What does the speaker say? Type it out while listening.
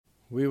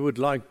We would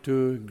like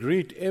to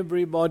greet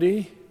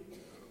everybody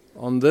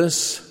on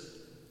this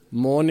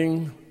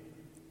morning,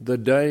 the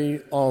day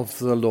of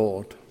the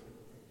Lord.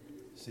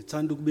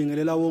 Sithanda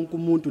ukubingelela wonke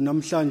umuntu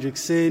namhlanje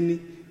ekseni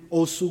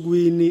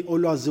osukwini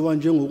olwaziwa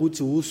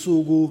njengokuthi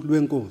usuku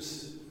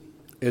lwenkosi.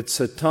 It's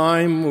a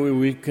time where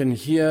we can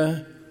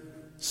hear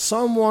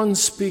someone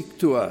speak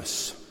to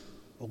us.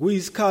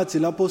 Okuyisikhathi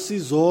lapho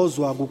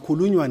sizozwa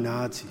kukhulunywa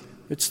nathi.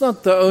 It's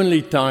not the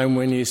only time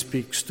when he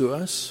speaks to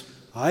us.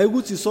 Hayi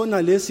ukuthi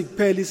sona lesi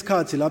kuphela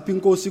isikhathi lapho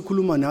inkosi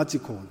ikhuluma nathi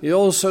khona. He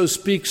also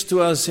speaks to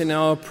us in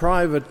our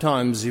private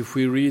times if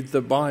we read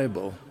the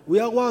Bible.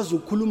 Uyakwazi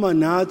ukukhuluma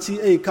nathi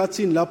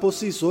ezikhathini lapho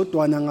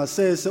sizodwana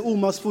ngasese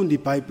uma sifunda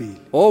iBhayibheli.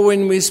 Or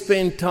when we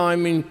spend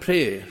time in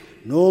prayer.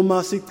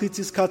 Noma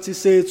sichitha isikhathi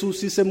sethu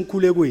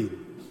sisemkhulekweni.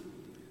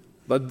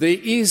 But there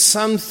is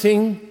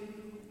something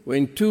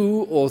when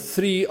 2 or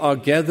 3 are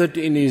gathered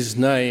in his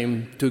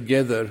name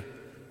together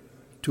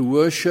to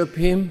worship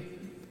him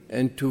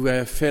and to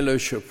have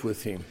fellowship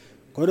with him.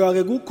 Kodwa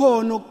ke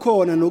kukhona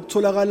okukhona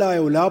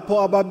nokutholakalayo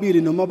lapho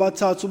ababili noma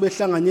abathathu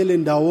behlanganyele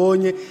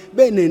ndawonye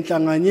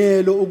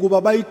benenhlanganyelo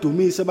ukuba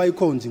bayidumise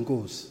bayikhonze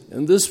inkosi.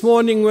 And this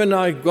morning when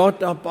I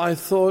got up I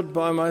thought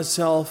by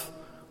myself,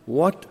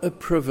 what a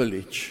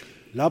privilege.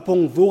 Lapho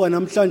ngivuka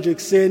namhlanje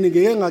ekseni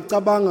ngeke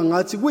ngacabanga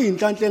ngathi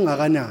kuyinhlanhla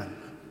engakanani.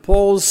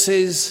 Paul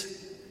says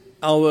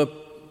our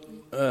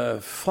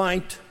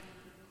fight,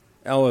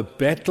 our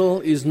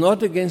battle is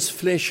not against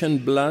flesh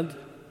and blood,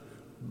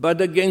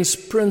 but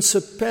against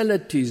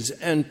principalities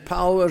and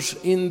powers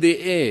in the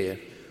air.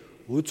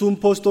 Uthi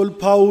umpostoli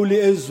Paul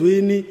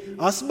ezwini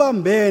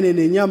asibambene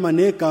nenyama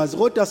negazi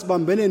kodwa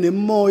sibambene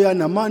nemoya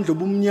namandla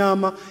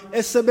obumnyama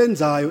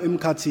esebenzayo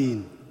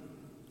emkhathini.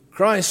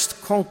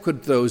 Christ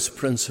conquered those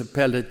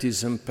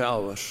principalities and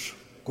powers.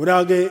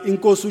 Kodwa ke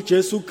inkosi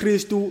uJesu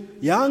Kristu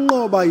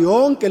yanqoba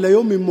yonke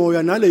leyo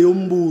mimoya naleyo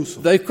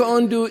mbuso. They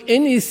can't do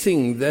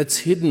anything that's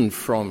hidden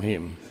from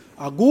him.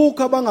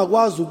 Akukho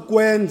abangakwazi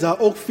ukwenza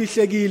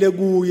okufihlekile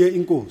kuye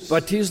inkosi.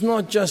 But he's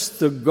not just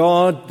the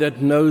God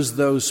that knows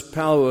those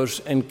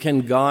powers and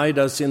can guide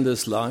us in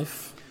this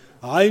life.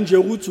 Hayi nje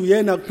ukuthi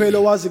uyena kuphela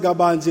wazi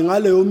kabanzi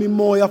ngaleyo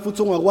mimoya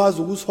futhi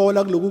ongakwazi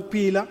ukusihola kuloku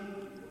kuphila.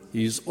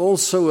 He's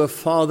also a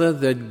father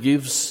that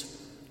gives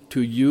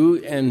to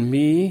you and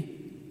me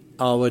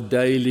our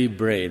daily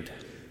bread.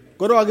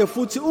 Kodwa ke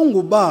futhi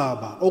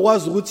ungubaba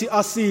okwazi ukuthi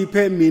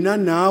asiphe mina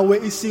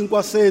nawe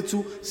isinkwa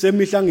sethu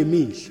semihla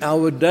ngemihla.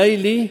 Our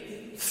daily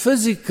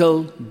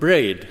physical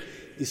bread.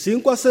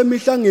 Isinkwa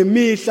semihla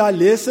ngemihla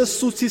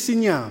lesisuthisa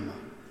inyama.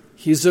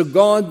 He's a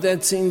God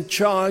that's in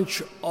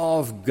charge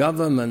of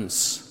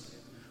governments.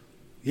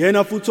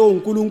 Yena futhi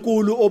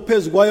uNkulunkulu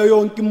ophezukwayo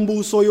yonke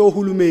imibuso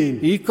yohulumeni.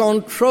 He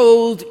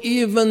controlled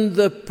even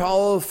the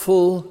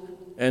powerful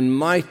and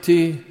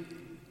mighty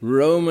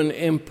Roman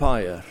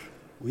Empire.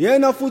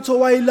 Uyena futhi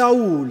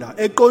owayilawula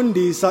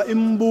eqondisa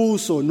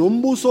imibuso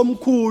nombuso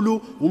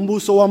omkhulu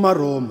umbuso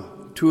wamaRoma.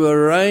 To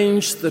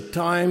arrange the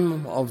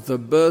time of the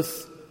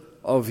birth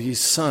of his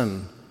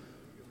son.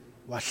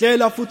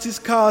 Wahlela futhi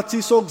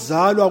isikhathi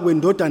sokuzalwa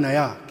kwendodana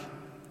yakhe.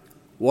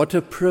 What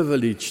a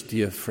privilege,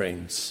 dear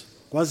friends.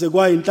 Kwaze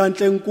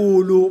kwayinhlanhla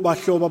enkulu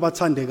bahlobo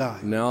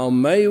abathandekayo. Now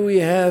may we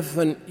have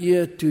an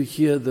ear to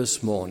hear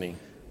this morning.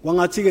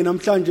 Kwangathi ke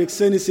namhlanje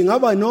ekseni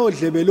singaba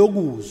nodlebe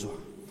lokuzwa.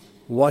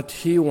 What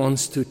he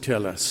wants to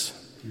tell us.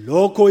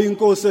 Lokho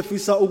inkosi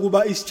efisa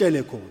ukuba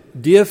isitshele khona.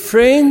 Dear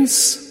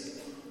friends,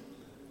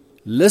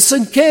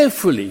 listen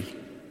carefully.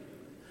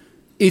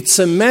 It's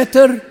a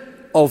matter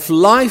of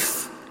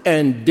life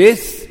and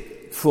death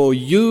for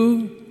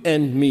you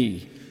and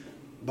me.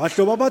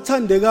 Bahlobo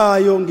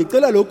abathandekayo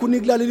ngicela lokhu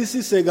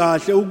nikulalelisise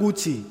kahle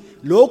ukuthi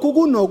lokhu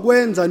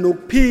kunokwenza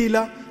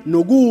nokuphila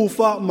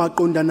nokufa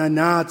maqondana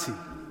nathi.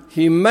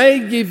 He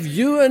may give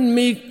you and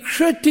me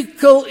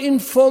critical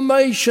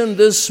information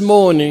this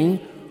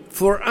morning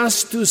for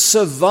us to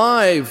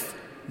survive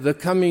the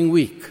coming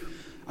week.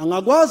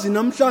 Angakwazi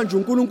namhlanje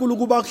uNkulunkulu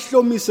kuba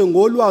kuhlomise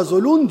ngolwazi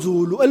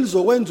olunzulu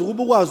elizokwenza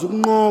ukuba ukwazi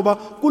ukunqoba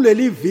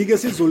kuleli viki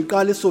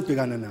esizoliqala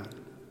esobhekana nalo.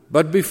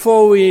 But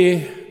before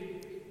we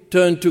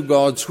turn to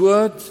God's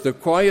word, the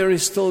choir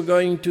is still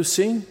going to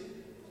sing.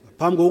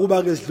 Phambi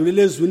kokuba ke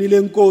sidlulele ezwini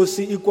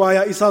lenkosi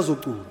ikwaya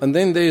isazocula. And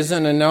then there's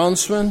an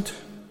announcement.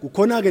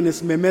 Kukhona ke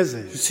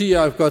nesimemezelo. You see,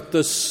 I've got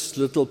this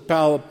little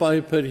power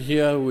paper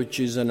here, which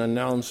is an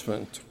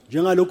announcement.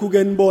 Njengalokhu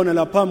ke nibona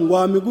la phambi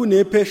kwami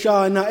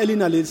kunepheshana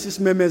elinalesi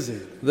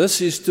simemezelo.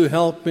 This is to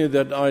help me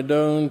that I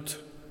don't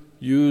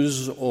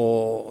use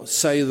or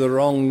say the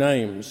wrong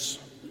names.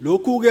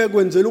 Lokhu ke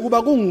kwenzela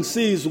ukuba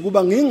kungisiza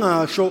ukuba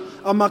ngingasho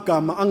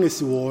amagama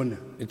angesiwona.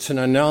 It's an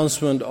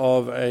announcement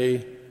of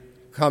a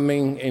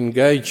coming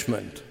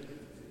engagement.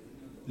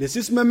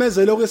 Lesi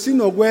simemezelo ke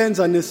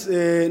sinokwenza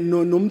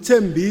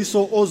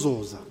nomthembiso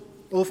ozoza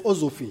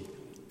ozofika.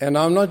 And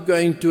I'm not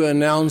going to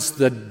announce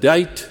the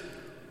date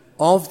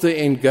of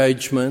the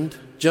engagement,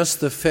 just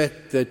the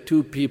fact that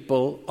 2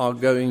 people are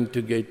going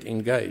to get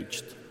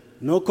engaged.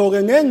 Nokho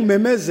ke ngeke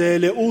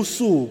ngimemezele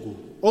usuku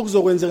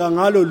okuzokwenzeka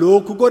ngalo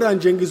lokhu kodwa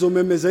nje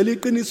ngizomemezela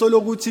iqiniso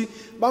lokuthi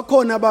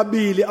bakhona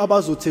ababili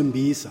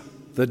abazothembisa.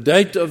 The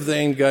date of the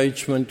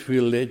engagement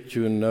we'll let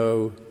you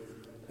know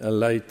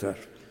later.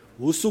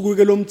 Usuku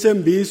ke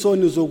lomthembiso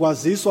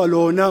nizokwaziswa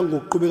lona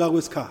ngokuqhubeka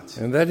kwesikhathi.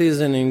 And that is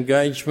an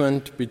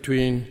engagement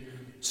between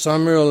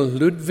Samuel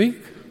Ludwig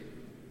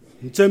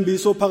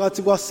Umthembiso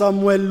phakathi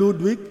kwaSamuel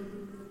Ludwig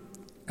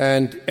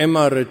and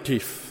Emma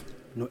Retief.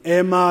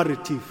 noEmma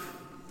Retief.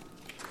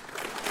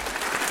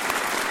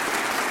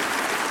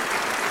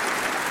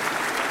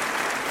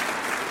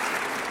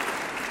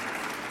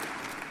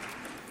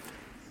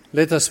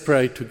 Let us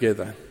pray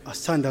together.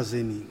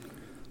 Asithandazeni.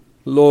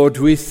 Lord,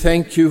 we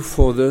thank you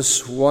for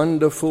this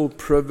wonderful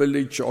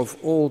privilege of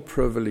all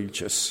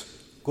privileges,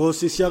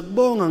 Nkosi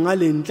siyakubonga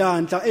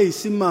ngalenhlanhla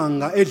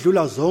eyisimanga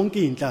edlula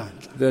zonke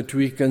inhlanhla. that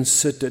we can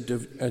sit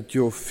at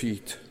your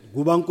feet.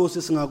 Kuba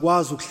Nkosi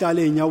singakwazi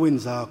ukuhlala enyaweni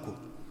zakho.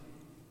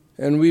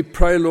 And we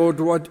pray, Lord,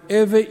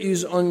 whatever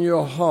is on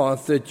your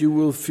heart, that you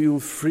will feel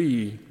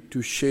free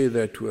to share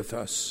that with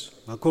us.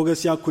 Ngakho ke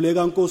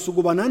siyakhuleka Nkosi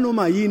ukuba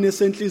nanoma yini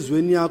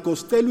esenhlizweni yakho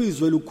sicela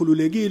uyizwe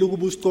lukhululekile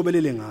ukuba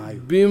usicobelele ngayo.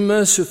 Be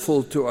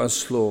merciful to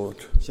us, Lord.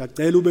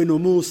 Siyacela ube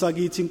nomusa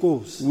kithi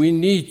Nkosi. We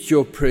need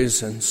your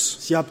presence.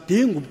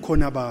 Siyabudinga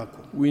ubukhona bakho.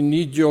 We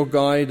need your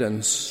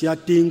guidance.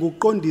 Siyadinga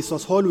ukuqondiswa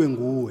siholwe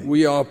nguwe.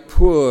 We are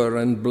poor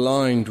and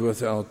blind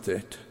without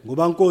that.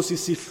 Ngoba Nkosi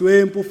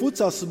sihlwempu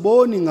futhi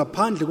asiboni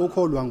ngaphandle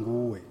kokholwa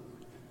nguwe.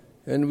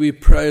 And we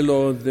pray,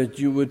 Lord, that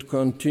you would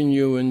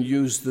continue and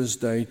use this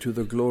day to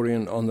the glory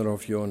and honor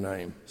of your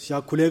name.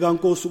 Siyakhuleka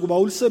Nkosi ukuba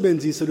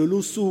ulisebenzise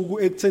lolu suku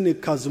ekutheni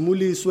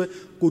kukhazimuliswe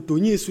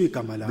kudunyiswe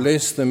igama lakho.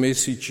 Bless the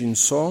message in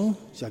song,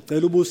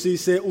 Siyacela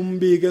ubusise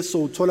umbiko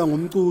esowuthola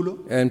ngomculo.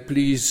 and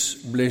please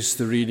bless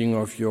the reading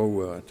of your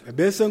word.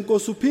 Bese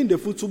Nkosi uphinde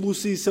futhi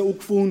ubusise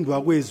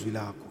ukufundwa kwezwi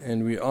lakho.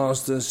 And we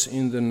ask this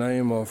in the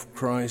name of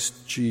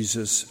Christ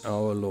Jesus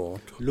our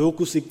Lord.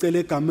 Lokhu sicela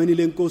egameni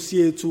lenkosi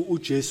yethu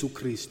uJesu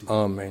Kristu.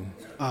 Amen.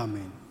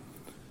 Amen.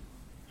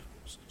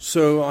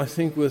 So I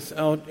think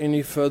without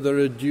any further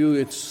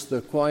ado,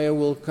 the choir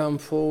will come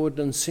forward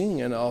and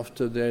sing, and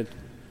after that,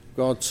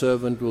 God's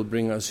servant will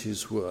bring us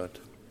his word.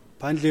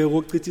 Phandle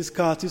kokuchitha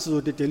isikhathi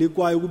sizodedela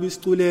ikwayo ukuba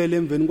isiculele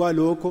emveni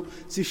kwalokho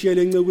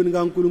sishiyele encekweni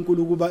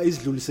kaNkulunkulu ukuba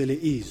isidlulisele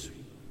izwi.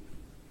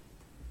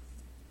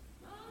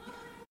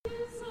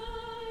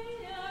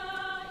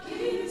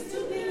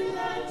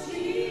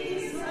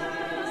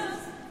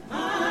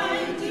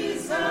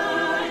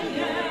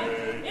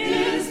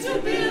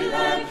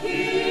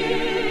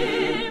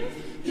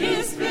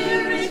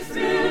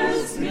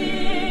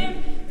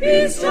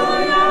 His joy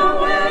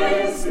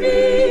awaits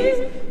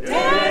me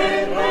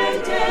day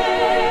by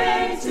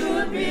day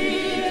to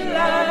be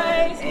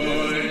like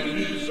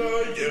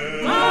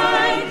Him.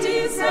 My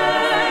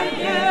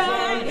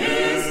desire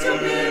is to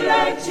be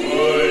like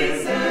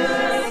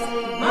Jesus.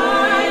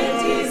 My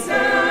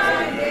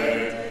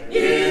desire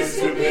is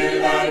to be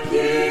like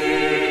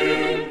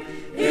Him.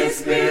 His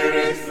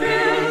Spirit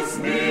fills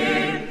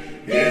me.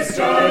 His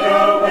joy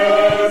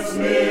awaits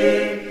me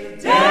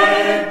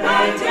day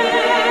by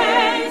day.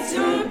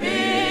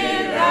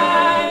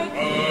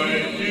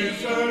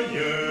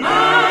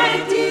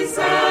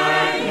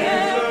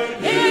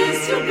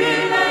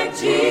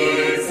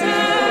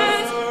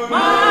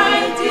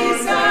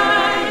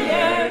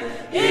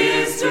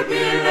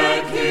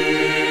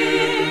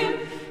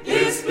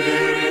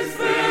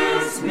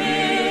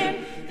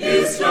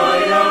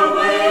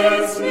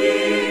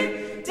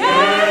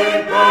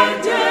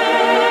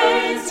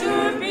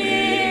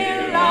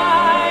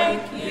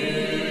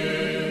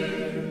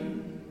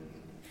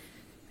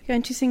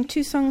 Going to sing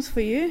two songs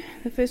for you.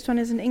 The first one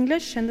is in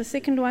English and the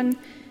second one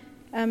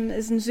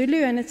is in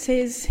Zulu, and it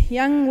says,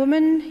 young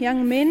women,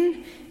 young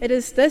men, it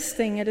is this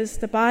thing, it is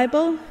the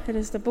Bible, it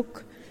is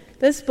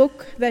this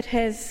book that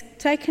has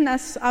taken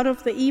us out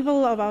of the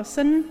evil of our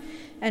sin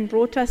and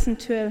brought us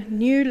into a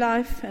new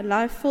life, a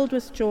life filled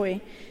with joy.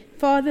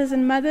 Fathers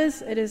and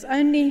mothers, it is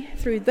only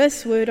through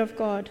this word of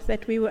God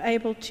that we were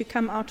able to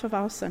come out of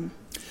our sin.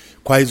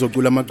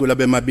 Kwayizocula amacula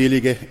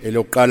bemabili ke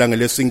elokuqala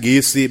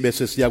ngelesingisi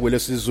bese siya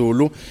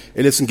kwelesizulu.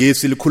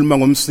 Elesingisi likhuluma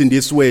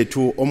ngomsindisi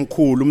wethu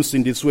omkhulu,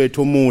 umsindisi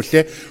wethu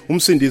omuhle,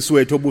 umsindisi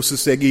wethu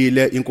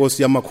obusisekile,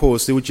 inkosi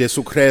yamakhosi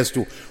uJesu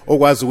Kristu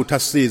okwazi ukuthi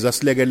asisize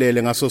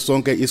asilekelele ngaso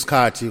sonke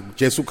isikhathi.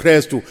 uJesu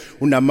Kristu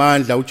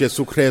unamandla,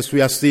 uJesu Kristu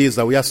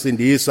uyasiza,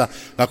 uyasindisa.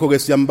 Ngakho ke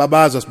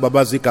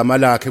sibabaza igama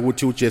lakhe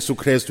ukuthi uJesu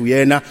Kristu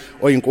yena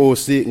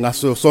oyinkosi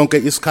ngaso sonke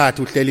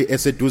isikhathi uhleli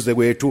eseduze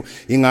kwethu.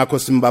 Ingakho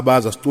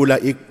simbabaza sicula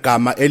igama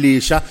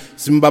elisha,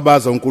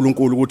 simbabaza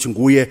uNkulunkulu ukuthi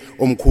nguye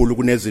omkhulu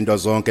kunezinto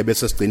zonke,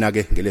 bese sigcina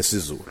ke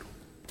ngelesizulu.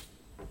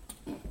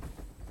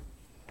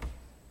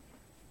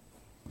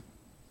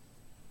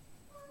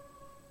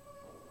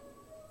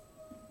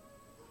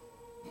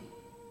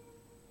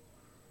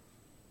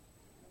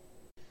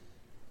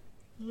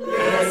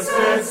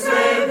 Blessed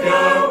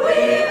Savior,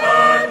 we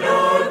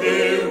adore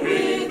thee,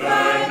 with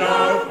thy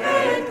love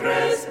and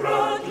grace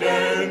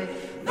proclaim.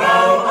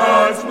 Thou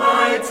art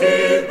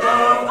mighty,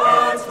 thou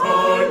art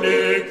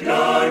holy,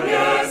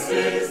 glorious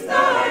in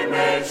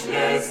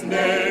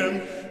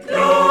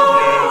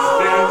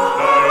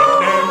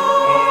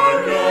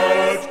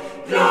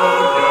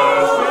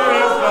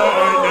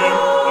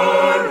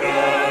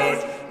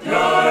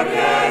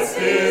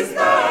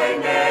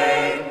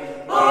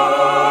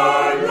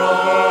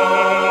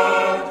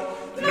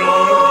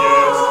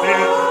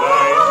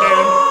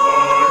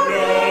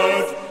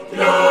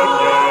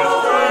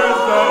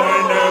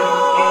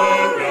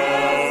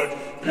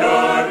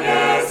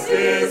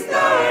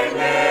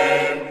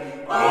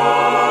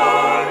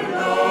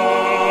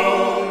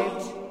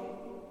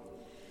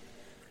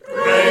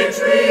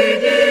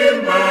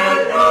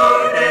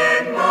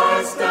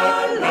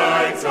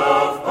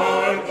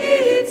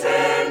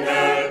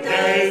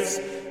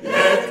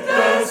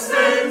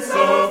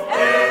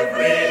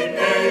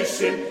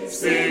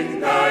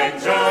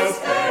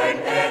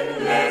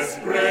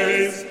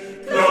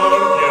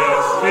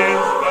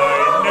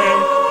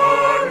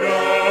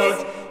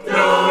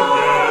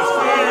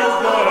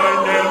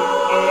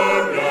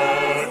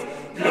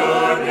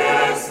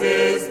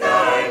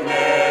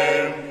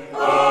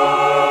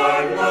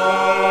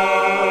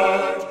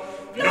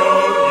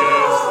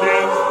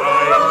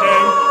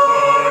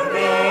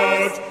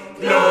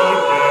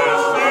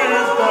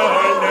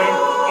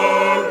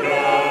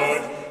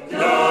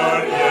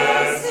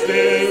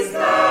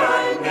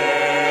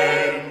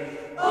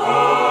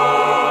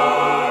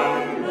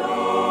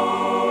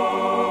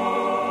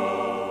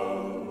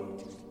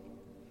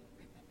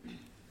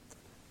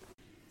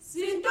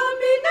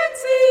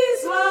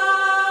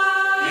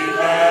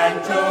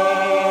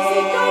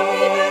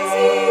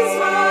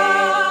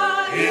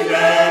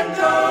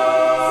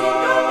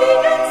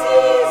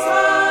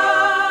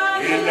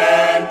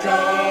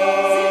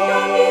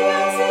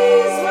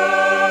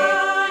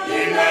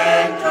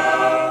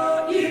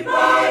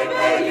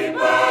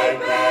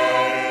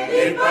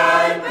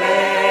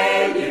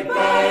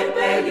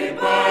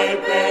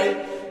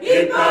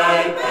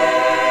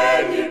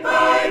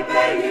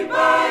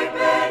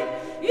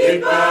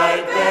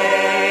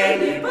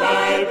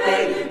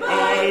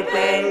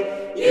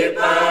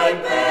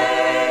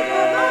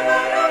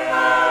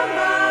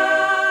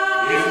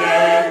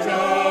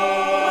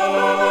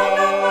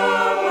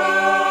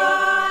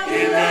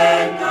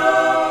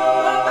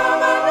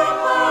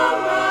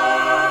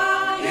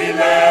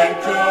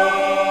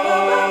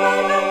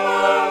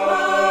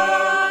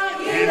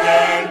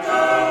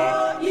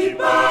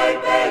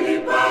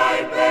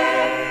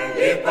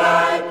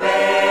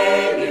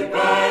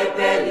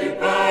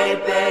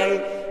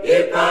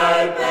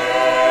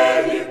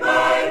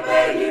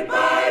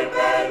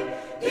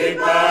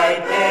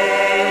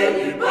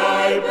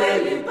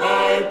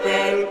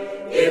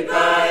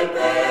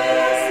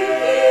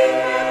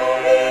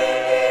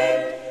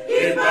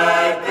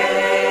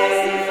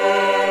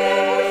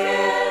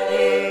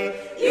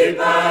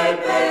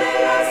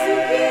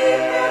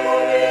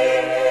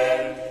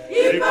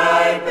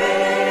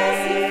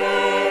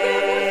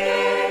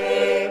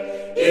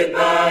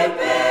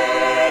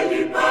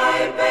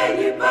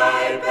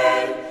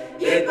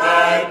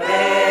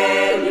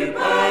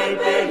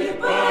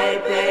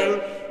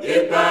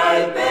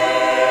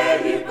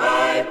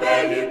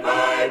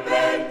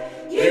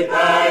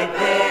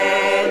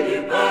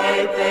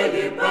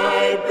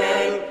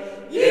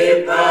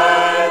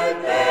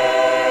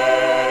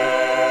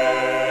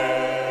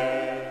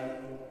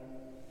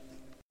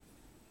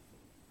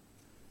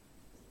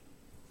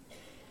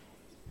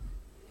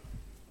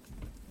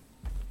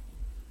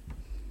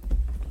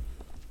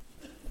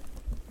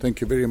Thank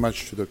you very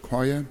much to the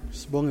choir.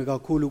 Sibonge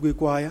kakhulu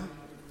kwikwaya.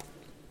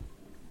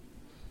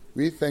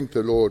 We thank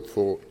the Lord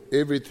for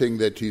everything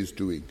that He is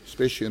doing,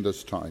 especially in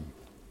this time.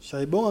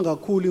 Siyayibonga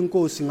kakhulu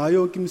inkosi ngayo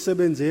yonke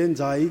imisebenzi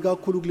eyenzayo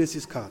ikakhulu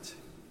kulesi sikhathi.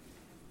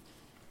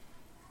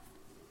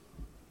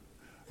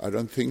 I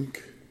don't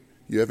think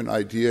you have an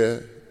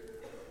idea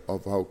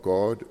of how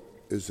God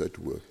is at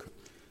work.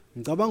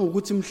 Ngicabanga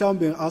ukuthi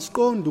mhlawumbe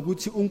asiqonde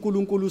ukuthi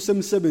uNkulunkulu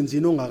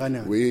usemsebenzini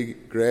ongakanani. He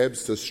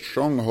grabs the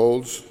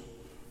strongholds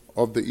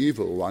of the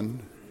evil one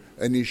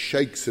and He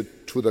shakes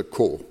it to the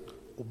core.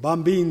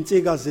 Ubamba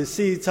insika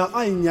zesitha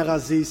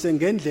ayinyakazise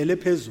ngendlela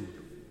ephezulu.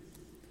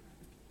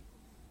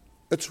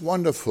 It's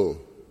wonderful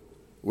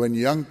when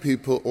young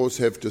people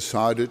also have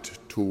decided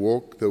to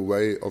walk the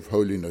way of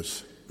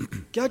holiness.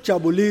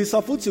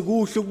 Kuyajabulisa futhi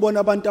kuhle ukubona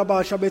abantu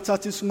abasha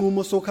bethatha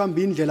isinqumo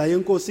sokuhamba indlela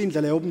yenkosi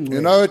indlela yobungcwele.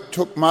 You know, it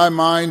took my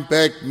mind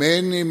back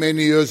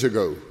many years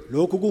ago.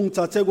 Lokhu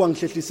kungithathe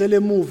kwangihlehlisela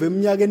emuva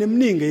eminyakeni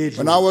eminingi edlule.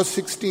 When I was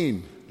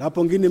 16.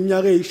 Lapho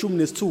ngineminyaka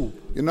e16.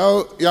 You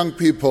know, young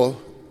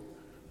people,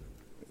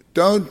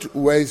 don't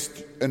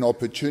waste an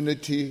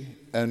opportunity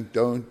and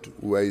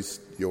don't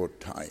waste your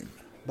time.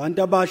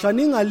 Bantu abasha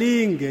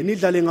ningalinge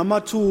nidlale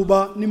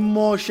ngamathuba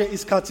nimoshe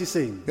isikhathi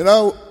senu. You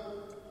know,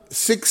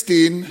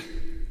 16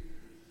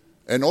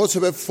 and also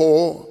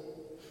before,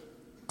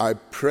 I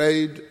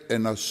prayed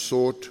and I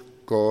sought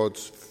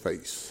God's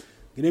face.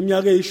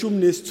 Ngineminyaka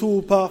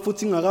e16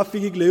 futhi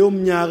ngakafiki kuleyo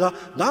mnyaka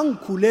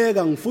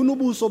ngangikhuleka ngifuna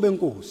ubuso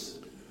benkosi.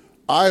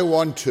 I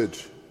wanted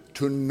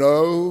to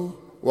know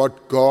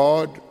what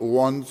God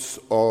wants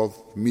of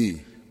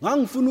me.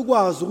 Ngangifuna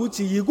ukwazi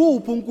ukuthi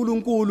yikuphi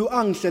uNkulunkulu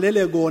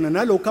angihlelele kona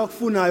nalokho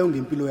akufunayo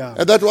ngempilo yami.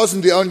 And that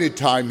wasn't the only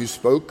time He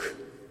spoke.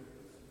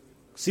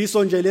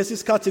 Siso nje lesi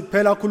sikhathi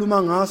kuphela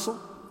akhuluma ngaso.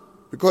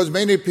 Because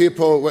many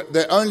people,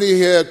 they only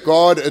hear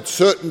God at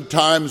certain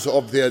times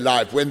of their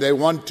life when they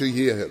want to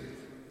hear Him.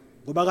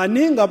 Ngoba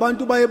kaningi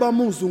abantu baye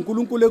bamuzwa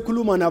uNkulunkulu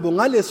ekhuluma nabo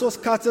ngaleso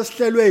sikhathi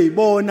esihlelwe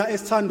yibona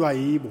esithandwa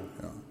yibo.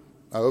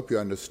 I hope you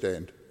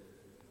understand.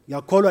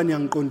 Yakholwa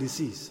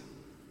niyangiqondisisa.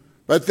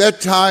 But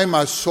that time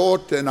I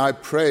sought and I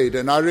prayed,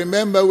 and I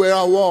remember where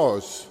I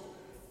was,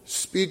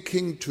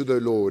 speaking to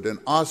the Lord and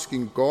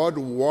asking God,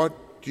 what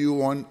do you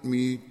want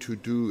me to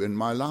do in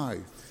my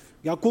life?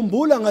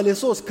 Ngiyakhumbula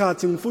ngaleso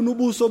sikhathi ngifuna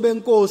ubuso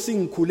benkosi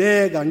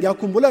ngikhuleka,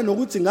 ngiyakhumbula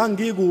nokuthi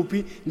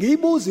ngangikuphi,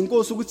 ngiyibuza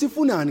inkosi ukuthi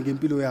ifunani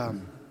ngempilo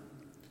yami.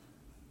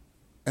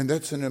 And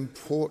that's an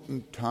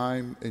important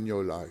time in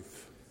your life.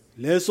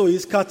 Leso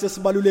isikhathi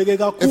esibaluleke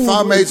kakhulu. If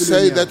I may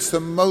say, that's the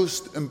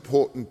most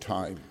important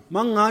time.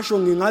 Mangasho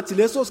ngingathi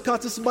leso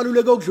sikhathi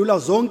sibaluleke ukudlula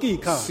zonke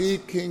izikhathi.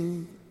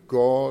 Seeking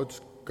God's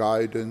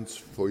guidance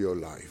for your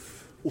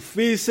life.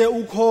 Ufise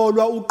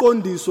ukholwa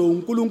uqondiswe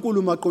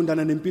uNkulunkulu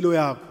maqondana nempilo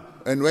yakho.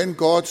 And when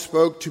God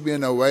spoke to me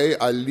in a way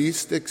I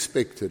least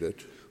expected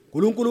it,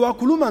 uNkulunkulu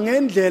wakhuluma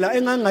ngendlela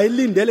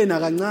engangayilindele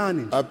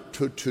nakancane. up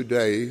to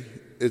today,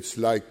 it's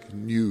like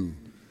new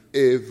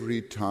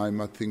every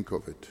time I think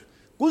of it.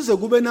 Kuze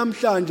kube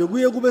namhlanje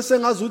kuye kube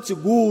sengazuthi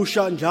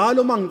kusha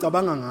njalo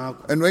mangicabanga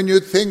ngakho. And when you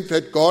think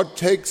that God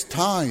takes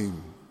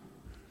time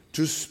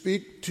to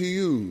speak to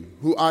you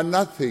who are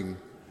nothing,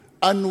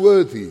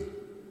 unworthy,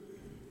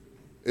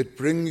 it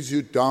brings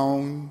you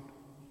down,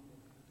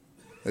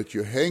 that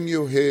you hang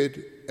your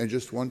head and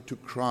just want to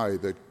cry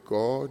that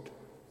God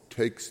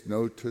takes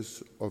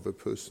notice of a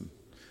person.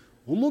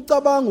 Uma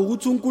ucabanga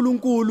ukuthi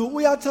uNkulunkulu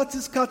uyathatha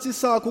isikhathi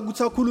sakho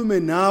ukuthi akhulume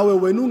nawe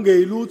wena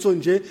ungeyilutho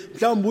nje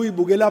mhlawumbe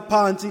uyibukela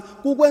phansi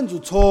kukwenza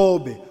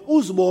uthobe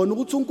uzibone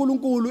ukuthi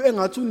uNkulunkulu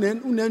engathi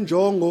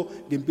unenjongo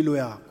ngempilo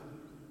yakho.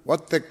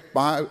 What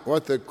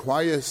the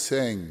choir is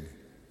saying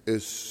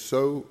is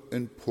so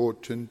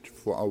important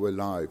for our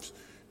lives.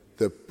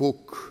 The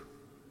book,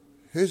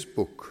 his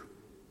book,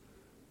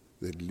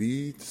 that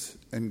leads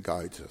and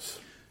guides us.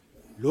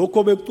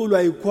 Lokho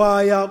bekuculwa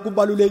ikhwaya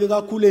kubaluleke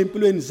kakhulu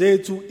empilweni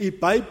zethu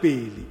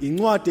iBhayibheli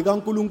incwadi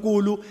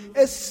kaNkulunkulu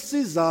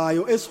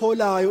esisizayo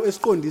esiholayo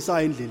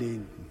esiqondisayo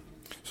endleleni.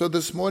 So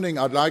this morning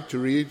I'd like to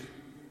read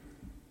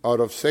out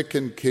of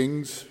 2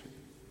 Kings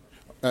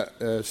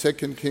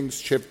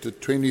chapter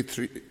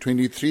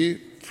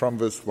 23 from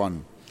verse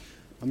 1.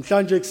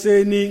 Namhlanje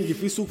ekseni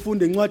ngifisa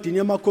ukufunda encwadini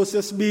yamakhosi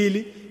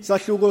esibili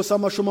sahluko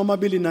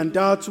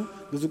sama-23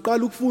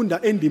 ngizoqala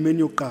ukufunda endimeni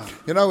yokuqala.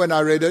 You know, when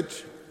I read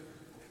it,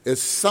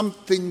 it's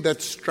something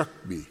that struck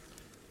me.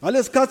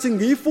 Ngalesikhathi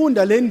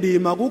ngiyifunda le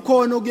ndima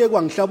kukhona okuye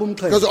kwangihlaba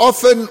umxhele. Because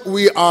often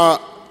we are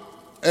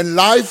in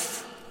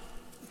life,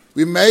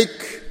 we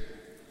make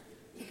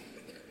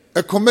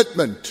a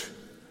commitment,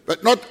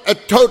 but not a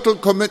total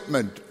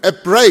commitment, a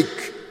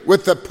break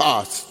with the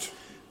past.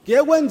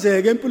 Kuye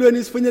kwenzeke empilweni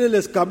isifinyelele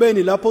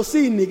esigabeni lapho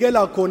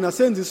sinikela khona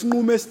senza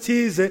isinqumo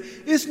esithize,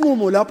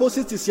 isinqumo lapho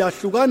sithi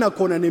siyahlukana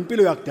khona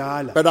nempilo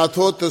yakudala. But I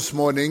thought this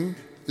morning,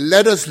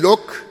 let us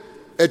look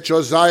at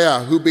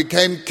Josiah, who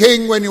became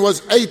king when he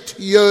was 8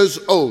 years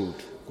old.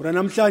 Kodwa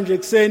namhlanje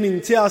ekseni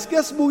ngithe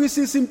asike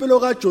sibukisise impilo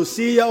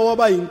kaJosiya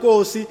owaba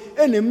yinkosi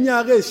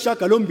eneminyaka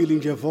eyisishiyagalombili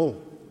nje vo.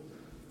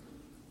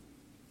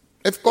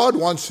 If God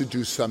wants to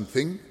do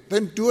something,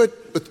 then do it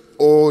with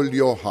all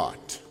your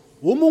heart.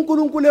 Uma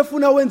uNkulunkulu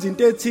efuna wenza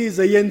into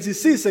ethize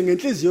yenzisise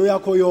ngenhliziyo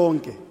yakho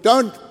yonke.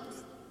 Don't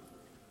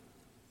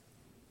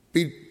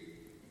be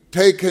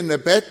taken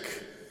aback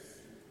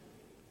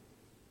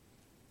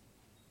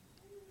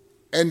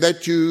and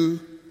that you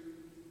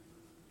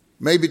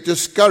may be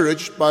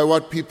discouraged by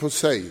what people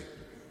say.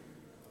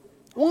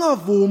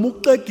 Ungavumi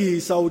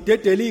ukuqegisa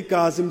udedela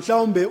igazi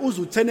mhlawumbe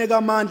uzutheneka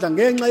amandla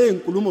ngenxa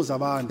yezinkulumo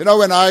zabantu. You know,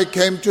 when I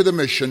came to the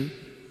mission,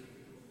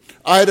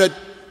 I had a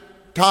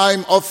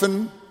time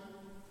often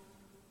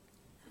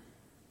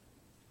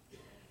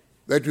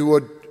that we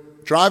would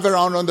drive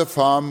around on the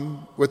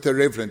farm with the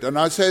reverend. And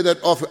I say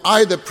that often, I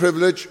had the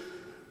privilege,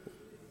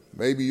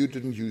 maybe you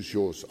didn't use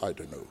yours, I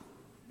don't know,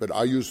 but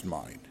I used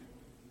mine.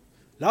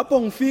 Lapho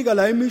ngifika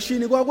la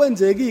emishini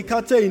kwakwenzeka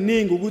izikhathi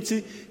eziningi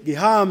ukuthi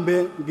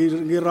ngihambe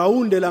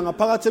ngirawunde la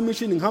ngaphakathi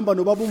emishini ngihamba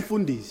nobaba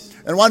umfundisi.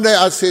 And one day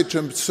I said to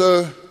him,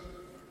 Sir,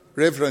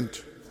 Reverend,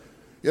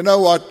 you know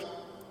what?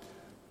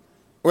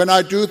 When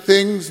I do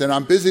things and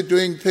I'm busy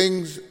doing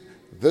things,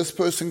 this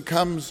person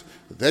comes,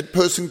 that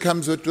person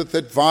comes with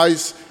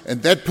advice,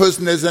 and that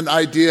person has an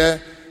idea,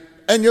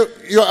 and you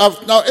are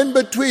now in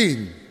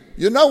between.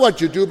 You know what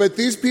you do, but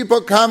these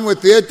people come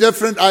with their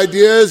different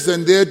ideas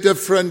and their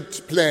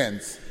different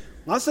plans.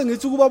 Ngase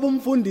ngithi kubaba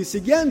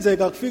umfundisi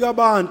kuyenzeka kufika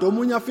abantu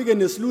omunye afike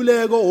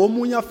nesiluleko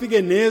omunye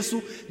afike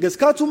nesu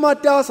ngesikhathi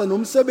umatasa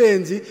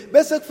nomsebenzi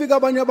bese kufika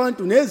abanye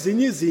abantu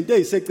nezinye izinto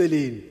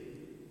eziseceleni.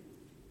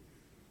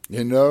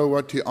 You know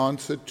what he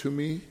answered to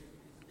me?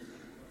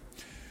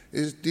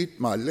 Is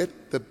Dietmar,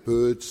 let the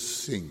birds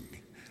sing.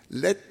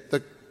 Let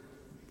the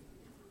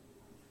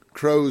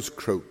crows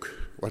croak,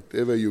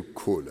 whatever you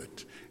call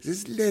it.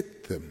 Just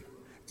let them.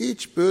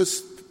 Each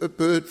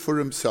bird for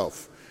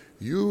himself.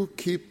 You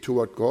keep to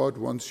what God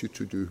wants you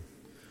to do.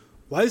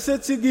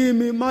 Wayesethi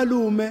kimi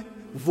malume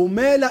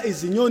vumela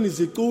izinyoni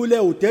zicule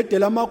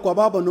udedela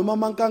amagwababa noma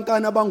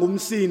amankankana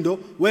abangumsindo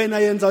wena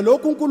yenza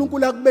lokhu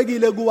uNkulunkulu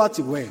akubekile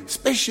kuwathi wena.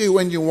 Especially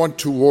when you want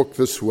to walk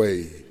this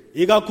way.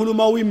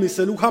 Ikakhuluma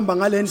uyimisela ukuhamba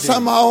ngale ndlela.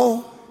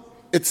 Somehow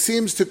it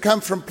seems to come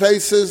from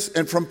places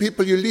and from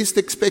people you least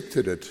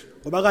expected it.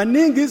 Ngoba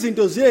kaningi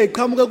izinto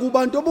ziyeqhamuka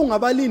kubantu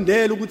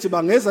obungabalindele ukuthi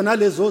bangeza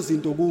nalezo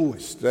zinto kuwe.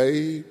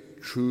 Stay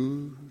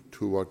true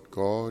to what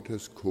God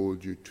has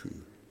called you to.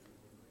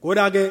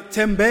 Kodwa ke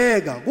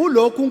thembeka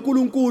kulokhu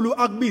uNkulunkulu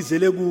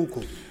akubizele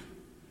kukho.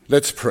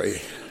 Let's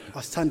pray.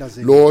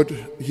 Asithandazeni. Lord,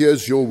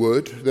 here's your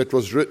word that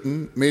was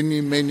written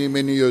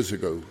many years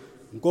ago.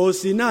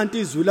 Nkosi nanti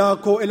izwi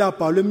lakho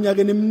elabhalwe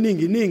eminyakeni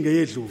eminingi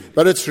eyedlule.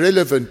 But it's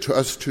relevant to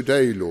us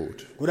today,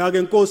 Lord. Kodwa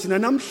ke Nkosi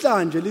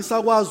namhlanje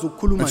lisakwazi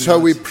ukukhuluma And so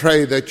we nathi.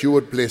 pray that you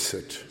would bless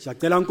it.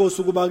 Siyacela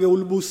Nkosi ukuba ke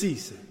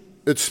ulibusise.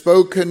 It's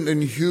spoken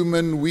in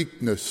human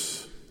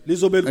weakness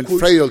Lizobe and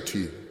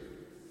frailty,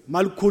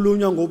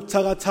 malikhulunywa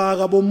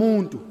ngobuthakathaka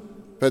bomuntu.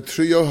 but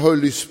through your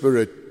Holy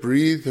Spirit,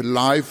 breathe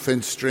life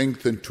and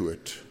strength into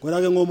it.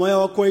 Kodwa ke ngomoya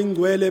wakho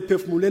ingcwele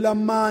ephefumulela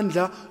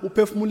amandla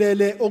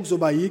uphefumulele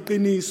okuzoba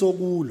yiqiniso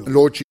kulo.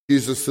 Lord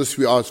Jesus, this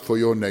we ask for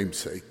your name's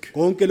sake.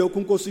 Konke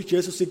lokhu Nkosi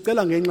Jesu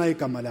sicela ngenxa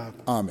yegama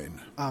lakho. Amen.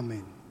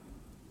 Amen.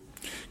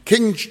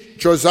 King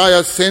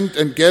Josiah sent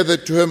and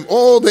gathered to him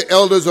all the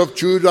elders of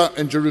Judah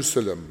and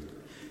Jerusalem.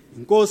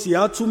 inkosi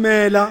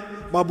yathumela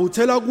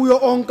babuthela kuyo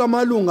onke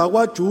amalunga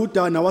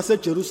kwaJuda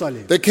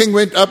nawaseJerusalem. The king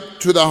went up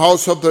to the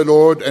house of the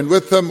Lord, and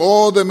with them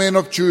all the men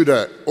of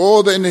Judah,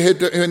 all the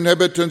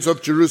inhabitants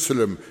of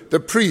Jerusalem, the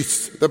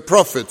priests, the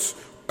prophets,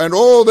 and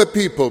all the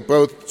people,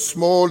 both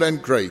small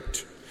and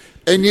great.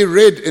 And he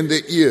read in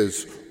their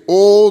ears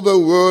all the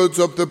words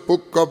of the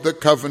book of the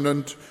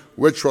covenant,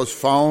 which was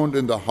found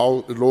in the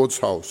Lord's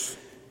house.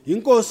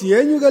 Inkosi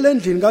yenyukela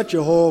endlini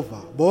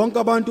kaJehova, bonke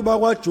abantu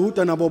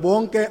bakwaJuda nabo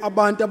bonke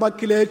abantu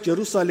abakhile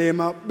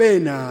eJerusalema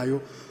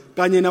benayo,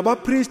 kanye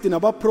nabapristi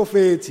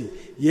nabaprofeti.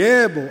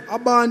 Yebo,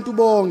 abantu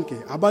bonke,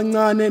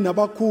 abancane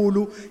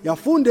nabakhulu,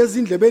 yafunda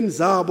ezindlebeni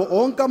zabo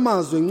onke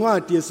amazwi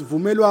encwadi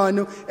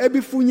yesivumelwano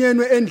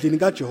ebifunyenwe endlini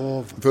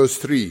kaJehova. Verse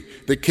 3,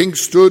 the king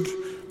stood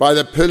by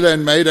the pillar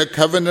and made a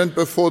covenant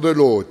before the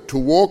Lord, to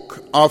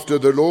walk after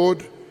the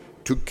Lord,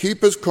 to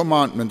keep his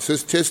commandments,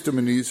 his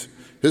testimonies,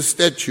 his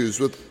statutes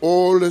with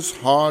all his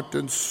heart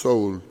and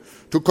soul,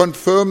 to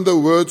confirm the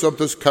words of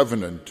this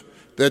covenant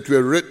that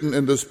were written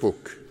in this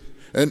book.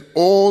 And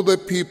all the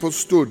people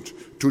stood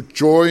to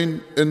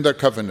join in the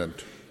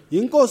covenant.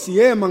 Inkosi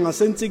yema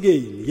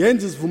ngasensikeni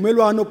yenza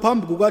isivumelwano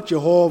phambi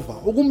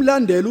kukaJehova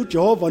ukumlandela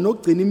uJehova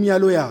nokugcina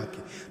imiyalo yakhe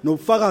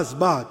nobufakazi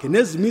bakhe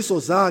nezimiso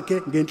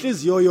zakhe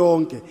ngenhliziyo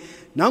yonke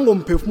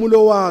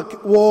nangomphefumulo wakhe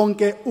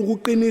wonke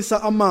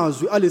ukuqinisa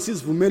amazwi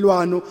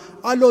alesivumelwano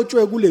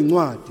alotshwe kule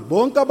ncwadi.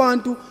 Bonke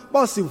abantu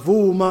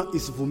basivuma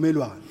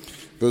isivumelwano.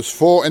 Verse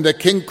 4, and the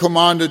king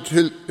commanded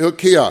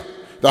Hilkiah,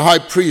 the high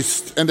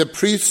priest, and the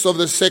priests of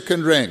the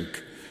second rank,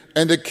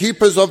 and the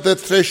keepers of the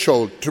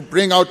threshold, to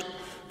bring out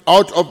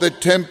of the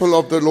temple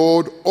of the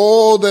Lord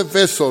all the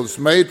vessels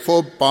made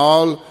for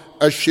Baal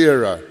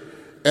Asherah,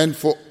 and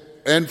for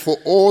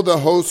all the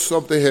hosts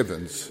of the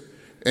heavens.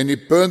 And he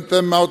burnt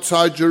them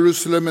outside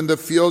Jerusalem in the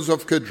fields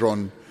of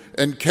Kidron,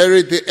 and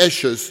carried the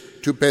ashes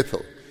to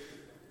Bethel.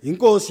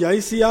 Inkosi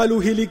yayisiyala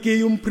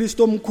uHilikiya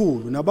umpristi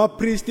omkhulu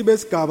nabapristi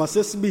besigaba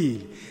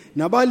sesibili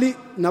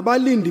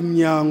nabalindi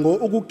minyango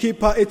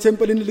ukukhipha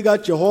ethempelini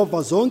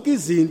likaJehova zonke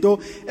izinto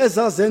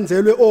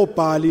ezazenzelwe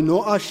oBhali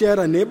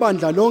noAshera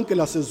nebandla lonke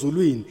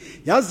lasezulwini,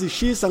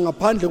 yazishisa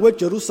ngaphandle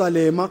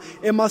kweJerusalema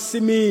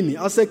emasimini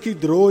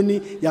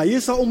aseKidroni,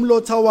 yayisa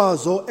umlotha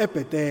wazo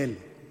eBhetheli.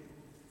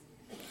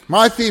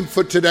 My theme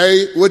for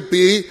today would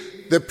be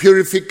the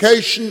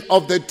purification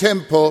of the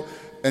temple.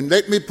 And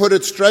let me put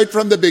it straight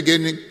from the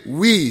beginning.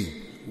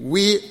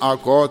 We are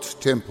God's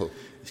temple.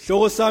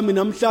 Isihloko sami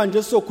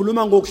namhlanje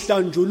sokhuluma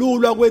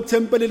ngokuhlanjululwa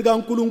kwethempeli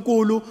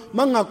likaNkuluNkulu,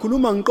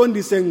 mangakhuluma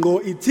ngiqondise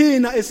ngqo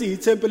ithina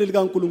esiyithempeli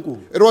likaNkuluNkulu.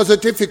 It was a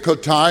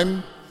difficult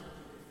time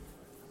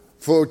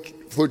for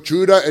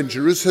Judah and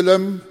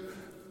Jerusalem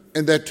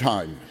in that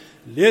time.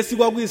 Lesi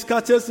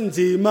kwakuyisikhathi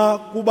esinzima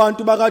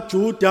kubantu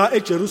bakaJuda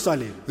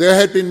eJerusalem. There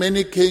had been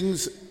many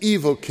kings,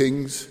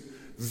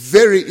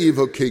 very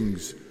evil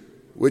kings,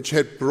 which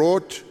had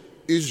brought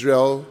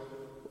Israel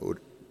or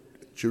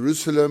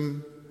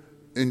Jerusalem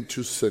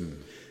into sin.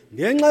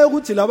 Ngenxa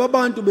yokuthi laba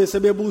bantu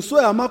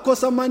besebebuswe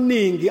amakhosi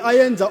amaningi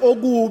ayenza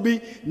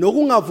okubi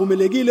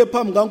nokungavumelekile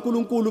phambi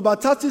kaNkuluNkulu,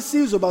 bathatha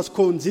isizwe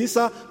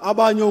basikhonzisa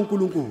abanye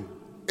onkulunkulu.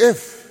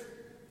 If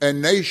a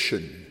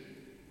nation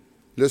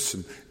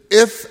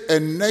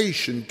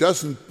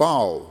doesn't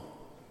bow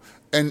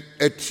and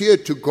adhere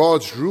to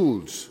God's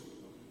rules,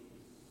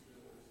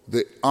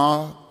 there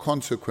are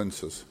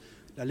consequences.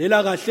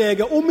 Lalela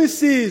kahleke, uma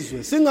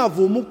isizwe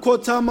singavuma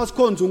ukukhothama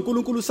sikhonza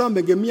uNkulunkulu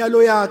sambe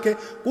ngemiyalo yakhe,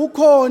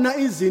 kukhona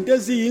izinto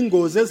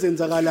eziyingozi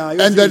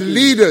ezenzakalayo. And the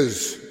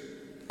leaders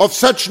of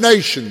such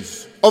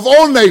nations, of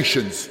all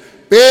nations,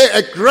 bear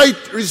a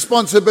great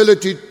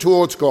responsibility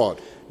towards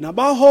God.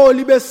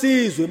 Nabaholi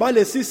besizwe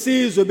balesi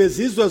sizwe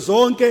bezizwe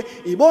zonke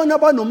ibona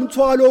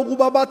banomthwalo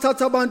ukuba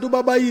bathatha abantu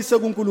babayise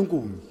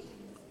kuNkulunkulu.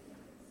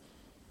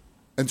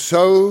 And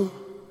so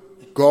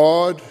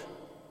God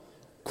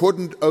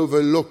couldn't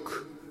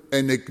overlook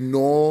and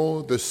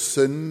ignore the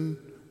sin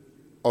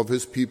of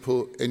his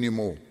people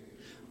anymore.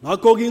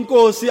 Ngakho ke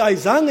inkosi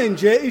ayizange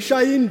nje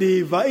ishaya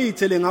indiva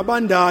ithele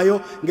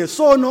ngabandayo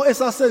ngesono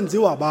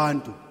esasenziwa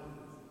abantu.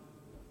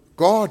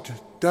 God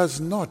does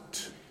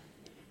not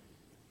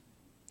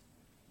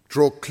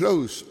draw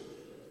close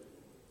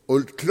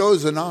or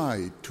close an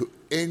eye to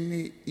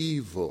any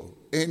evil,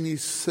 any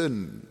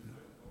sin.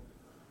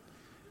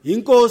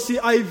 Inkosi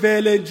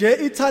ayivele nje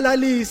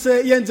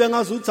ithalalise yenze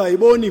ngazuthi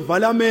ayiboni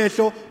ivala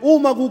amehlo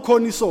uma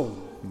kukhona isono.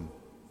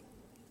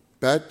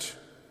 But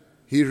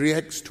he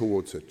reacts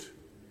towards it.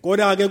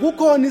 Kodwa ke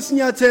kukhona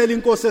isinyathelo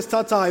inkosi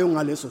esithathayo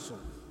ngaleso sono.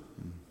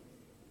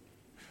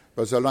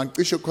 Bazalwane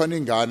cishe khona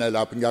ingane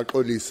lapha,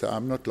 ngiyaxolisa,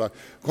 I'm not like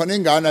khona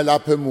ingane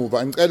lapha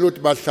emuva, ngicela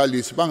ukuthi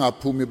bahlalise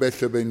bangaphumi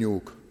behle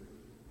benyuka.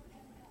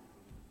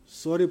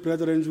 Sorry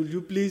brethren, will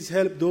you please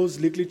help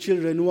those little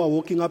children who are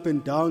walking up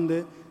and down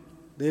there?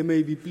 They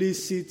may be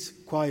please sit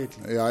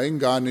quietly. Ya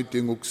ingane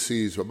idinga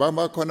ukusizwa.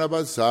 Bakhona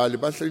abazali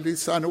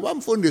bahlelisana,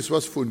 ubamfundisi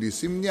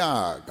wasifundisa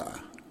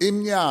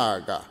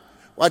iminyaka.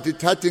 Wathi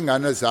thatha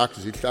ingane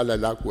zakhe zihlala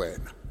la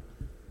kuwena.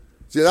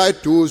 Zila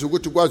eduze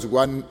ukuthi ukwazi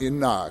kwani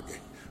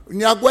inake.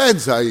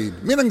 Ngiyakwenza yini?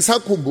 Mina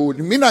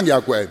ngisakhumbuli, mina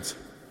ngiyakwenza.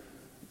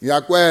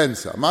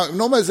 Ngiyakwenza.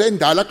 Noma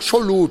sendala kusho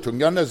lutho,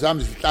 ngiyana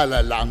zami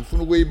zihlala la,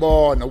 ngifuna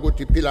ukuyibona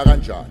ukuthi iphila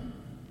kanjani.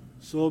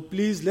 So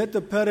please let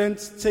the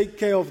parents take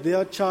care of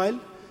their child.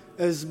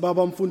 As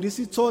Baba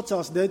Mfundisi taught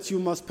us that you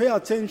must pay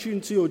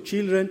attention to your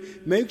children,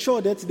 make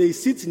sure that they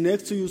sit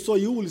next to you so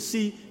you will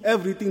see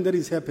everything that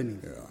is happening.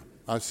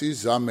 Yeah.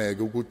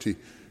 Asizameke ukuthi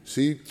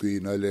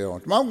sigcina leyo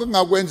nto.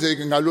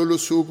 Makungakwenzeki ngalolu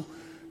suku,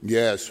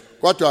 yes.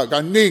 Kodwa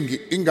kaningi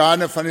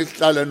ingane fanele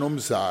ihlale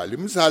nomzali.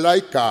 Umzali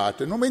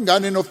ayigade noma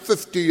ingane no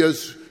 50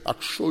 years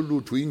akusho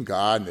lutho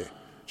ingane.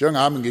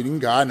 Njengami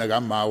ngiyingane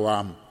kama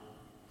wami.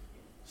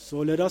 So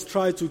let us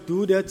try to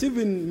do that.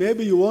 Even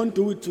maybe you won't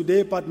do it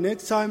today, but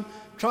next time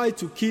try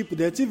to keep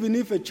that. Even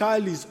if a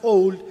child is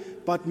old,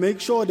 but make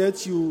sure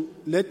that you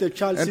let the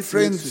child And sit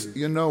friends, next to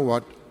you. you know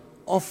what?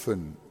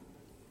 Often,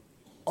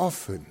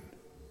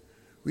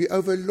 we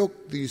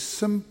overlook these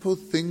simple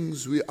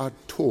things we are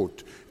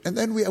taught. And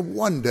then we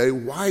wonder,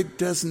 why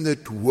doesn't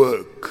it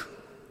work?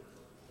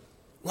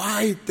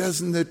 Why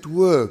doesn't it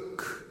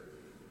work?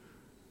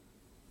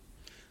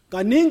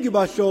 Kaningi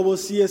bahlobo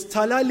siye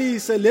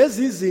sithalalise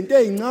lezi izinto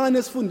ezincane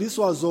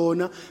esifundiswa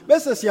zona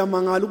bese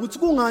siyamangala ukuthi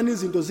kungani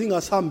izinto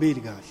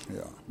zingasihambeli kahle.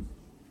 Yeah.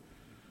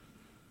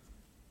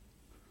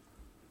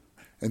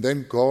 And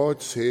then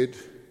God said,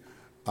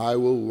 I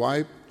will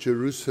wipe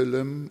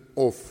Jerusalem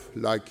off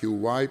like you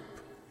wipe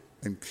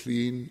and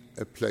clean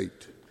a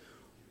plate.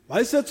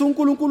 Wayesethi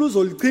uNkulunkulu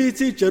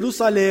uzolichitha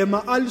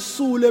iJerusalema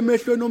alisule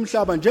emehlweni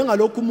omhlaba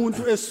njengalokhu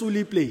umuntu esula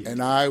iplate.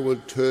 And I will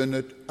turn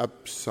it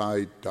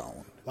upside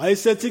down.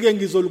 Wayesethi ke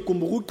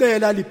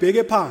ngizolugumbukuqela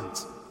libheke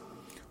phansi.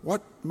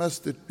 What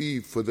must it be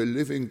for the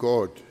living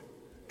God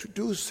to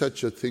do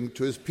such a thing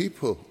to his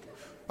people?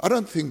 I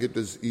don't think it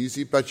is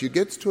easy, but he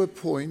gets to a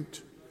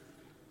point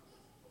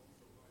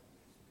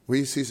where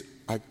he says,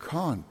 I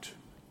can't,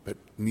 but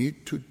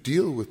need to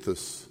deal with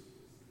this.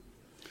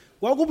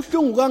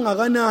 Kwakubhlungu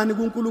kangakanani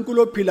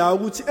kuNkulunkulu ophilayo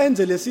ukuthi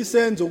enze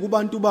lesisenzo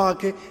kubantu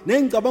bakhe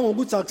nengicabanga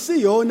ukuthi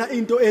akusiyona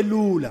into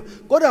elula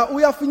kodwa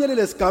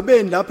uyafinyelela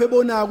esigabeni lapho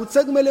ebona ukuthi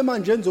sekumele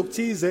manje enze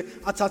okuthize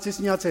athathe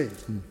isinyathelo.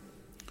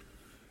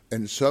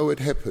 And so it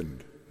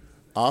happened.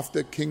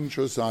 After King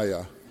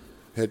Josiah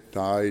had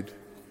died,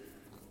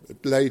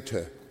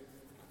 later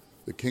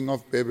the king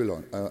of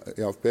Babylon,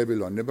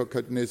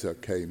 Nebuchadnezzar,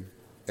 came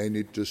and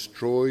he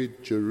destroyed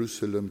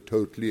Jerusalem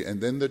totally,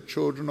 and then the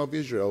children of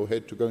Israel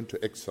had to go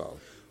into exile.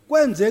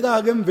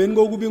 Kwenzeka ke emveni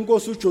kokuba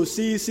inkosi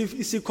uJosiah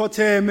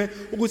isikhotheme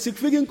ukuthi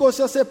kufika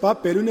inkosi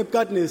yaseBhabheli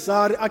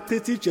uNebukadnezar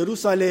achitha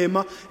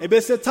iJerusalema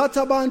ebese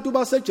thatha abantu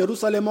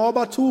baseJerusalema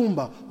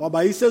wabathumba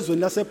wabayisa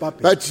ezweni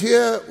laseBhabheli. But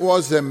here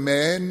was a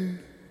man,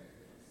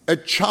 a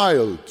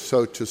child,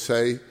 so to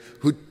say,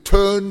 who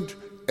turned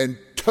and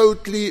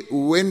totally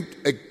went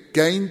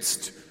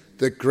against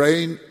the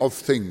grain of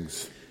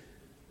things.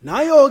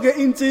 Nayo ke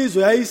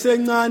insizwe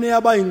yayisencane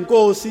yaba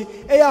inkosi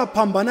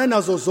eyaphambana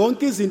nazo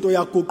zonke izinto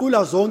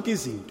yaguqula zonke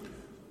izinto.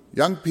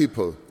 Young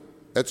people,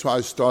 that's why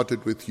I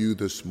started with you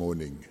this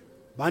morning.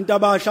 Bantu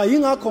abasha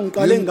yingakho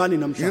ngiqale ngani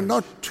You're namhlanje.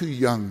 not too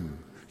young,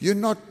 you're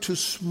not too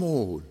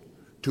small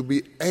to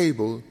be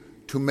able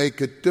to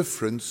make a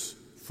difference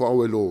for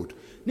our Lord.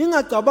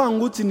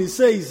 Ningacabanga ukuthi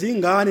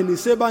niseyizingane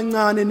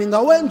nisebancane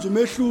ningawenza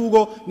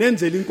umehluko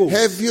nenzela inkosi.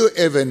 Have you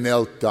ever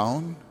knelt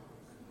down?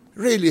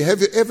 Really,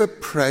 have you ever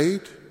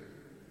prayed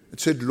and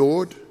said,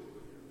 Lord,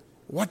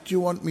 what do you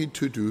want me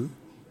to do?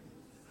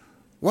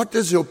 What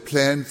is your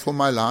plan for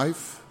my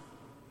life?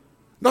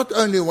 Not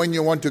only when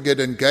you want to get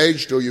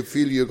engaged or you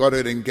feel you got to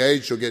get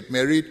engaged or get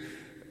married,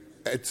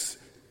 it's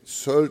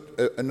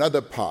another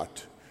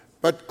part.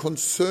 But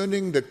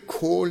concerning the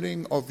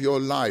calling of your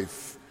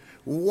life,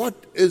 what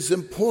is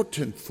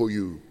important for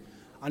you?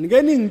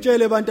 Angeke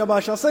ngitshele abantu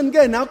abasha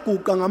senike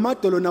naguqa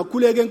ngamadolo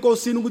nakhuleke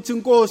enkosini ukuthi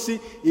inkosi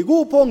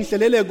ikuphi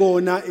ongihlelele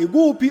kona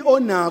ikuphi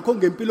onakho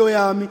ngempilo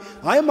yami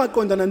hayi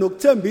maqondana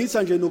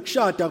nokuthembisa nje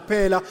nokushada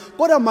kuphela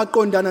kodwa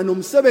maqondana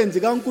nomsebenzi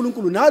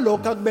kaNkuluNkulu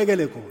nalokho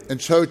akubekele khona.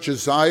 And so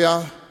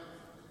Josiah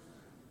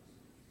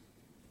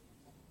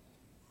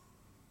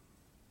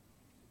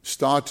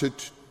started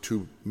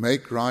to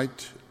make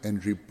right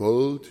and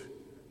rebuild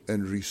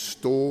and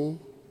restore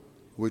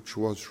which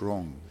was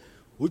wrong.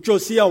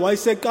 uJosiah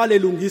wayeseqala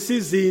elungisa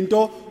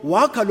izinto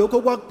wakha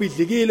lokho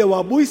kwakubhidlikile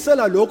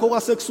wabuyisela lokho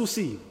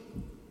kwasekususiwe.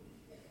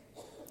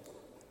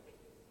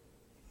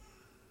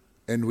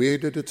 And where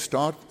did it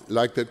start?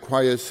 Like that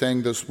choir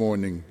sang this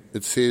morning.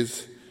 It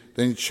says,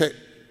 then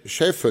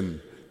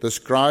Shaphan, the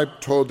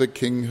scribe, told the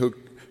king,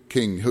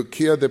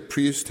 Hilkiah the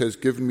priest has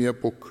given me a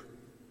book.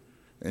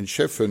 And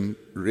Shaphan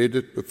read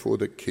it before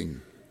the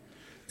king.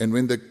 And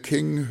when the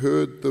king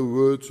heard the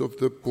words of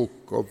the book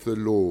of the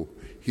law,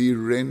 he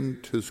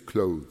rent his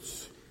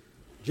clothes.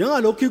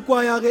 Njengalokho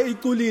ikwaya ke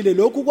iculile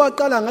lokhu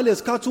kwaqala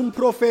ngalesikhathi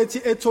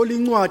umprofeti ethola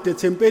incwadi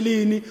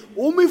ethempelini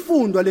uma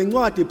ifundwa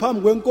lencwadi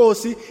phambi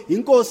kwenkosi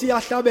inkosi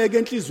yahlabeka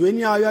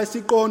enhlizweni yayo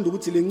yasiqonda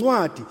ukuthi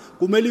lencwadi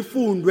kumele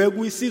ifundwe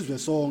kuyisizwe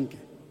sonke.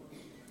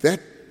 That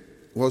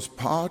was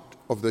part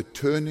of the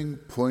turning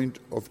point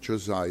of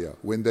Josiah,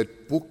 when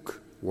that book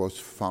was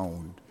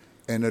found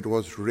and it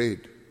was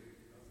read.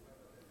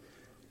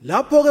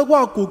 Lapho ke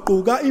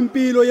kwaguquka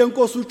impilo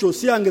yenkosi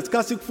uJosiya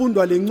ngesikhathi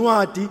kufundwa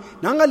lencwadi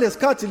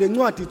nangalesikhathi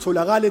lencwadi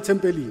itholakala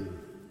eThempelini.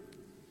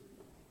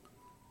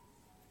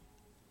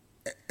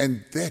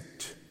 And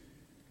that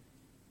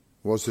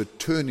was a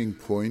turning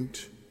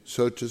point,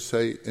 so to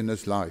say, in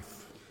his life.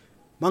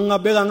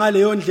 Mangabeka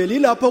ngaleyo ndlela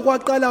ilapho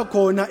kwaqala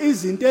khona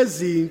izinto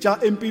ezintsha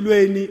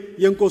empilweni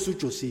yenkosi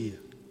uJosiya.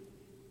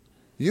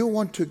 You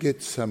want to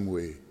get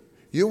somewhere,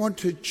 you want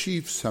to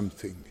achieve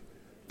something,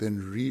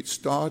 then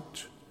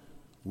start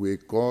where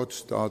God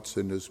starts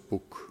in his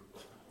book.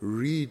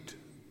 Read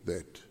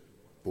that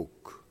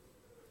book.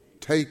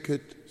 Take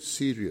it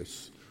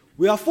serious.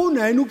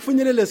 Uyafuna yini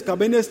ukufinyelela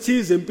esigabeni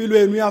esithize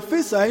empilweni,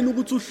 uyafisa yini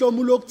ukuthi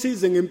uhlomulo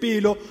okuthize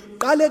ngempilo,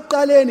 qale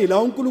eqaleni la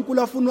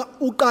uNkulunkulu afuna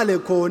uqale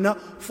khona,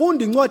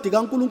 funda incwadi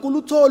kaNkulunkulu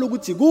uthola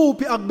ukuthi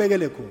kuphi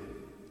akubekele khona.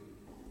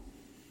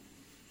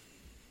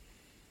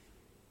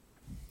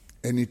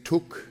 And he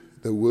took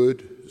the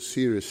word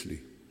seriously.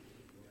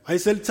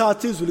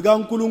 Ayiselithatha izwi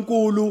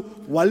likaNkulunkulu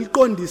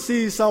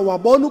waliqondisisa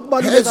wabona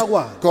ukubaluleka Has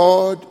kwalo.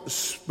 God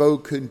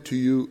spoken to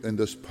you in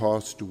this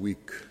past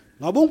week?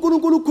 Ngabe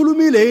uNkulunkulu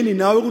ukhulumile yini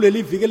nawe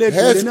kuleli viki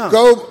ledlule Has na?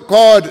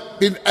 God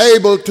been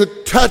able to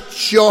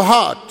touch your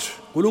heart?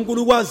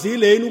 uNkulunkulu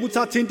kwazile yini ukuthi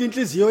athinte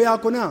inhliziyo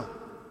yakho na?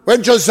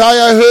 When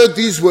Josiah heard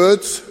these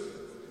words,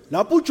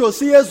 Lapho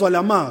uJosiya ezwa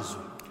lamazwi,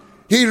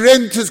 he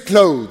rent his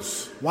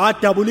clothes.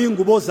 wadabula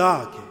ingubo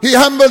zakhe, He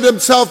humbled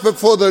himself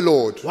before the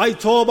Lord.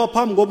 wayithoba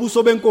phambi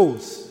kobuso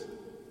benkosi.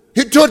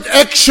 He took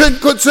action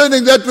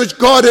concerning that which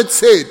God had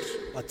said.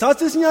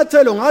 Wathatha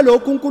isinyathelo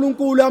ngalokho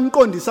uNkulunkulu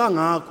amqondisa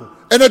ngakho.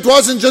 And it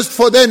wasn't just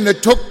for then,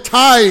 it took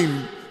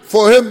time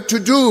for him to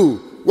do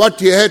what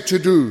he had to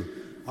do.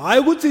 Hayi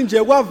ukuthi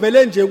nje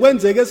kwavele nje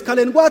kwenzeke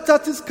esikhaleni,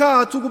 kwathatha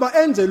isikhathi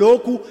ukuba enze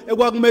lokhu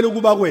ekwakumele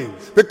ukuba kwenze.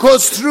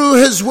 Because through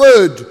his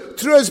word,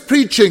 through his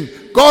preaching,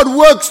 God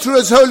works through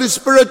his Holy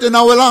Spirit in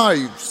our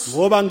lives.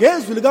 Ngoba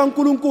ngezwi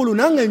likaNkulunkulu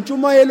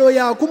nangentshumayelo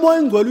yakhe uMoya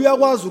oNgcwele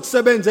uyakwazi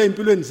ukusebenza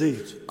empilweni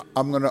zethu.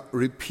 I'm going to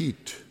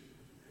repeat.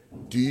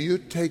 Do you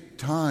take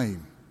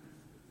time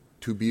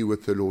to be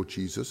with the Lord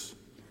Jesus?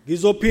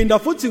 Ngizophinda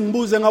futhi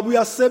ngibuze ngabe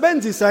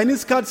uyasebenzisa yini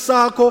isikhathi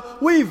sakho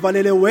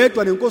uyivalele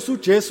wedwa nenkosi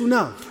uJesu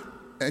na?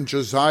 And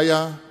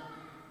Josiah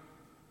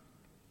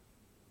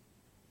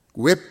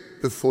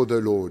wept before the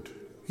Lord.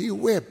 He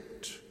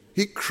wept.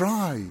 He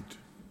cried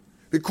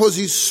because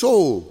he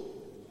saw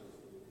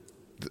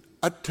the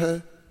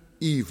utter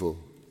evil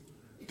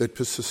that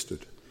persisted.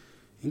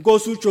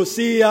 Inkosi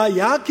uJosiya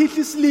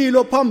yakhihla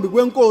isililo phambi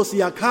kwenkosi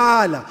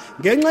yakhala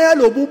ngenxa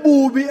yalobu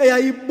bubi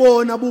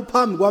eyayibona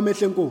buphambi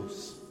kwamehlo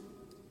enkosi.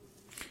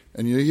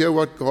 And you hear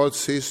what God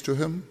says to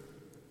him?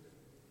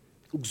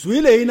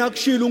 Ukuzwile yini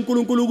akushilo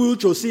uNkulunkulu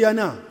kuJosiya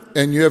na?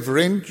 And you have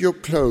rent your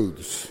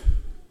clothes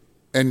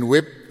and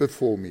wept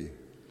before me.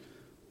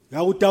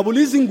 Yakudabula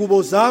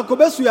izingubo zakho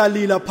bese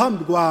uyalila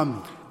phambi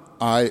kwami.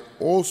 I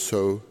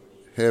also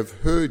have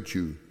heard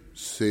you,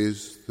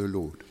 says the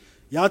Lord.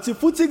 Yathi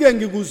futhi ke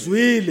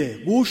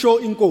ngikuzwile kusho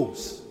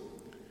inkosi.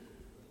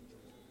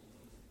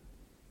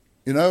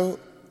 You know,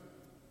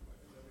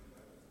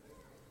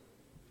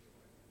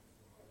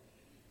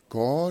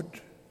 God,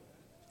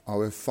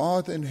 our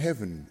Father in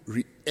heaven,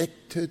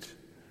 reacted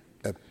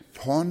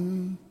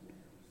upon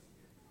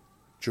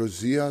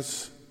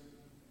Josiah's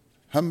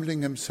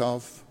humbling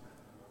himself,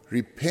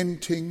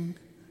 repenting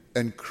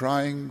and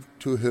crying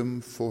to him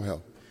for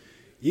help.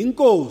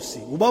 Inkosi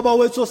ubaba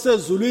wethu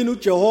osezulwini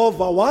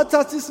uJehova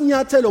wathatha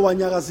isinyathelo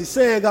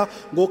wanyakaziseka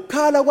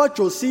ngokukhala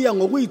kwaJosiya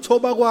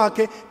ngokuyithoba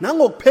kwakhe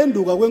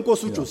nangokuphenduka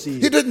kwenkosi uJosiya.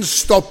 He didn't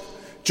stop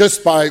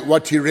just by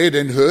what he read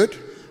and heard.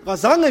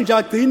 Kazange nje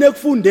agcine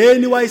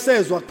ekufundeni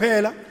wayisezwa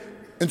kuphela.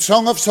 In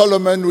Song of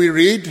Solomon we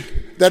read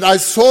that I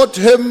sought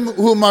him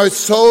whom my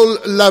soul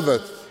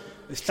loveth.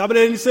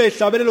 Esihlabeleni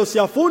sehlabelelo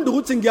siyafunda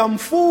ukuthi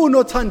ngiyamfuna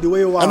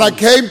othandiweyo And I wami.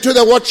 came to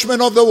the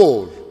watchmen of the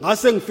wall.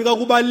 Ngase ngifika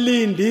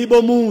kubalindi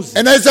bomuzi.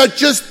 And as I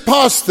just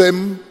passed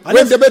them,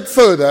 went a bit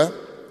further,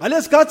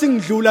 Ngalesikhathi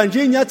ngidlula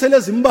nje inyathelo I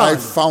ezimbalwa.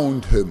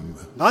 found him.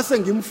 Ngase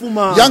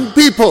ngimfumana. Young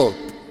people,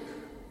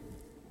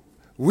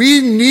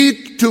 we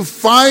need to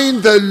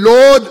find the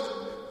Lord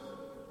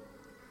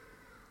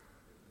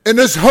in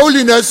his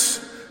holiness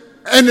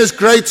and his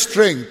great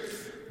strength.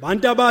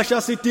 Bantu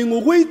abasha sidinga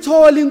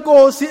ukuyithola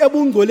inkosi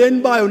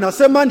ebungcweleni bayo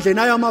nasemandleni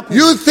ayamakhulu.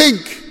 You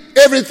think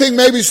everything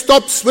maybe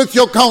stops with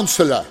your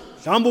counselor.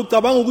 Mhlawumbe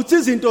ucabanga ukuthi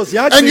izinto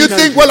And you ziyagcina.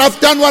 think, well, I've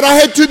done what I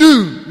had to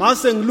do.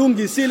 Mase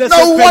ngilungisile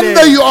No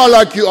wonder you are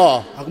like you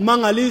are.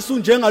 akumangalisa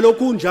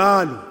unjengalokhu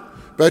unjalo.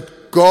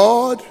 But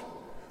God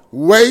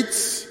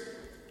waits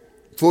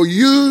for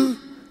you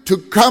to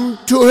come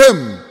to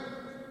him.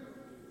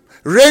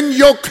 Rend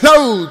your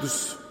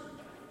clothes.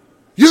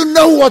 You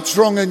know what's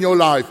wrong in your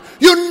life.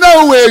 You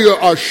know where you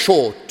are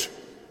short.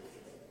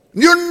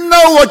 You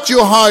know what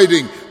you're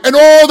hiding. And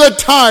all the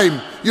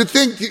time you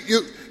think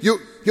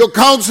your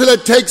counselor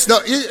takes no,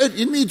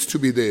 it needs to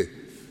be there.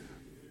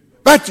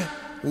 But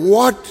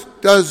what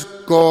does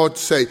God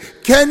say?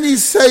 Can he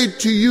say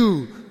to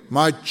you,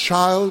 my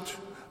child,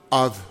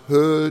 I've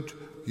heard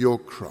your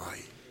cry?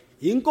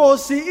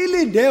 Inkosi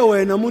ilinde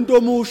wena umuntu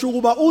omusha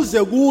ukuba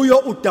uze kuyo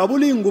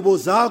udabula ingubo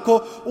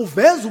zakho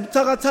uveze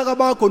ubuthakathaka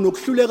bakho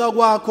nokuhluleka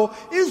kwakho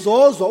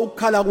izozwa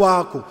ukukhala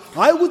kwakho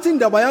hayi ukuthi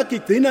indaba yakhe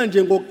igcina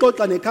nje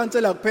ngokuxoxa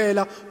nekhansela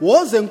kuphela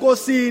woze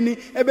enkosini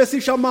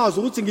ebesisha amazwi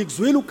ukuthi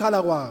ngikuzwile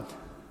ukukhala kwakho.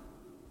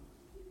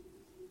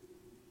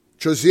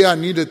 Josiah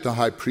needed the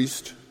high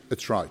priest,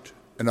 that's right,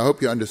 and I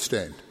hope you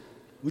understand.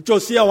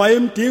 uJosiah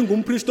wayemdinga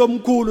umpristi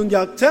omkhulu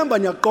ngiyakuthemba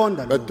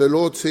ngiyaqonda. But the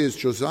Lord says,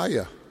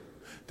 Josiah,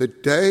 the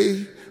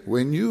day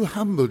when you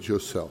humbled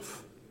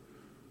yourself,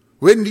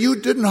 when you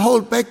didn't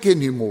hold back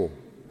anymore,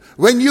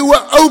 when you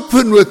were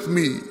open with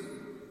me,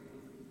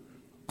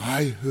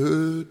 I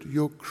heard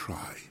your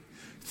cry.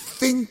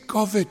 Think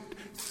of it.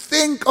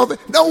 Think of it.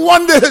 No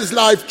wonder his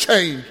life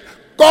changed.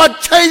 God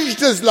changed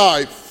his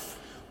life.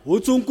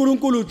 Uthi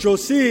uNkulunkulu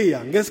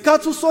uJosiah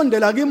ngesikhathi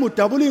usondela kimi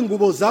udabula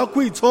ingubo zakho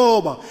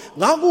uyithoba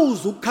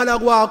ngakuzwa ukukhala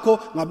kwakho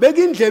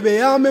ngabeka indlebe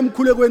yami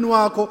emkhulekweni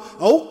wakho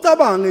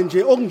awukucabange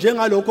nje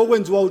okunjengalokho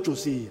okwenziwa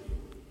uJosiah.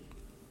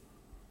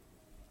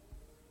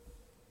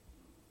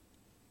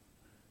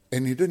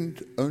 And he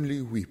didn't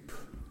only weep.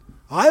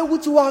 Hayi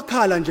ukuthi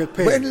wakhala nje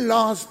kuphela. When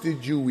last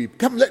did you weep?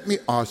 Come, let me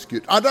ask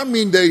you. I don't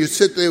mean that you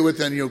sit there with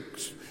and you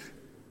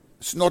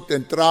snot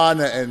and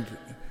trane and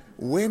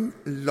when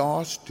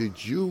last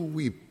did you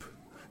weep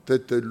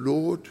that the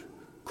Lord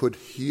could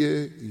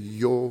hear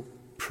your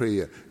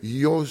prayer,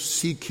 your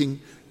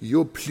seeking,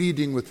 your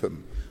pleading with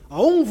him?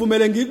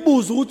 Awungivumele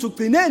ngikubuza ukuthi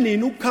ugcine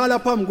nini ukukhala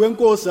phambi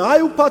kwenkosi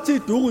hayi uphathe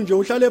iduku nje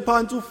uhlale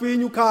phansi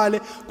ufinye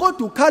ukhale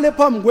kodwa ukhale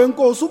phambi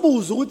kwenkosi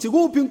ubuza ukuthi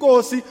kuphi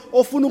inkosi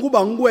ofuna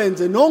ukuba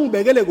ngikwenze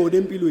nongibekele kona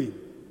empilweni.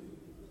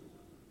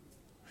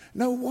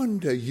 No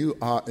wonder you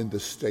are in the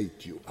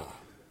state you are.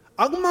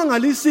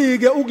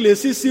 Akumangalisike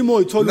ukulesi simo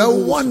oyithola No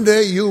kuso.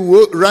 wonder you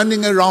were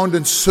running around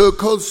in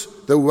circles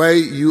the way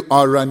you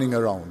are running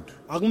around.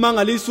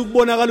 Akumangalisa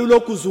ukubonakala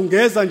ulokhu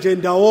uzungeza nje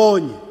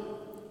ndawonye.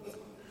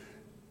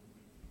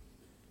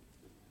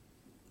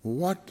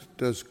 What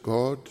does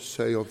God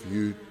say of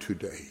you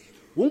today?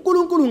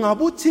 uNkulunkulu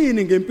ngabe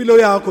uthini ngempilo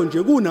yakho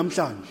nje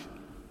kunamhlanje?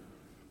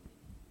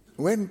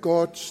 When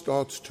God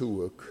starts to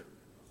work,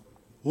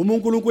 Uma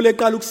uNkulunkulu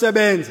eqala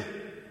ukusebenza,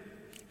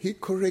 he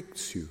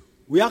corrects you.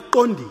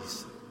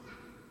 uyakuqondisa,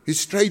 He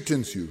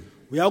straightens you.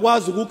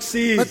 uyakwazi But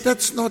ukukusiza.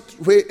 that's not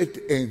where it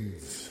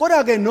ends.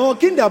 Kodwa ke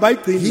nokho indaba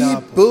ayigcini He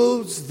lapho.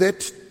 builds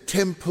that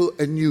temple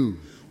anew.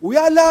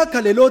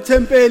 Uyalakha lelo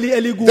thempeli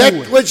That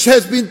elikuwe. which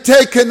has been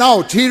taken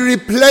out, he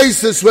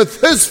replaces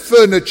with his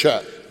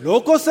furniture.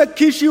 Lokho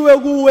sekukhishiwe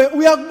kuwe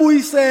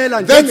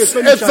uyakubuyisela That's if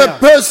njengefurniture a yakho.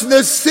 person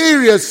is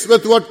serious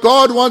with what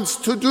God wants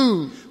to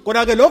do.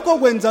 Kodwa ke lokho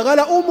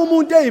kwenzakala uma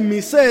umuntu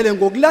eyimisele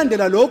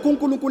ngokulandela lokho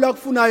uNkulunkulu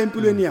akufunayo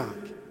empilweni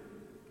yakhe.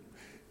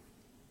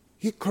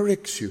 He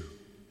corrects you.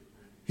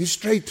 He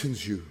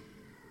straightens you.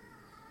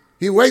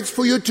 He waits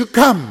for you to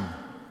come.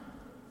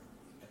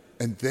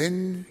 And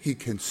then he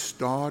can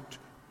start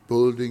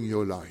building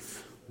your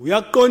life.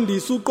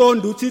 Uyakuqondisa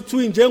uqonda uthi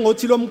thui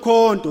njengothi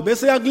lomkhonto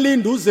bese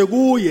yakulinda uze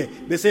kuye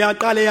bese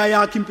yaqala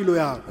yakhe impilo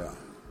yakho.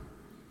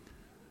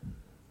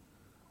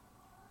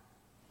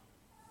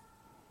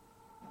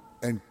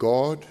 And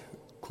God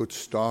could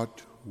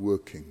start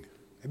working.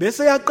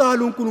 Bese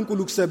yaqala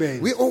uNkulunkulu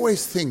ukusebenza. We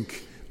always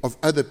think of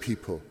other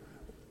people,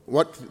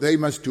 what they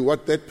must do,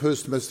 what that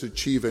person must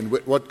achieve, and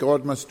what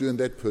God must do in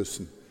that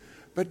person.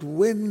 But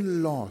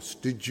when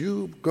last did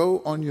you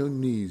go on your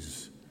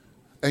knees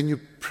and you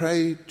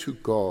prayed to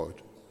God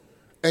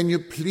and you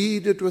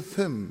pleaded with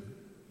him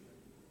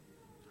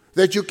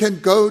that you can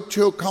go to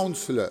your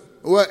counselor,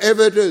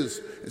 wherever it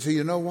is, and say,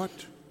 you know what?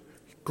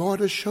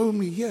 God has shown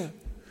me here.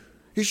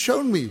 He's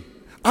shown me.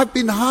 I've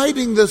been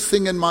hiding this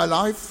thing in my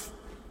life.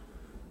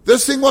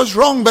 This thing was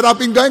wrong, but I've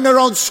been going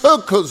around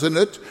circles in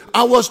it.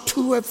 I was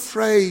too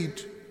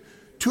afraid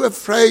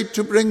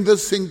to bring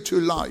this thing to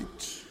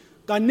light.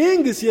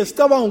 Kaningi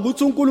siyesicabanga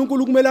ukuthi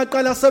uNkulunkulu kumele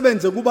aqale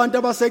asebenze kubantu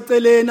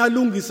abaseceleni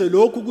alungise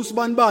lokhu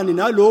kusibanibani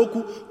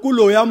nalokhu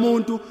kuloya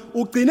muntu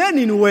ugcine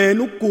nini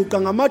wena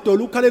ukuguqa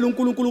ngamadolo ukhalela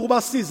uNkulunkulu ukuba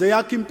asize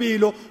yakhe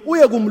impilo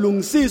uye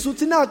kumlungisisa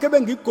uthi nakhe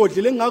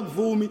bengigodlile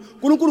engakuvumi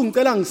uNkulunkulu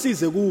ngicela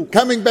ngisize kukho.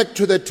 Coming back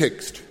to the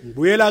text.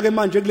 Ngibuyela ke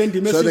manje kule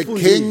ndima So the esifundile.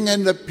 king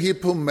and the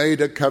people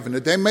made a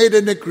covenant. They made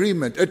an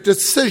agreement, a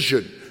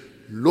decision.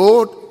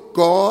 Lord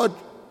God,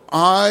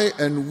 I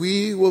and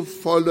we will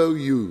follow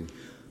you.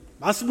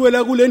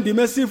 Masibuyela kule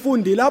ndima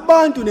esifundile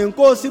abantu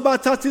nenkosi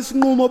bathatha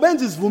isinqumo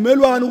benza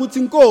isivumelwano ukuthi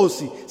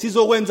inkosi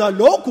sizokwenza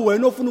lokhu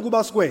wena ofuna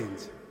ukuba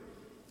sikwenze.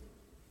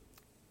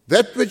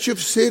 That which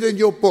you've said in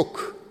your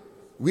book,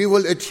 we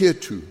will adhere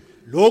to.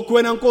 Lokhu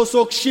wena nkosi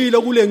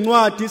okushilo kule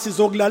ncwadi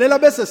sizokulalela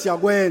bese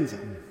siyakwenza.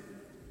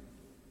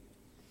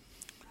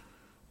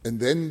 And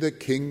then the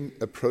king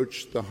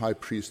approached the high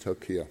priest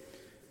Hilkiah,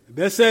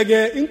 Bese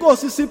ke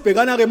inkosi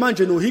sibhekana ke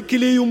manje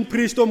noHikhiliya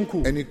umpristi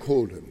omkhulu. and he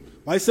called him.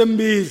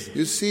 Wayesembiza.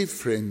 You see,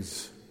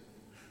 friends,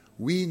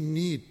 we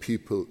need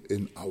people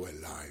in our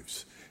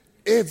lives.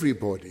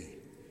 everybody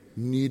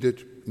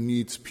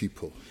needs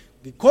people.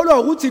 ngikholwa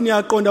ukuthi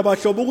niyaqonda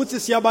bahlobo ukuthi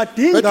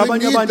siyabadinga But we abanye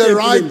need abantu the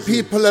right empilweni.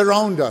 people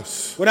around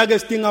us. Kodwa ke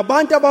sidinga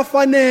abantu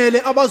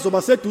abafanele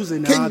abazoba seduze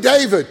King nathi.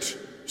 David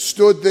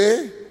stood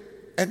there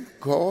and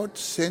God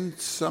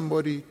sent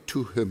somebody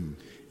to him.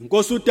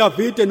 Inkosi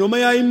uDavide noma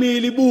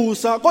yayimile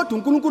ibusa kodwa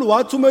uNkulunkulu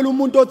wathumela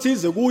umuntu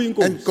othize kuyo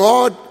And inkosi.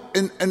 God,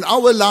 in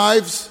our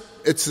lives,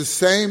 it's the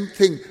same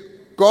thing.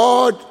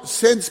 God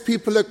sends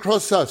people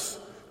across us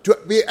to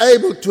be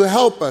able to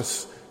help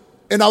us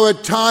in our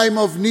time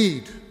of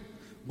need.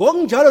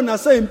 Ngokunjalo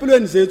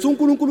nasezimpilweni zethu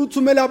uNkulunkulu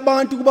uthumela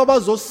abantu kuba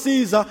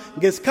bazosiza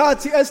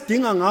ngesikhathi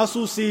esidinga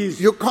ngaso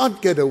usizo. You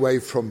can't get away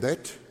from that.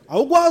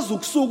 Awukwazi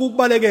ukusuka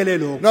ukubalekele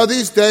lokho. Now,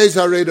 these days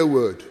I read a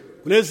word,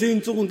 Kulezi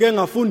insuku ngeke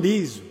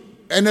ngafundizwe.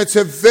 and it's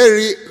a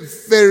very,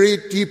 very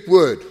deep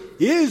word.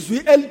 Izwi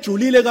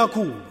elijulile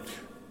kakhulu.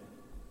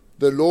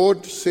 The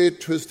Lord said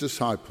to his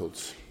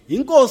disciples,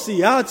 Inkosi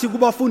yathi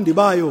kubafundi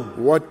bayo,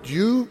 what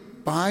you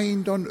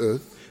bind on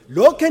earth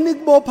lokho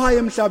enikubophayo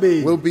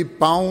emhlabeni will be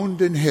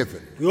bound in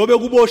heaven. kuyobe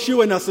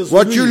kuboshiwe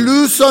What you nasezulwini.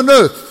 loose on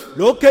earth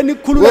Lokho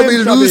enikhulula will be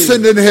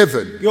loosened emhlabeni in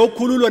heaven.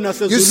 kuyokhululwa You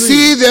nasezulwini.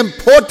 see the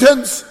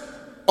importance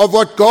of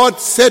what God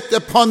set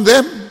upon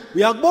them?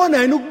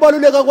 Uyakubona yini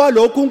ukubaluleka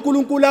kwalokho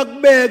uNkulunkulu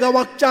akubeka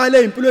wakutshala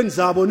ezimpilweni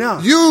zabo na?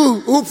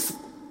 You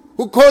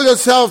who call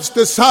yourselves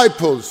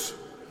disciples,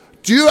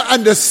 do you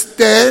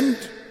understand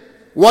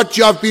what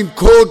you have been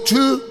called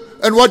to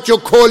and what your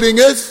calling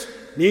is?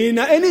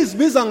 Nina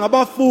enizibiza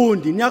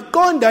ngabafundi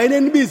niyaqonda yini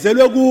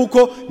enibizelwe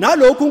kukho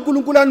nalokho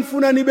uNkulunkulu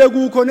anifuna nibe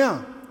kukho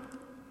na?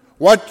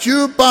 What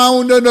you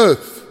bound on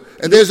earth.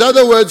 And there's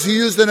other words he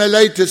used in a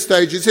later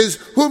stage. He says,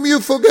 whom you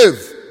forgive.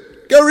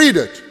 Go read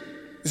it.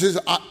 He says,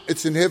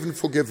 it's in heaven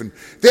forgiven.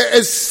 There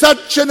is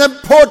such an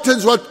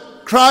importance what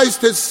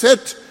Christ has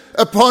set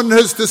upon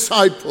his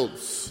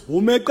disciples.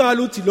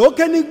 Umeqala uthi lokho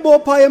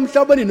enikubophayo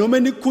emhlabeni noma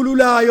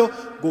enikhululayo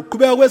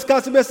ngokuqhubeka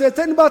kwesikhathi bese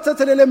etheni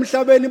bathethelele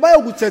emhlabeni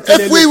bayokuthethelela.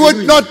 If we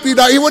would not be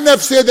that, he wouldn't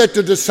have said that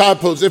to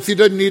disciples if he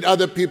didn't need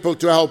other people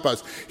to help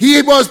us.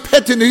 He was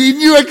pertinent. He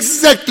knew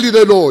exactly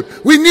the Lord.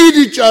 We need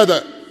each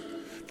other.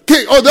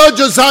 Although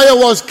Josiah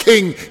was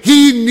king,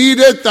 he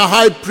needed the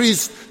high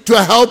priest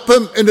to help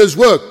him in his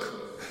work.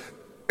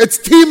 It's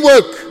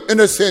teamwork in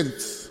a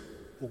sense.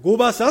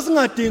 Ukuba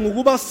sasingadingi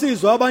ukuba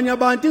sizwe abanye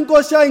abantu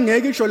inkosi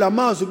ayingeke isho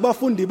lamazwi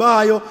kubafundi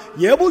bayo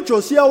yebo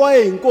uJosiah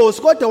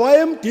wayeyinkosi kodwa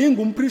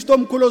wayemdinga umpriest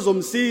omkhulu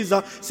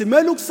ozomsiza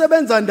simele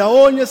ukusebenza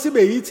ndawonye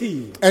sibe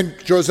yithini. And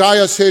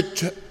Josiah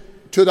said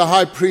to the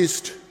high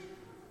priest,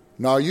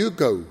 now you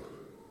go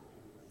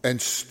and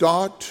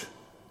start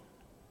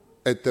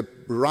at the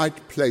right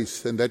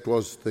place, and that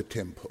was the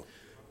temple.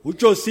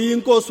 uJosiah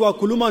inkosi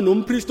wakhuluma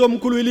nompriest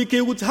omkhulu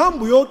ilikhe ukuthi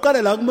hamba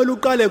uyoqala la kumele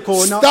uqale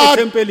khona Start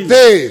etempelini.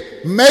 there.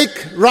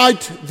 Make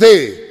right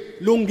there.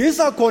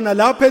 Lungisa khona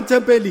lapha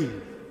etempelini.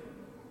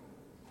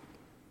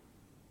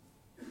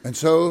 And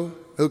so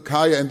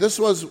Hilkiah, and this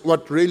was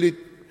what really,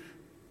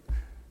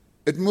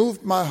 it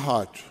moved my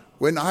heart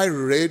when I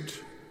read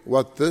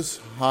what this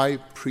high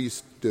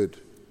priest did.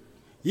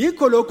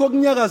 Yikho lokho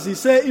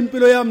kunyakazise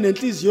impilo yami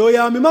nenhliziyo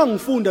yami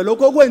mangifunda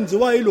lokho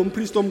okwenziwa yilo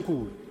mpriest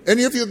omkhulu. And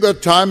if you've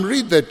got time,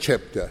 read that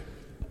chapter.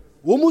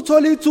 Uma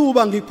uthola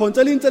ithuba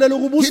ngiphonsela inselelo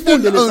ukuba He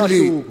usifunde didn't only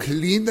lesahluko.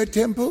 clean the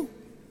temple.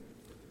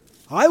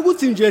 Hayi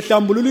ukuthi nje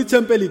ehlambulula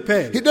ithempeli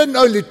kuphela. He didn't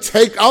only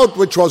take out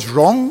which was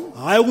wrong.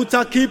 Hayi ukuthi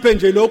akhiphe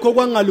nje lokho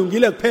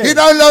kwangalungile He kuphela.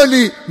 didn't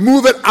only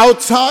move it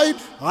outside.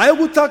 Hayi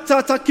ukuthi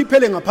akuthatha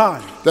akhiphele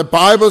ngaphandle. The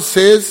Bible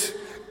says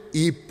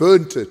he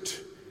burnt it.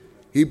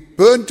 He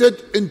burnt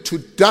it into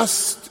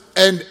dust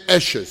and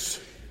ashes.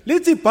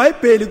 Lithi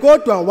iBhayibheli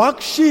kodwa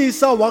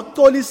wakushisa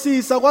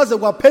wakucolisisa kwaze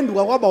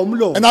kwaphenduka kwaba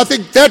umlotha. And I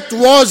think that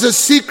was a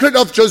secret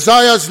of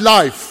Josiah's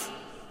life.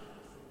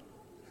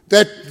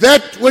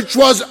 That which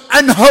was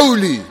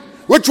unholy,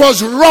 which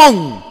was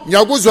wrong,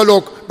 ngiyakuzwa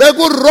lokho,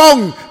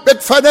 beku-wrong,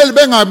 bekufanele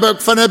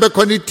bekufanele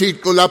bekhona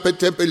ithixo lapha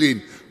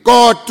etempelini.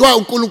 Kodwa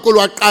uNkulunkulu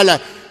waqala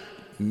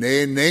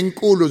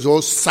nenkulu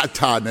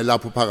zosathane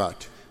lapho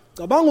phakathi.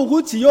 Cabanga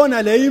ukuthi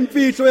yona le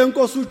imfihlo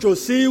yenkosi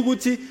uJosiah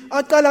ukuthi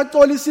aqala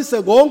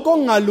acolisise konke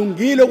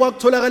okungalungile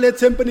kwakutholakala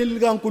ethempelini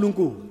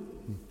likaNkulunkulu.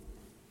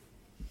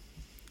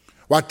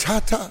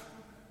 Wathatha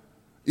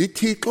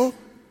ithixo.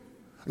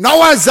 Now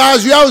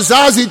uyazazi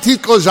uyawuzazi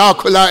ithixo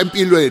zakho la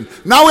empilweni.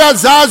 Now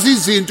uyazazi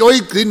izinto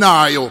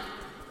oyigcinayo.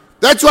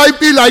 That's why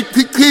impilo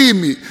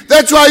ayichichimi.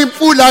 That's why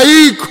imfula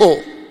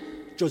ayikho.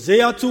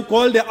 Josiah took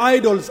all the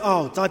idols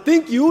out. I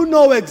think you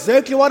know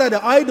exactly what are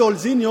the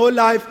idols in your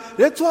life.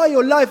 That's why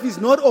your life is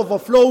not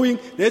overflowing.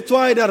 That's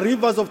why the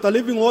rivers of the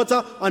living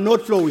water are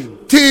not flowing.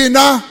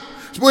 Thina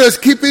sibuye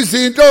sikhipha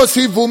izinto,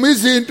 sivuma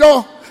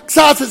izinto,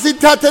 kusasa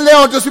sithathe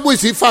leyo nto sibuye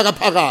sifaka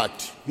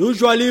phakathi.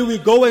 Usually we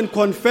go and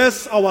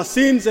confess our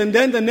sins and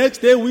then the next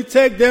day we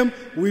take them,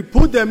 we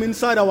put them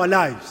inside our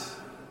lives.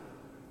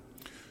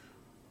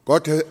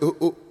 Kodwa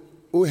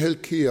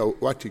uHilkiah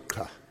wathi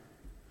cha.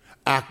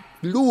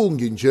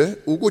 Akulungi nje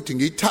ukuthi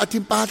ngithathe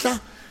impahla,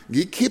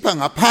 ngikhipha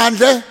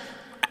ngaphandle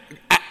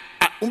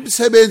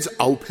umsebenzi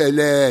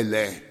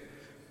awuphelele.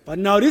 But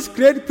now this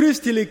great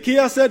priest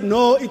Hilkiah said,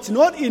 no, it's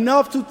not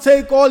enough to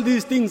take all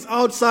these things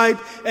outside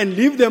and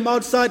leave them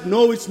outside.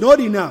 No, it's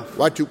not enough.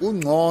 Wathi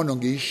kungcono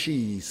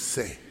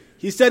ngishise.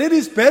 He said, it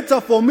is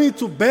better for me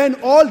to burn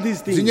all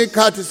these things. Zinye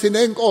ikhathi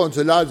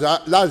sinenkonzo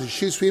la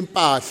zishiswa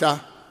impahla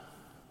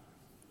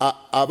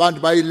abantu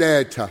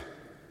bayiletha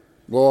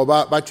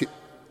ngoba bathi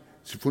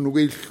sifuna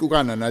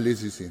ukuyihlukana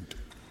nalezi zinto.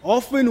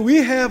 Often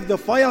we have the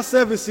fire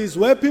services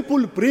where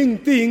people bring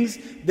things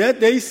that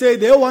they say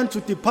they want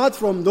to depart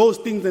from those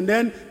things, and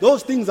then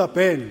those things are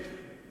burned.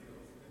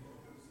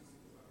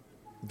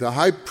 The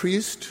high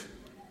priest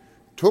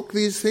took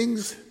these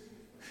things,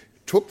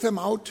 took them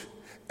out,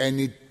 and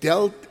he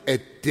dealt a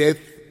death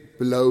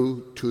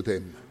blow to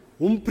them.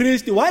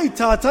 Umpristi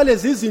wayithatha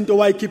lezi zinto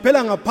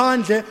wayikhiphela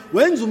ngaphandle,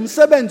 wenza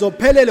umsebenzi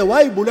ophelele,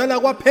 wayibulala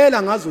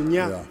kwaphela ngazo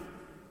nya. Yeah.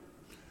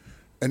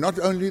 And not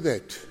only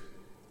that,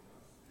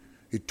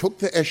 he took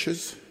the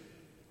ashes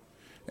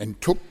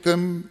and took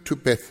them to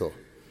Bethel.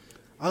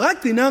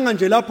 Akagcinanga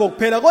nje lapho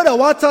kuphela, kodwa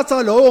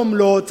wathatha lowo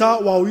mlotha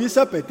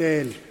wawuyisa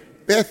eBhethel.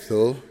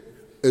 Bethel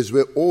is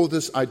where all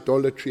this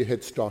idolatry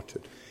had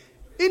started.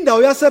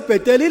 Indawo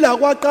yaseBhethel ila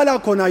kwaqala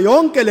khona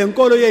yonke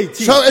lenkolo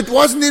yeyithini. So it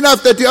wasn't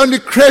enough that he only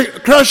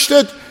crushed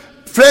it.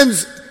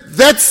 Friends,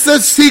 that's the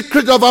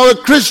secret of our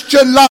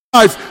Christian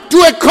life.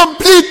 Do a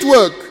complete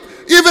work,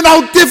 even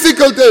how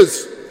difficult it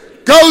is.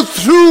 Go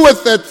through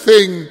with that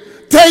thing.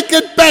 Take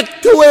it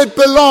back to where it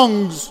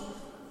belongs.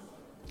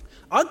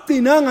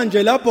 Akugcinanga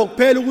nje lapho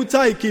kuphela ukuthi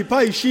ayikhipha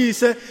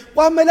ayishise,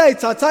 kwamele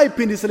ayithatha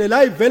ayiphindisele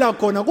la ivela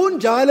khona.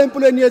 Kunjalo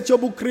empilweni yethu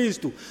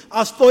yobuKristu,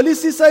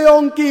 asitolisise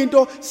yonke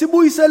into,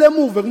 sibuyisele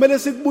emuva, kumele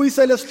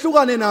sikubuyisele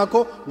sihlukane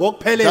nakho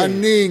ngokuphelele.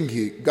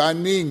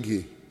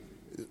 Kaningi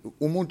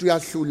umuntu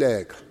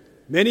uyahluleka.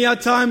 Many a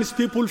times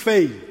people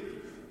fail,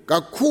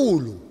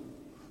 Kakhulu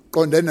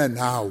qondana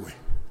nawe.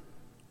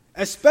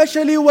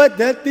 especially when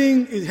that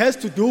thing it has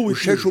to do with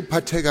Usheshe you.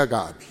 uphatheka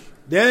kabi.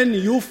 Then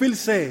you feel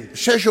sad.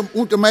 Sheshe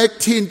umuntu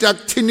mayekuthinta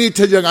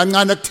akuthinithe nje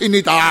kancane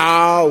akuthinithe.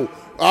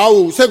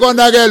 Awu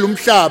sekonakela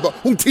umhlaba.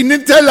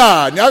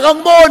 Ungithinithelani?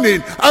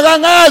 Akangiboni,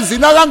 akangazi,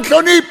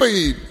 akangihloniphi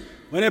yini.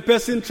 When a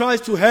person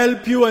tries to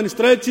help you and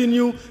straighten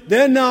you,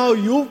 then now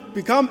you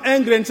become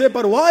angry and say,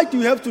 but why do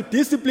you have to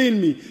discipline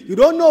me? You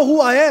don't know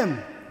who I am.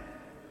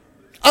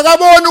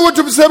 Akaboni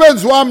ukuthi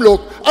umsebenzi wami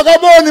lokho.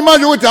 Akaboni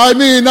manje ukuthi hayi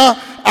mina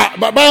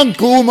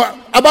bayangigcuma,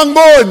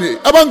 abangiboni,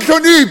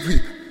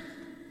 abangihloniphi.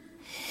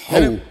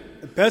 And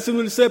a person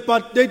will say,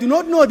 but they do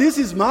not know this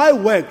is my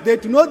work. They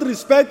do not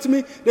respect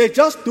me. They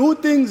just do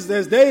things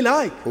as they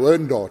like.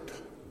 Wendoda,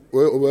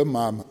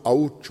 wemama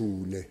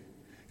awujule.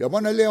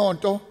 Yabona leyo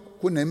nto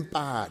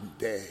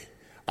kunempande.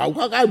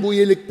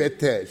 Awukakabuyela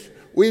kuBethel.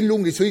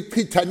 Uyilungise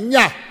uyichitha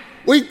nya.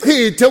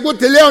 Uyichithe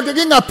ukuthi leyo nto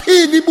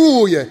ingaphili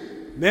ibuye.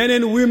 Men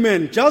and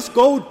women, just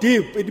go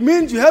deep. It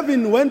means you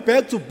haven't went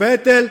back to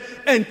Bethel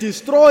and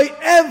destroy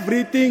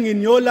everything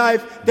in your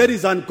life that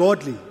is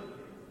ungodly.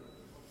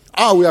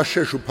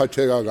 Uyashesha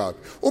uphatheka kabi.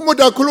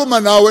 Umuntu akhuluma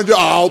nawe nje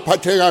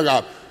uphatheka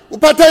kabi.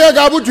 Uphatheka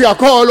kabi uthi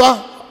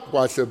uyakholwa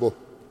kwahle bo.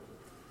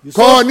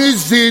 Khona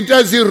izinto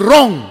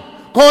ezi-wrong.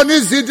 Khona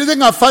izinto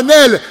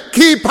ezingafanele.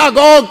 Khipha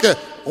konke.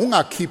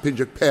 Ungakhiphi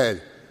nje kuphela.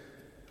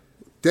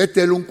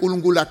 Dedela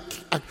uNkulunkulu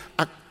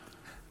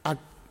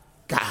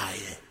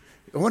agaye.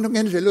 Ubona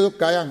ngendlela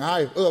yokugaya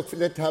ngayo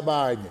oyofiletha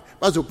abanye.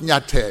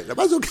 Bazokunyathela.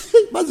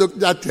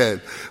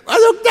 Bazokunyathela.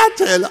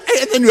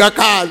 Then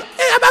uyakhala.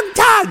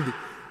 Abangithandi.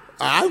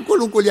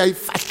 uNkulunkulu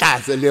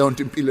uyayifahlaza leyo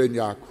nto empilweni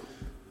yakho.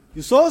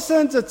 You're so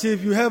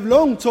sensitive, you have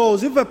long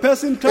toes. If a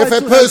person tries If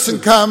a to person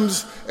help you,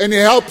 comes and he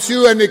helps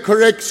you and he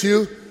corrects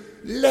you,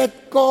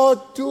 let God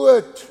do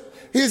it.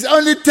 He's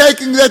only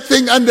taking that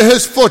thing under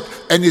his foot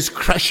and he's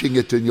crushing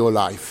it in your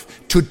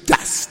life to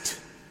dust.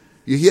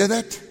 You hear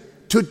that?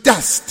 To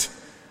dust.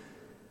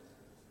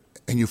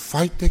 And you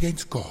fight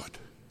against God.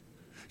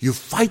 You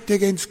fight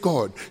against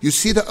God. You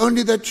see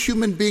only that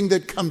human being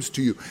that comes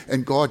to you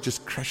and God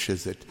just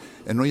crushes it.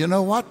 And you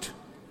know what?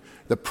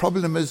 The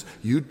problem is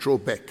you draw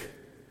back.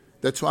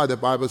 That's why the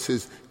Bible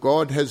says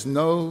God has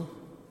no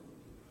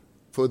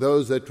for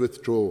those that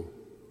withdraw.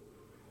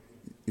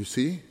 You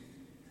see?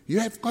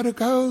 You have got to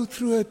go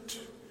through it.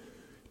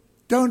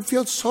 Don't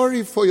feel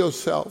sorry for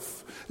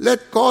yourself.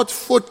 Let God's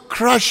foot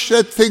crush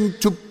that thing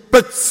to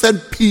bits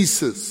and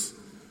pieces.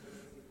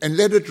 And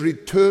let it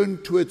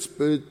return to its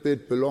where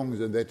it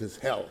belongs, and that is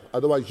hell.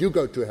 Otherwise you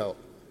go to hell.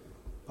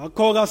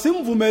 akho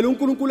simvumele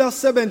uNkulunkulu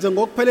asebenze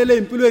ngokuphelele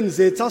empilweni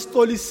zethu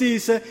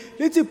asitolisise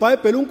lithi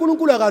iBhayibheli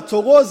uNkulunkulu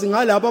akathokozi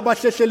ngalabo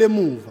abahlehlele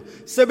emuva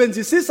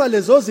sebenzisisa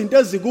lezo zinto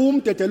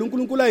ezikumdedela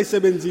uNkulunkulu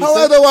ayisebenzise. How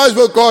otherwise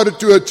will God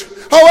do it?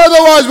 How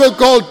otherwise will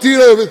God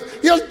deal with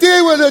it? He'll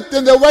deal with it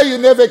in the way you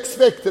never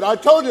expected. I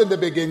told you in the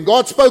beginning,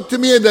 God spoke to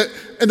me in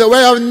the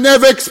way I've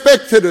never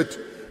expected it.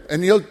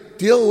 And he'll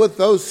deal with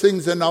those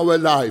things in our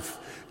life.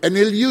 And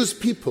he'll use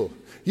people.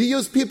 You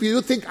use people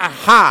you think are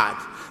hard.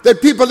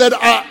 That people that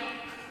are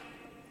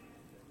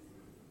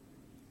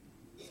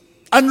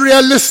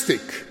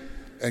unrealistic.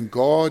 And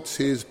God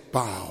says,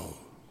 bow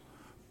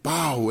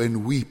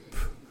and weep.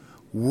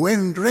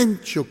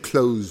 Rent your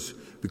clothes,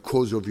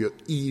 because of your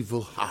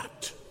evil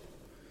heart.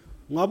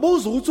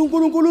 Ngabuza ukuthi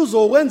uNkulunkulu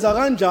uzokwenza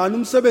kanjani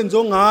umsebenzi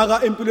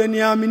ongaka empilweni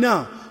yami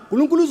na?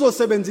 uNkulunkulu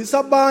uzosebenzisa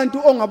abantu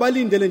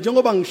ongabalindele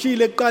njengoba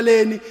ngishilo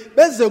ekuqaleni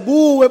beze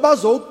kuwe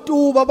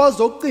bazokutuba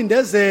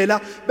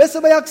bazokucindezela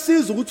bese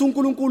bayakusiza ukuthi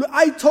uNkulunkulu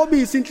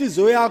ayithobise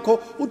inhliziyo yakho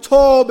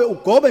uthobe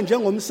ugobe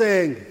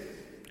njengomsenge.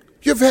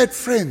 You've had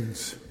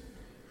friends.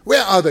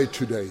 Where are they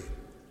today?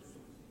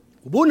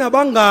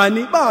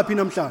 Ubunabangani baphi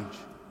namhlanje?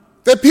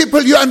 The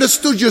people you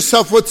understood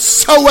yourself with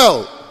so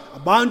well.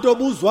 Abantu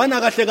obuzwana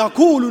kahle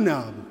kakhulu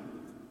nabo.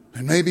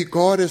 And maybe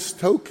God has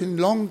spoken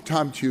long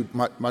time to you,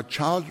 my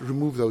child,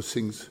 remove those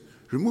things.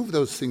 Remove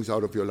those things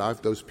out of your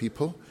life, those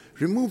people.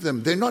 Remove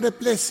them. They're not a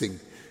blessing.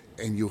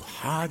 And you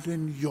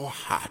harden your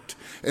heart.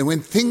 And when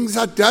things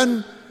are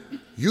done,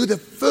 you're the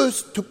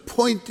first to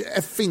point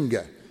a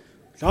finger.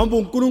 Mhlawumbe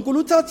uNkulunkulu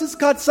uthatha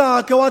isikhathi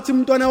sakhe wathi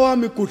mntwana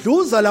wami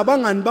gudluza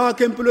labangani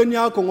bakhe empilweni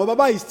yakho ngoba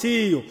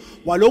bayisithiyo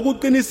waloku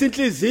uqinisa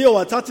inhliziyo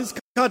wathatha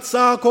isikhathi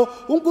sakho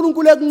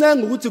uNkulunkulu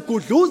ekuncenga ukuthi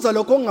gudluza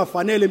lokho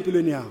ongafanele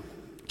empilweni yakho.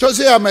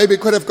 Josiah maybe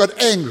could have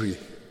got angry,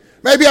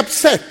 maybe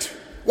upset.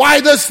 Why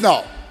this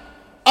now?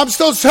 I'm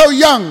still so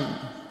young.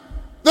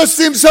 This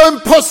seems so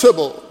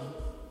impossible.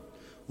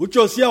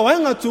 uJosiah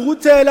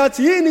wayengathukuthela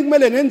athi yini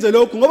kumele ngenze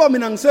lokho ngoba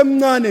mina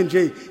ngisemncane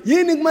nje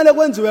yini kumele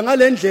kwenziwe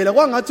ngalendlela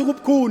kwangathi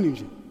kubukhuni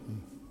nje.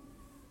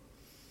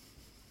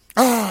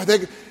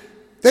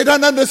 They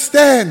don't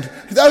understand.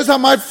 Those are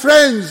my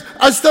friends.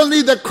 I still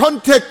need the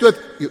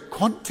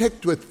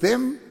contact with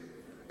them,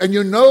 and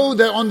you know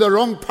they're on the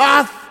wrong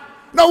path.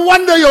 No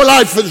wonder your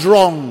life is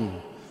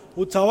wrong.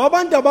 Uthawa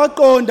abantu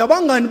abaqonda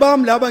abangani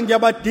bami laba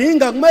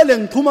ngiyabadinga kumele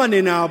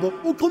ngixhumane nabo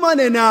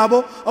uxhumane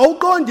nabo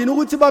awuqondini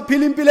ukuthi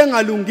baphila impilo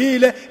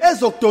engalungile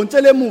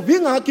ezokudonsela emuva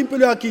ingakho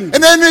impilo yakhe.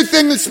 And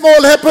anything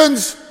small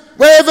happens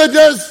wherever it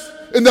is,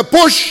 in the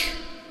bush,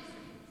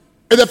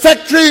 in the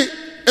factory,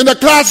 in the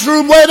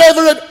classroom,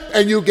 wherever it,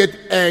 and you get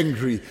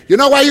angry. You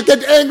know why you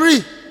get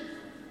angry?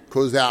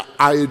 Because there are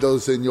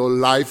idols in your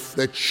life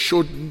that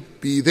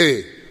shouldn't be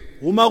there.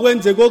 Uma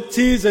kwenzeka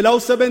okuthize la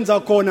usebenza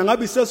khona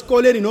ngabe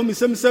isesikoleni noma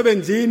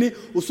isemsebenzini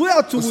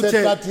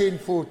usuyathukuthela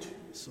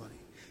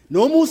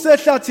noma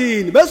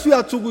usehlathini bese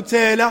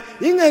uyathukuthela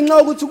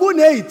ingenxa ukuthi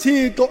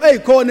kunezithixo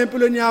ezikhona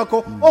empilweni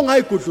yakho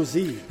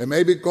ongayigudluzile. And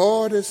maybe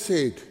God has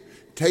said,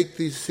 take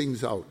these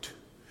things out.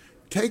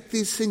 Take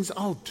these things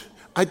out.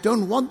 I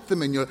don't want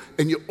them in your,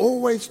 and you're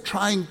always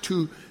trying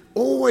to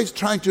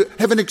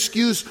have an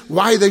excuse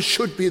why they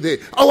should be there.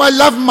 Oh, I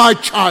love my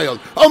child.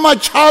 Oh, my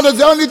child is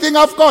the only thing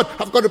I've got.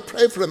 I've got to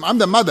pray for him. I'm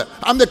the mother.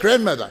 I'm the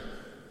grandmother.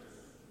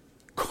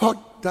 God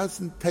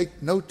doesn't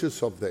take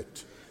notice of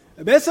that.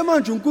 Bese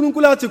manje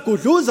uNkulunkulu athi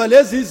gudluza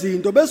lezi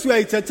zinto bese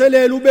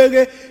uyayithethelela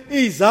ubeke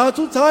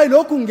izathu uthi hayi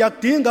lokhu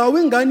ngiyakudinga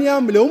wingane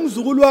yami le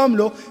umzukulu wami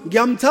lo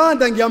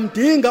ngiyamthanda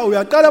ngiyamdinga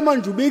uyaqala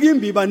manje ubika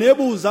imbiba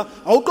nebuza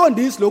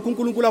awuqondisi lokhu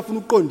uNkulunkulu afuna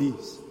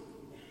ukuqondisa.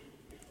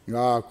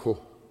 Ngakho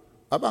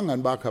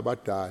abangani bakhe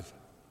abadala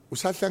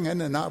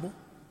usahlangene nabo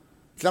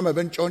mhlawumbe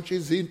bentshontsha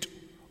izinto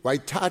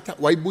wayithatha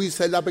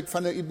wayibuyisela lapho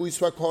ekufanele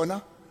ibuyiswe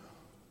khona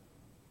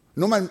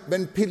noma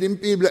beniphila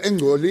impilo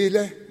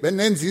engcolile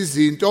benenza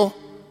izinto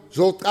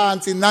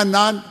zocansi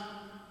nanani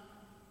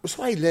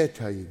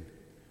usayiletha yini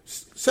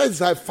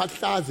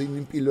sezafahlaza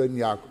impilweni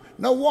yakho.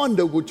 No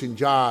wonder ukuthi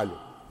njalo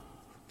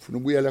ufuna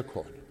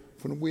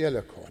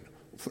ubuyela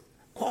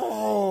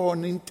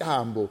khona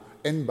intambo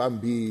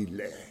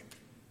enibambile.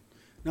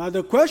 Now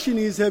the question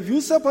is, have you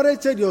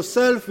separated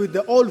yourself with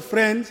the old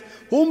friends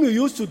whom you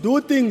used to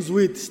do things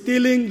with,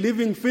 stealing,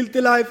 living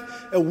filthy life,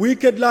 a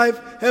wicked life?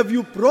 Have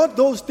you brought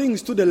those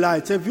things to the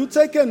light? Have you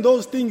taken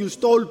those things you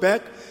stole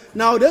back?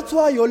 Now that's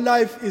why your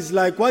life is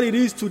like what it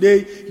is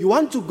today. You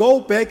want to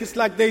go back. It's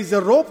like there is a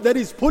rope that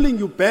is pulling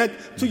you back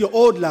to your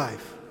old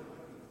life.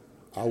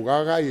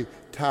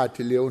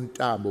 Awukakayithathi leyo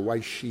ntambo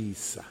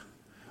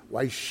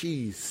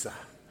wayishisa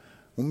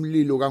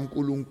umlilo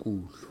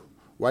kaNkulunkulu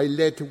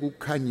wayiletha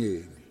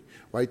kukhanyeni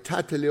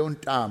wayithatha leyo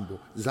ntambo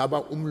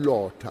zaba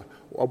umlotha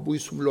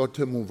wabuyisa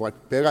umlotha emuva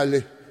wabheka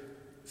le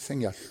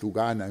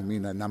sengiyahlukana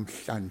mina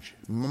namhlanje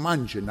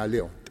manje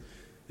naleyo.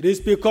 It is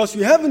because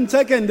you haven't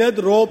taken that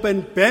rope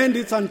and bent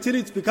it until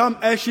it's become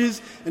ashes,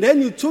 and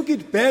then you took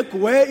it back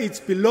where it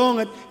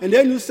belonged, and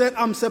then you said,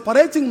 I'm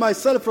separating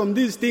myself from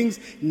these things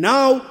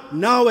now,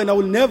 and I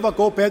will never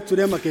go back to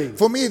them again.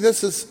 For me,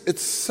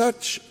 it's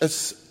such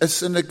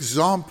as an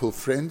example,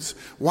 friends,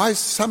 why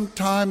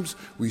sometimes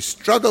we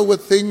struggle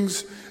with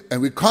things and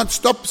we can't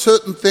stop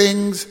certain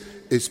things.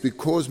 It's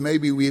because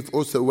maybe we've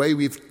also the way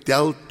we've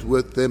dealt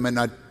with them and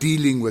are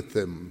dealing with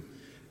them.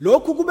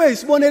 Lokhu kube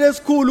isibonelo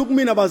esikhulu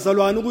kumina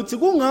bazalwane ukuthi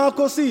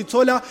kungakho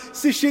sithola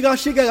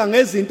sishikashikeka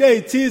ngezinto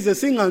ezithize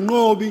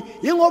singanqobi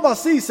ingoba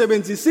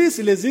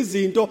sisebenzisisi lezi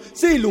zinto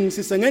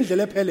silungisise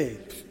ngendlela ephelele.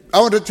 I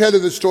want to tell you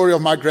the story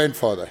of my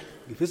grandfather.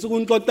 Ngifisa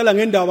ukunixoxela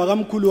ngendaba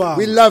kaMkhulu wami.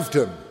 We loved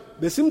him.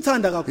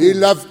 Besimthanda kakhulu. He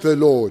loved the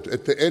Lord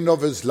at the end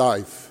of his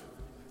life.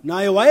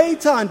 Naye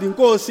wayeyithanda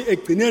inkosi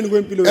egcineni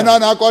kwempilo yakhe.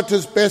 And I got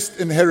his best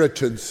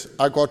inheritance.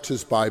 I got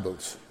his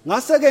Bibles.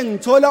 ngase ke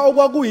ngithola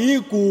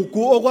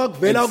okwakuyigugu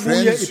okwakuvela And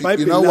kuye friends,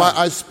 you know iBhayibheli why lakhe.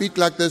 I speak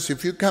like this?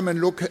 If you come and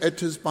look at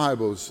his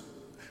Bibles,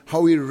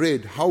 how he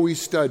read, how he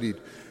studied,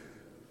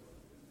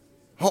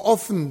 how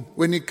often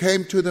when he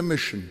came to the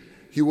mission,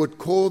 he would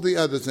call the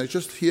others and say,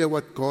 just hear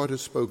what God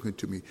has spoken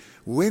to me.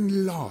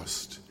 When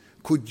last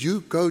could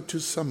you go to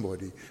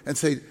somebody and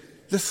say,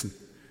 listen,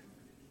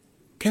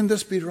 can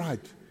this be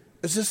right?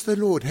 Is this the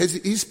Lord? Has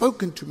he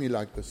spoken to me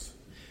like this?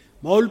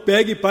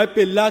 Mawulibheka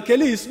iBhayibheli lakhe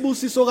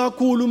liyisibusiso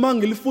kakhulu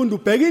mangilifunda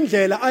ubheka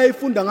indlela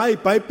ayifunda ngayo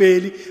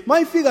iBhayibheli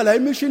mayifika la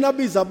emission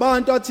abiza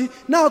abantu athi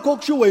nakho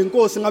okushiwo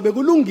inkosi ngabe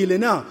kulungile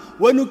na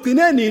wena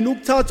ugcine nini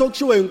ukuthatha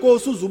okushiwo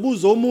inkosi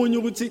uzubuza omunye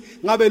ukuthi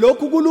ngabe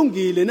lokhu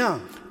kulungile na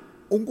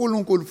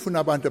uNkulunkulu ufuna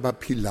abantu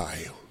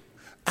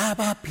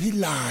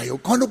abaphilayo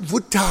khona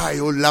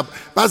ukuvuthayo lapha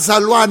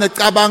bazalwane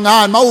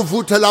cabangani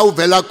mawuvutha la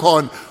uvela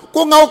khona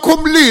kungawukho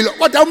umlilo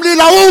kodwa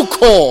umlilo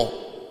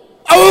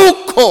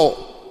awukho.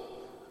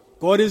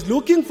 God is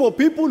looking for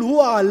people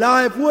who are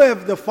alive, who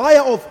have the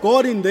fire of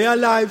God in their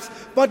lives,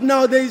 but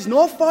now there is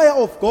no fire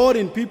of God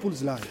in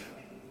people's lives.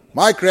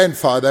 My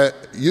grandfather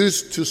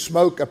used to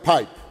smoke a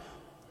pipe,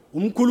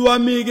 Umkhulu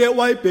wami ke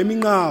wayibhema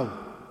inqawe.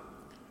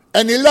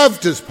 and he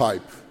loved his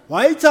pipe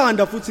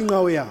Wayithanda futhi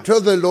inqawe yakhe.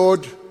 till the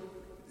Lord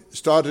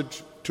started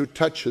to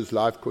touch his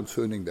life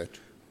concerning that.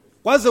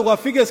 Kwaze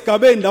kwafika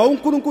esigabeni la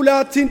uNkulunkulu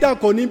athinta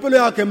khona impilo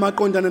yakhe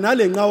maqondana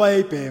nale nqawe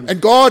ayibhema. And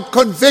God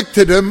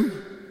convicted him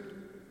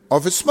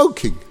of his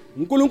smoking.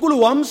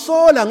 uNkulunkulu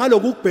wamsola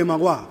ngaloku kubhema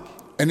kwakhe.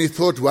 And he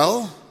thought,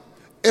 well,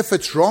 if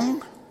it's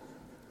wrong,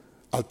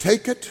 I'll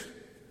take it.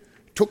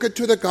 Took it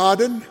to the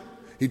garden.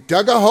 He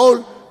dug a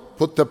hole,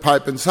 put the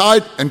pipe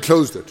inside, and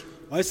closed it.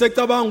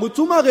 Wayesecabanga ukuthi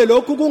uma ke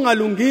lokhu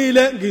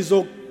kungalungile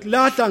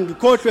ngizokulahla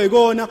ngikhohlwe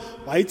ikona.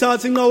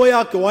 Wayithatha inqawe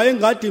yakhe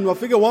wayengadini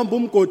wafike wamba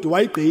umgodi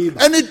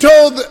wayigqiba. And he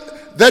told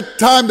that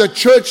time the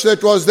church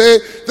that was there,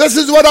 this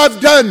is what I've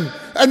done.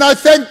 And I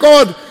thank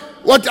God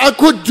what I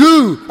could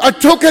do. I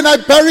took and I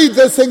buried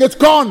this thing. It's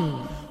gone.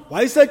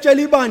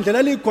 Wayesetshela ibandla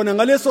lalikhona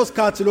ngaleso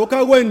sikhathi lokho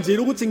akwenzile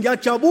ukuthi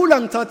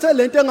ngiyajabula ngithathe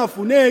lento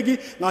engafuneki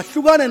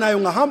ngahlukana nayo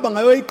ngahamba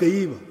ngayo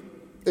igqiba.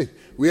 Hey,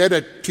 we had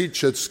a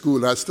teacher at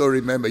school, I still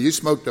remember. He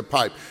smoked a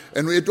pipe.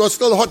 And it was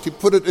still hot. He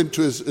put it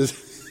into his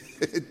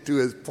into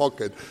his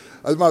pocket.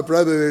 As my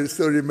brother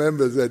still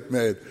remembers that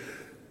man.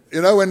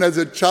 You know, when as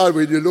a child,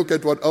 when you look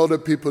at what older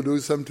people do,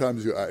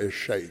 sometimes you are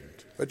ashamed.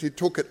 But he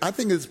took it. I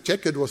think his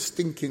jacket was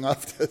stinking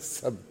after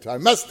some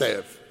time. Must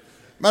have.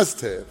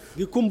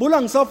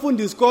 Ngikhumbula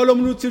ngisafunda isikole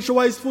umuntu uthisha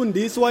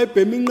wayisifundisa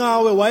wayibhema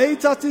inqawe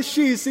wayeyithatha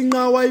ishisa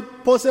inqawe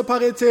wayiphose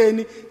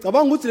ephaketheni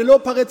cabanga ukuthi lelo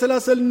phakethe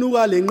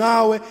laselinuka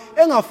lenqawe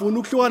engafuni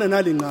ukuhlukana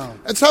nale nqawe.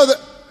 And so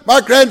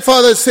my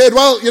grandfather said,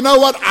 well, you know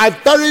what?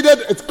 I've buried it.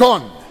 It's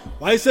gone.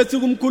 Wayesethi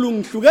kumkhulu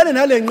ngihlukene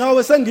nale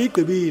nqawe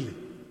sengiyigqibile.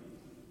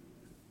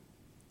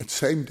 That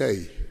same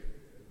day,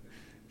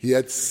 he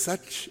had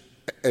such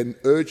an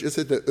urge. Is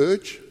it the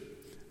urge?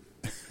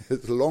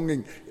 His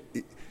longing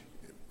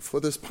for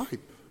this pipe.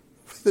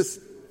 This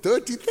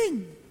dirty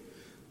thing.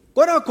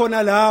 Kodwa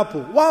khona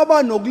lapho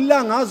waba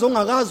nokulangaza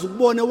ongakazi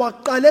ukubone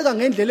waqaleka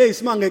ngendlela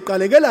eyisimanga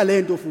eqalekela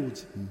lento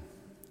futhi.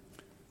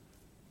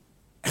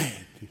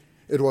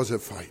 It was a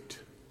fight.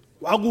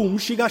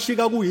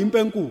 Kwakuumshikashika kuyimpe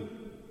enkulu.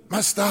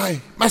 Must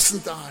I?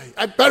 Mustn't I?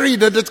 I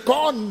buried it. It's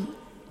gone.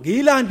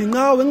 Ngiyilanda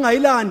inqawe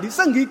ngingayilandi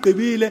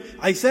sengiyigqibile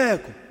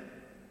ayisekho.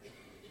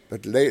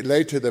 But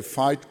later the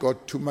fight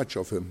got too much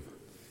of him.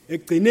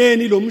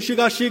 Egcineni lo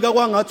mshikashika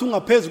kwangathi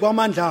ungaphezulu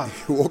kwamandla.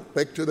 He walked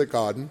back to the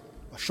garden.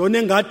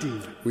 Washona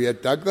engadini. We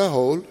had dug the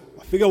hole.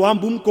 Wafike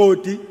wamba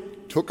umgodi.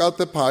 Took out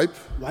the pipe.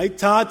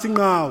 Wayithatha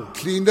inqawe.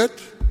 Cleaned it.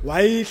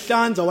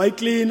 Wayihlanza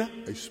wayiklina.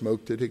 I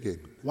smoked it again.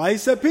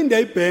 Wayisephinde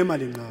ayibhema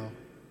le nqawe.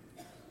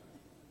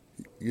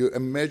 You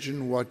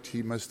imagine what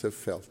he must have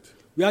felt.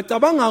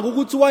 Uyacabanga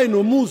ukuthi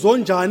wayenomuzwa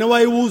onjani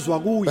wayiwuzwa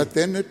kuye. But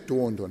then it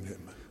dawned on him.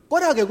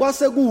 Kodwa ke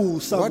kwase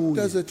kusa kuye. What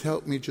does it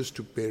help me just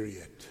to bury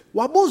it?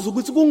 Wabuza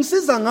ukuthi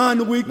kungisiza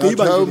ngani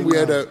ukuyigqiba Now, at nje.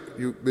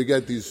 home we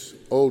get these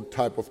old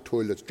type of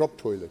toilets, drop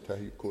toilet, how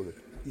you call it.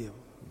 Yeah.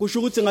 Kusho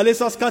ukuthi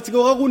ngalesa sikhathi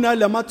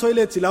kwakunalama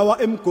toilets lawa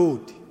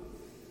emgodi.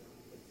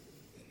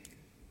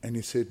 And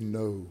he said,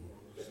 no.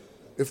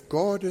 If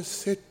God has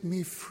set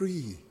me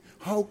free,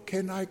 how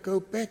can I go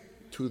back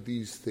to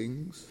these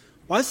things?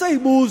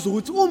 Waseyibuza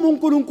ukuthi uma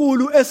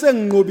uNkulunkulu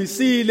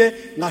esenginqobisile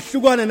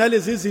ngahlukana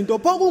nalezi zinto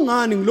pho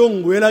kungani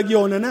ngilongwela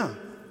kuyona na?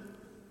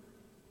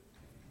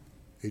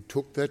 He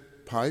took that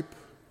pipe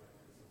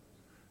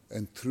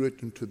and threw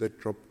it into that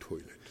drop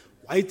toilet.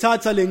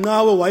 Wayithatha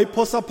lenqawe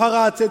wayiphosa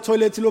phakathi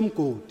etoilet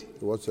lomgodi.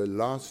 It was the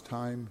last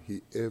time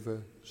he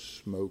ever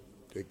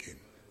smoked again.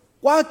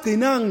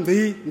 Kwagcina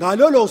ngci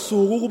ngalolo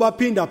suku kuba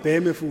phinda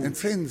bheme futhi. And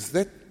friends,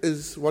 that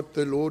is what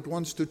the Lord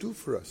wants to do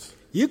for us.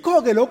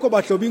 Yikho ke lokho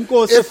bahlobo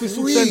inkosi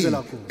efisa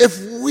ukusenzela khona. If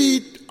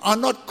we are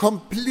not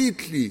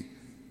completely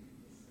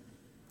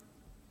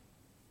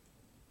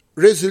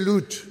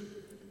resolute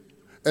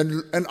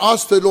and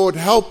ask the Lord,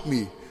 help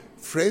me,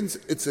 friends,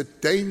 it's a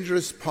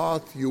dangerous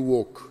path you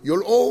walk.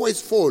 You'll always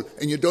fall,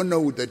 and you don't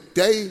know the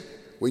day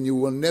when you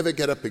will never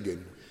get up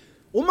again.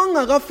 Uma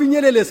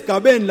ngakafinyelele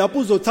esigabeni lapho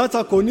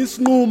uzothatha khona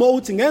isinqumo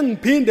uthi ngeke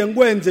ngiphinde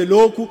ngikwenze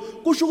lokhu,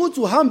 kusho ukuthi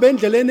uhamba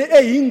endleleni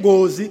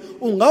eyingozi,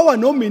 ungawa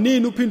noma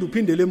inini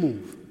uphindele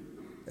emuva.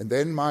 And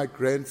then my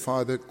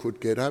grandfather could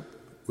get up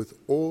with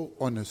all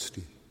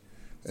honesty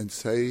and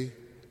say,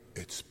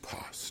 it's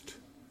past.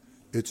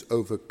 It's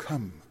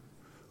overcome.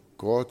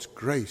 God's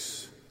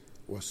grace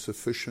was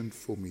sufficient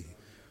for me.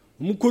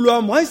 Umkhulu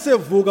wami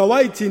wayesevuka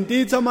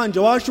wayithintitha manje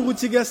washo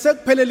ukuthi ke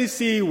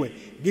sekuphelelisiwe,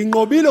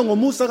 nginqobile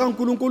ngomusa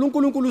kaNkulunkulu,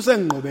 uNkulunkulu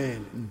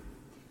usenginqobele.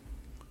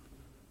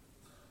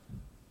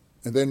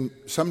 And then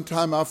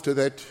sometime after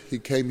that, he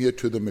came here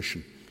to the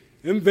mission.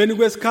 Emveni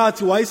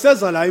kwesikhathi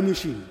wayeseza la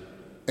emishini.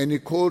 And he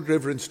called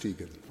Reverend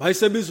Stegen.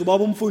 Wayesebiza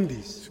ubaba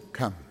umfundisi.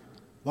 Come.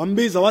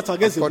 Wambiza wathi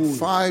ake I've got zibuye.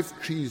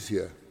 5 trees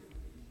here.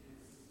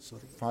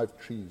 5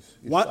 trees.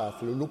 What?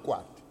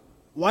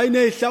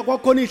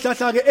 Kwakhona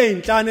ihlahla ke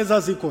ezinhlanu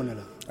ezazikhona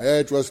la.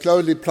 It was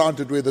slowly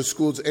planted where the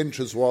school's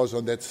entrance was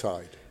on that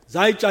side.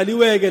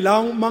 Zayitshaliwe ke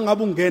la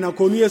mangabe ungena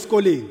khona uye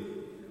esikoleni.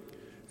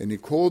 And he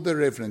called the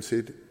reverend and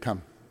said,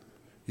 come,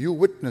 you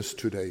witness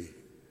today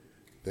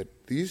that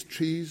these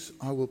trees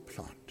I will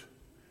plant.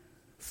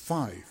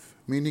 5,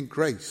 meaning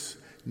grace,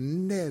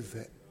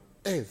 never,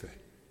 ever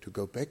to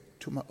go back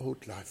to my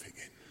old life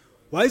again.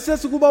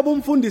 Wayesethi kubaba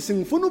umfundisi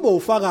ngifuna ube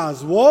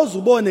ufakazi, woza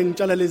ubone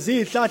ngitshala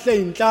lezi ihlahla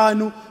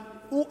ezinhlanu,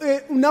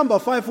 number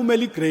 5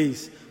 umeli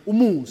grace,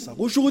 umusa.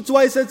 Kusho ukuthi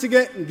wayesethi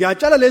ke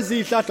ngiyatshala lezi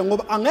ihlahla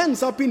ngoba angeke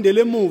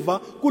ngisaphindele emuva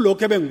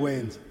kulokho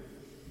ebengikwenza.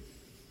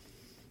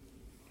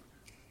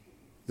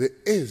 There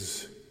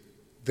is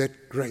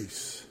that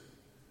grace,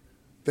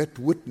 that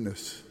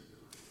witness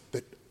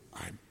that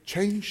I'm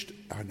changed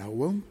and I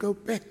won't go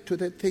back to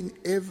that thing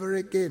ever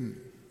again.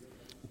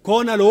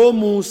 Khona lo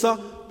musa,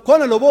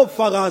 khona lobo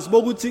bufakazi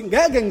bokuthi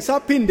ngeke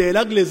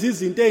ngisaphindela kulezi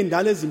izinto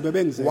ezindala ezimbe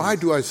bengizenza. Why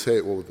do I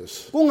say all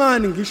this?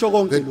 Kungani ngisho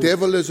konke The lokho?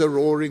 devil is a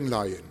roaring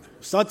lion.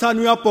 Satan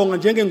uyabhonga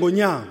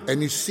njengengonyama.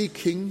 And he's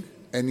seeking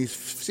and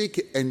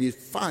he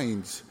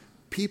finds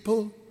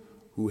people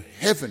who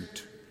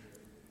haven't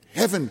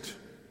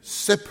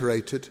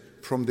separated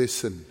from their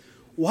sin.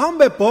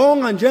 Uhambe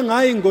bhonga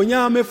njengaye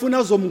ingonyama efuna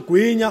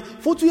azomgwinya,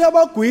 futhi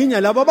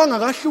uyabagwinya laba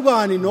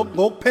bangakahlukani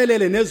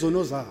ngokuphelele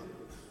nezono zabo.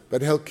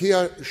 But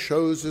Hilkiah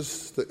shows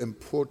us the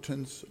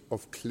importance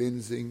of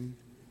cleansing,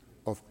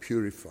 of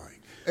purifying.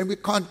 And we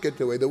can't get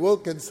away. The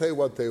world can say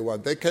what they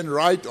want. They can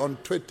write on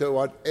Twitter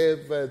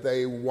whatever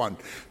they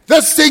want.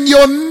 This thing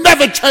you'll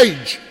never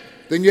change.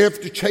 Then you have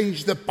to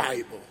change the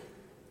Bible.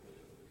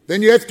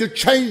 Then you have to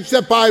change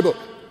the Bible.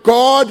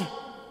 God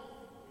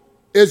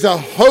is a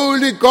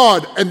holy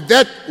God, and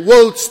that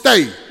will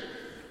stay.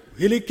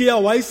 Hilkiah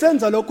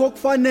wayisenza lokho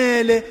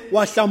okufanele,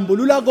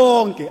 wahlambulula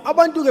konke.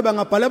 Abantu ke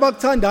bangabhala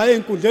bakuthandayo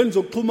enkundleni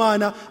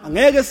zokuxhumana,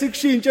 angeke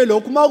sikushintshe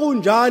lokho.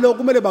 Makunjalo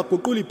kumele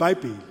baguqule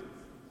iBhayibheli.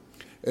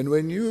 And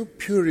when you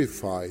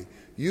purify,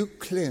 you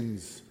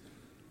cleanse,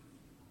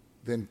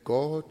 then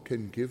God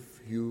can give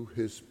you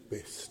his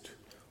best.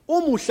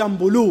 Uma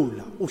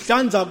uhlambulula,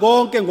 uhlanza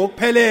konke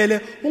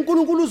ngokuphelele,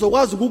 uNkulunkulu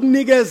uzokwazi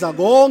ukukunikeza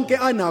konke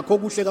anakho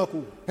okuhle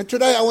kakhulu. And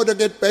today I want to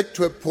get back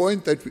to a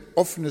point that we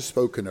often have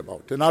spoken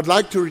about. And I'd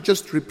like to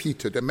just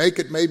repeat it and make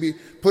it maybe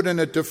put in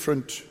a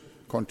different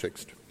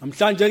context.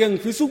 Namhlanje ke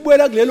ngifisa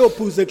ukubuyela kulelo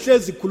phuze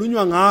kuhlezi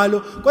kukhulunywa ngalo,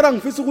 kodwa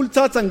ngifisa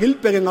ukulithatha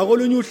ngilibheke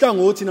ngakolunye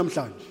uhlangothi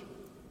namhlanje.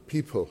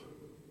 People,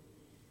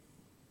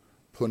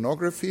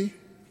 pornography,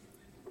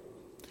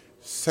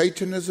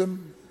 Satanism,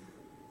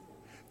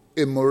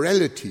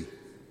 immorality,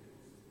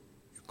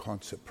 you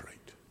can't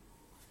separate.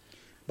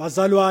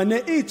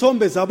 Bazalwane,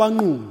 izithombe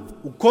zabanqunu,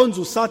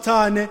 ukukhonza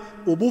uSathane,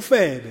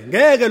 ubufebe,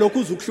 ngeke lokhu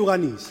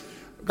uzukuhlukanisa.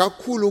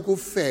 Kakhulu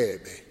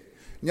ukufebe.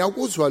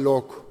 Ngiyakuzwa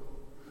lokho.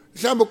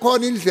 Mhlawumbe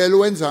khona indlela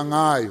owenza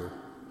ngayo.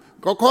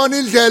 Kokhona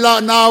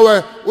indlela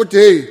nawe uthi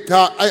hey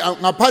cha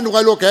ngaphandle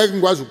kwalokho ngeke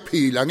ngikwazi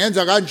ukuphila.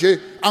 Ngenza kanje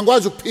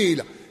angikwazi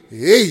ukuphila.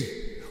 Hey,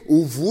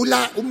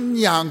 uvula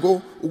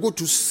umnyango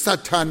ukuthi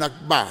uSathana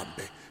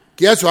kubambe.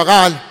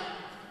 Kuyezwakala.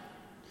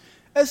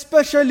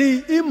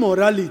 Especially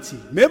immorality.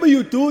 Maybe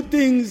you do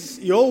things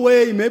your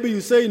way, maybe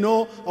you say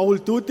no, I will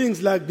do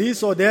things like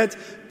this or that,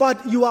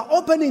 but you are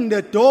opening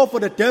the door for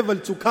the devil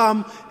to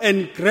come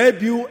and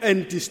grab you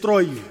and destroy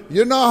you.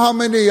 You know how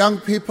many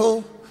young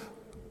people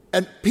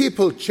and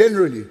people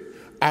generally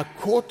are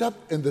caught up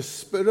in the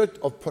spirit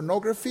of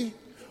pornography,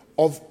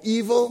 of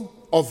evil,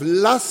 of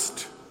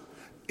lust,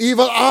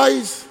 evil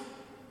eyes.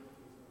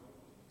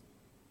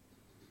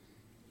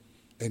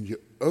 And you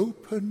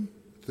open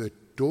the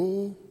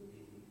door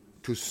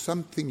to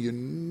something you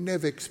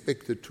never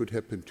expected would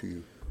happen to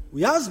you.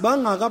 Uyazi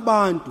bangaka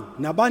abantu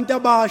nabantu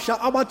abasha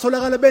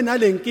abatholakala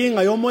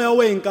benalenkinga yomoya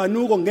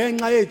weinkanuko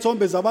ngenxa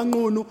yezithombe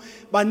zabanqunu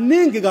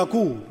baningi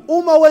kakhulu.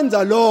 Uma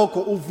wenza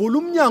lokho uvula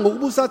umnyango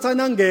kuba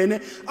uSathana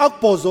angene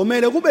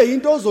akubhozomele kube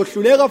into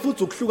ozohluleka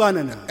futhi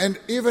ukuhlukana nayo. And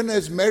even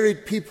as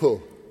married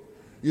people,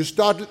 you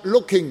start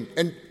looking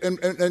and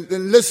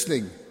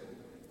listening.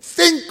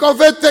 Think of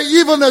it, the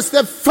evilness,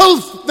 the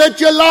filth that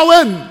you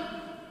allow in.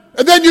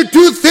 And then you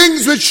do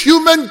things which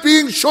human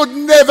beings should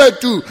never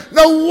do.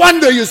 No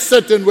wonder you're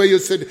sitting where you're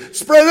sitting.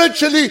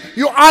 Spiritually,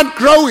 you aren't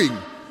growing.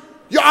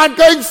 You aren't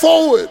going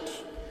forward.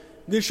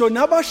 ngisho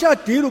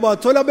nabashadile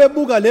ubathola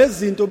bebuka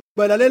lezi zinto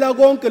belalela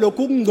konke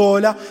lokhu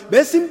kungcola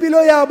bese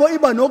impilo yabo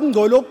iba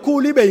nokungcola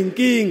okukhulu ibe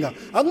yinkinga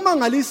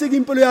akumangalisi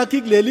impilo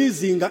yakhe kuleli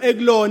izinga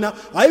ekulona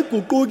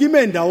ayiguquki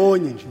ime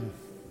ndawonye nje.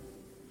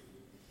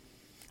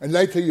 And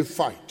later you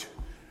fight.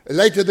 And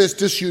later there's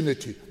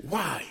disunity.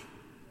 Why?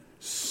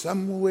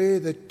 Somewhere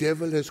the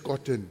devil has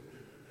gotten.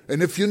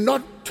 And if you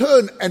not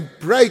turn and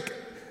break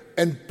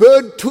and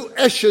burn to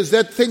ashes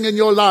that thing in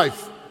your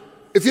life,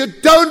 if you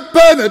don't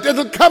burn it,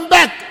 it'll come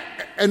back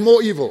and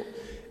more evil.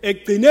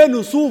 Ekugcineni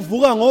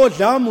usuvuka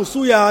ngodlama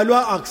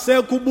usuyalwa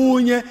akusekho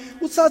ubunye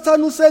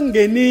usathana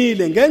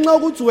usengenile ngenxa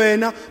ukuthi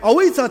wena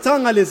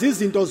awuyithathanga lezi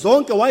zinto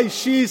zonke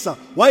wayishisa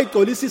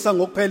wayiqolisisa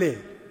ngokuphelele.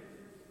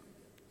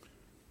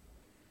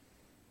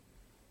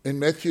 In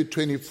Matthew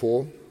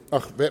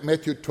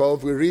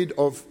 12, we read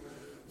of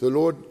the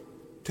Lord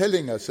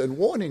telling us and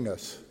warning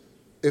us,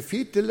 if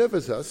He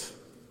delivers us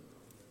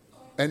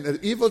and an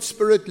evil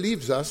spirit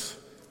leaves us,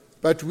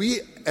 but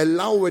we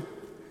allow it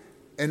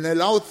and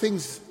allow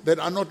things that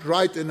are not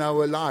right in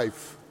our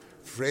life,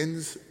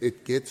 friends,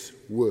 it gets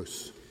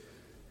worse.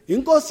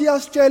 Inkosi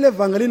yasitshela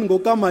evangelini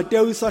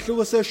ngokaMateyu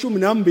isahluko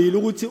se12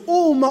 ukuthi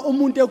uma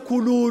umuntu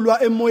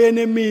ekhululwa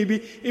emoyeni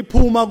emibi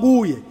iphuma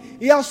kuye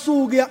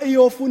iyasuka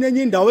iyofuna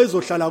enye indawo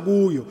ezohlala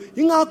kuyo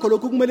ingakho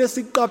lokhu kumele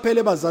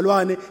siqaphele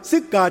bazalwane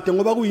sigade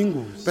ngoba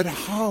kuyingozi. But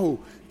how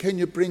can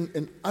you bring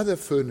in other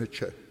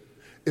furniture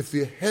if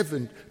you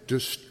haven't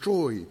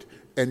destroyed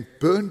and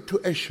burned to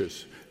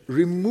ashes,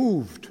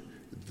 removed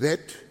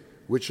that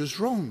which is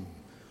wrong?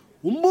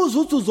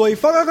 Umbuzo uthi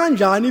uzoyifaka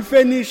kanjani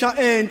ifurniture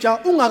entsha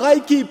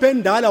ungakayikhiphe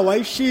endala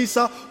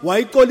wayishisa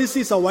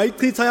wayiqolisisa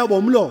wayichitha yabo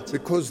umlotha.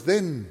 Because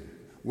then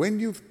when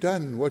you've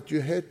done what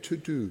you had to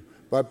do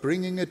by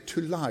bringing it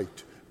to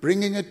light,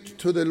 bringing it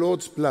to the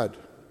Lord's blood,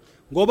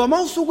 ngoba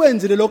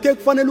mawusukwenzile lokho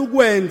ekufanele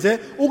ukwenze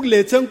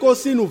ukulethe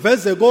enkosini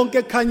uveze konke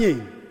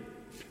ekhanyeni,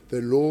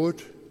 the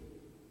Lord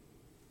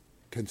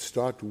can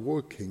start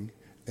working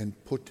and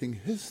putting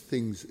His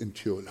things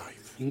into your life.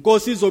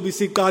 inkosi izobe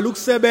isiqala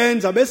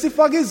ukusebenza bese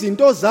ifaka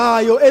izinto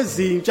zayo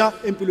ezintsha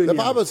empilweni The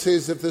yakho. Bible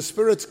says if the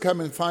spirits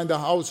come and find a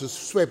house is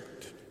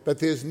swept, but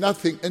there's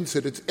nothing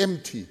inside, it's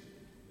empty.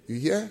 You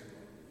hear?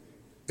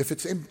 If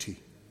it's empty,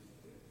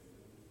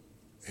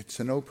 it's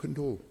an open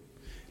door.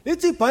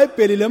 Lithi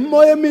iBhayibheli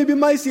lemoya emibi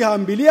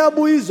mayisihambile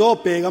iyabuya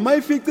izobheka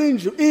mayifica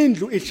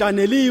indlu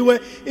ihlaneliwe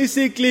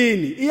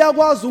isiklini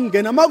iyakwazi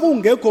ukungena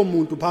makungekho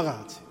umuntu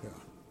phakathi.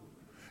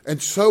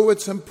 And so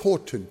it's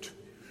important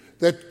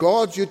that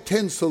God's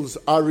utensils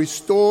are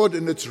restored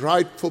in its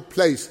rightful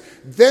place.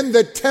 Then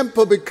the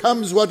temple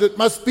becomes what it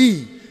must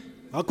be.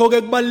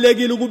 Ngakho-ke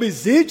kubalulekile ukuba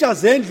izitsha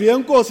zendlu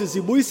yenkosi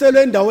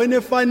zibuyiselwe endaweni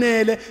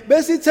efanele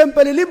bese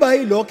ithempeli liba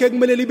yilokho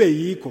ekumele libe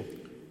yikho.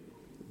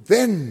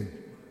 Then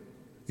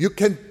you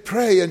can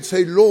pray and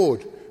say,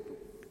 Lord,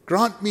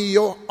 grant me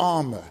your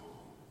armor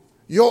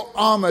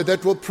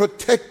that will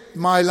protect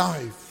my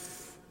life.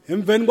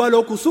 Emveni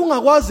kwalokho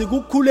usungakwazi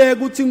ukukhuleka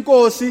ukuthi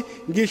inkosi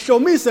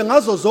ngihlomise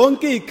ngazo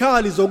zonke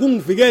izikhali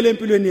zokungivikela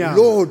empilweni yami.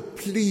 Lord,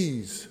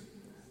 please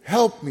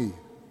help me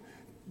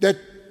that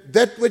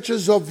which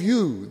is of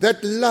you,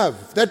 that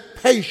love, that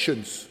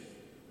patience,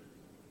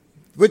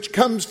 which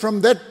comes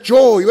from that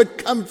joy,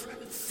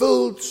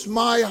 fills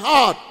my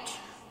heart.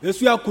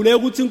 Bese uyakhuleka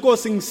ukuthi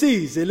inkosi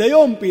ngisize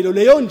leyo mpilo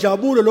leyo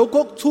njabulo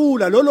lokho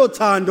okuthula lolo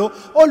thando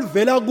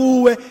oluvela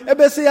kuwe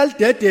ebese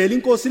yalidedela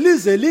inkosi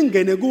lize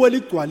lingene kuwe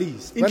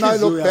ligcwalise When I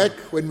look inhliziyo back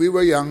yakho. when we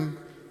were young,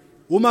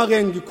 Uma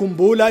ke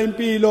ngikhumbula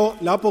impilo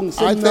lapho I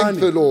thank the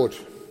ngisemncane Lord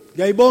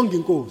ngiyayibonga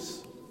inkosi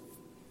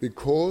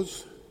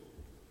because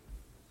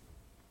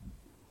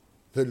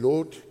the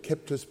Lord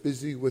kept us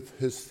busy with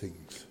His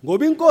things.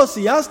 ngoba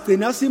inkosi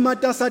yasigcina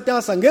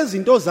simatasatasa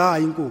ngezinto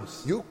zayo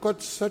inkosi. You've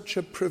got such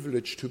a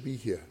privilege to be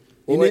here,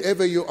 or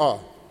wherever you are.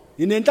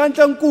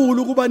 Inenhlanhla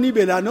enkulu kuba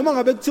nibe la noma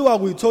ngabe kuthiwa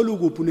kuyithola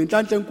ukuphi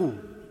nenhlanhla enkulu.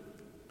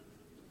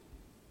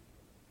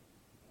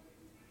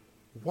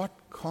 What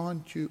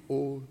can't you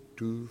all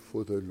do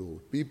for the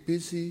Lord? Be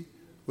busy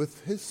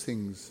with His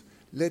things.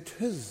 Let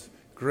His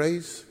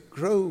grace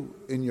grow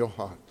in your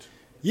heart.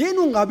 Yini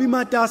ungabi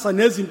matasa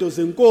nezinto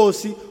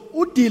zenkosi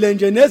udile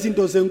nje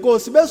nezinto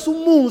zenkosi bese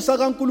umusa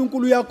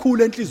kaNkuluNkulu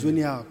uyakhula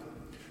enhlizweni yakho.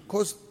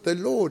 Because the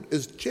Lord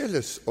is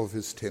jealous of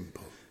His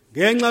temple.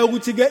 Ngenxa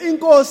yokuthi ke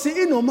inkosi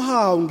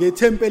inomhawu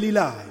ngethempeli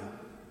layo.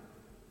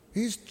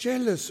 He's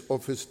jealous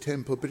of His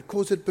temple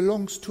because it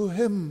belongs to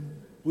Him.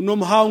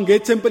 Unomhawu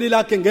ngethempeli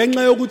lakhe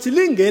ngenxa yokuthi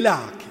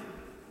lingelakhe.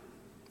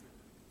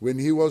 When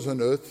He was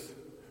on earth,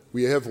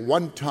 we have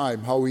one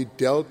time how He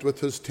dealt with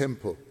His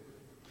temple,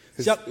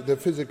 the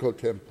physical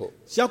temple.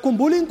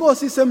 Siyakhumbula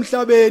inkosi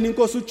semhlabeni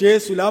inkosi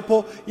uJesu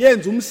lapho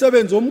yenza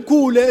umsebenzi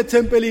omkhulu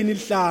ethempelini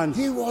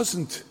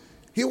lihlanje.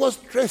 He was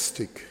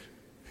drastic.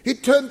 He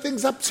turned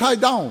things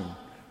upside down.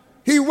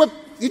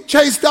 He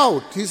chased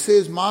out. He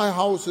says, my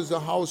house is a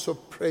house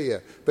of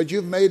prayer, but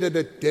you've made it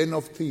a den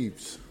of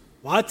thieves.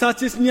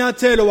 wathatha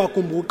isinyathelo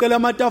wagumbukela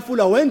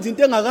amatafula wenza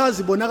into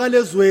engakazi ibonakala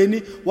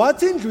ezweni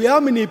wathi indlu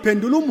yami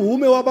niphendula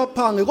umhume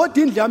wabaphange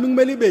kodwa indlu yami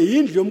kumele ibe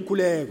yindlu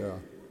yomkhuleko.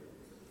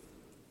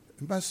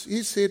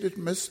 He said it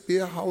must be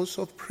a house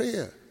of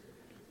prayer.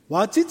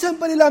 Wathi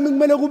ithempeli lami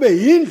kumele kube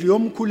yindlu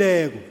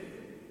yomkhuleko.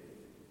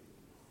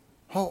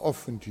 How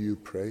often do you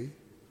pray?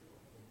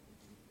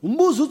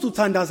 Umbuzo uthi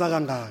uthandaza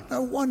kangaki?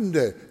 No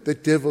wonder the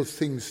devil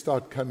things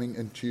start coming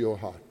into your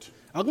heart.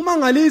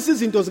 Akumangalisi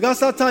izinto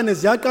zikaSathane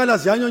ziyaqala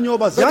ziyanyonyoba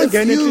But if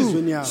ziyangena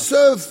enhlizweni you yakho.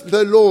 serve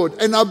the Lord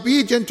and are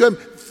obedient to Him,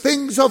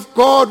 things of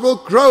God will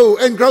grow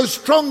and grow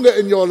stronger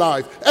in your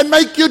life and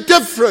make you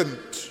different.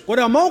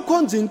 Kodwa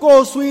mawukhonza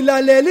inkosi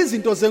uyilalela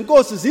izinto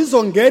zenkosi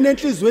zizongena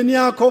enhlizweni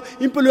yakho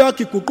impilo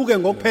yakho iguquke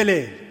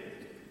ngokuphelele.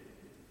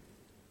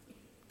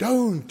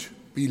 Don't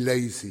be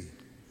lazy.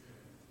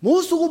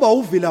 Musu kuba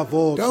uvila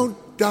voka.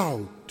 Don't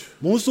doubt.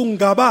 Musu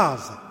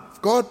ngabaza.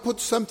 If God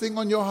puts something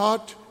on your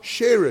heart,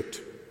 share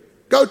it.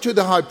 Go to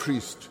the high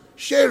priest.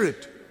 Share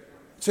it.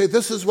 Say,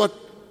 this is what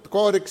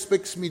God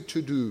expects me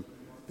to do.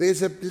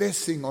 There's a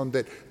blessing on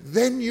that.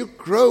 Then you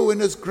grow in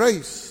His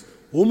grace.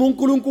 Uma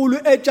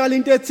uNkulunkulu etshala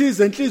into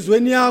ethize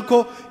enhlizweni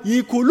yakho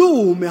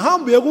yikhulume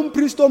hamba uye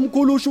kumpriest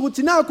omkhulu usho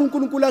ukuthi nakho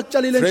uNkulunkulu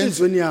akutshalile Friends,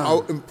 enhlizweni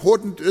how yakho.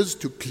 important it is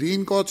to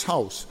clean God's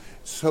house.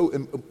 So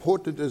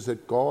important is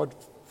that God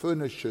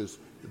furnishes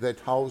that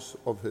house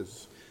of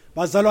His.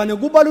 Bazalwane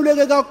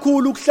kubaluleke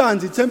kakhulu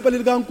ukuhlanza ithempeli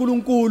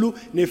likaNkulunkulu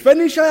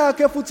nefurniture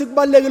yakhe futhi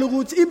kubalekile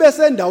ukuthi ibe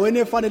sendaweni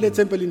efanele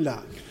ethempelini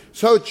lakhe.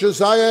 So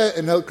Josiah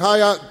and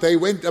Hilkiah, they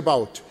went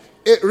about.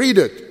 Read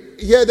it.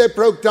 Here they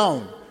broke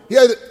down.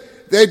 Here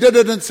they did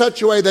it in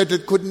such a way that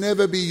it could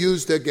never be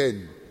used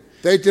again.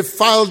 They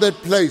defiled that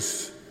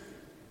place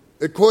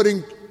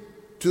according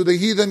to the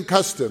heathen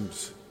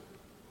customs.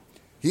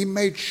 He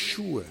made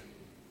sure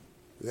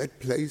that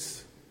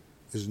place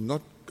is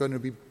not going to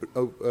be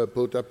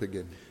built up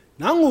again.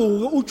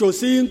 Nangu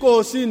uJosi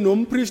inkosi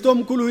nompriest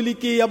omkhulu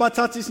uHilikiya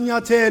bathatha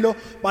isinyathelo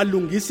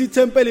balungisa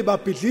ithempeli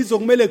babhidliza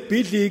okumele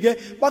kubhidlike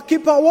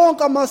bakhipha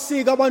wonke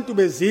amasiko abantu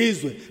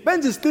bezizwe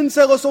benza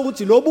isiqiniseko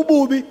sokuthi lobu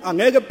bubi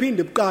angeke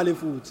buphinde buqale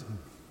futhi.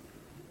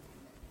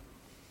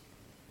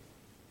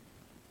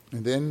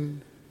 And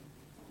then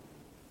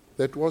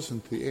that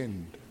wasn't the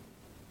end.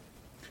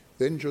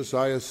 Then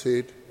Josiah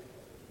said,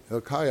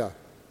 Hilkiah,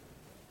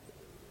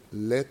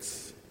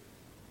 let's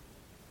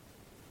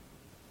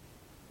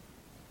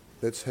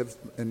have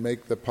and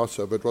make the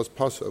Passover. It was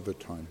Passover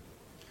time.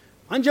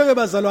 Manje ke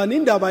bazalwane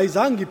indaba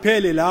ayizange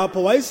iphele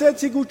lapho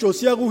wayesethi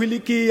kuJosia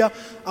kuHilikiya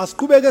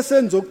asiqhubeke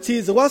senze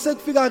okuthize kwase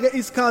kufika ke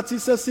isikhathi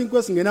sesinkwe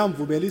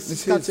esingenamvubelo He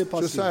isikhathi says,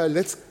 sePassover. Josiah,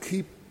 let's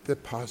keep the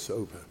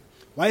Passover.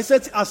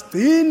 Wayesethi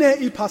asigcine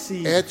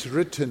iPassover It's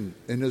written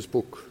in his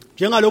book.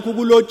 njengalokhu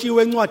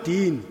kulotshiwe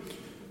encwadini.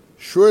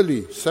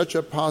 Surely such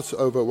a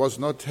Passover was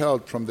not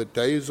held from the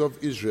days of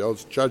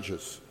Israel's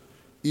judges,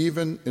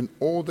 even in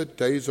all the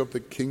days of the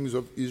kings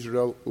of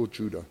Israel or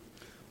Judah.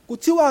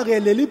 Kuthiwa ke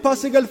leli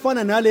Pasika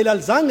elifana nalela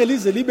lizange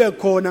lize libe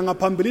khona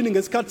ngaphambilini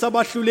ngesikhathi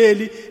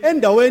sabahluleli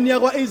endaweni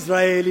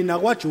yakwaIsrayeli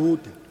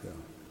nakwaJuda.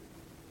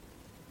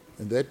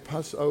 And that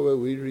Passover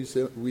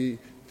we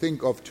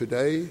think of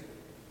today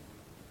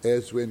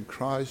as when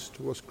Christ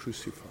was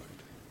crucified.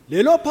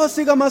 Lelo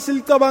Pasika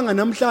masilicabanga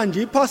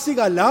namhlanje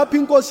iPasika lapho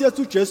inkosi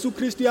yethu Jesu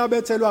Kristu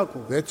yabethelwa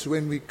khona. That's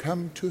when we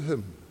come to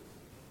Him,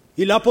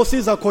 Ilapho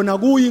siza khona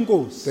kuye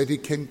inkosi. that He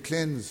can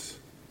cleanse,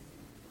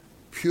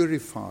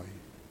 purify,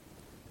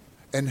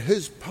 and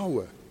His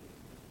power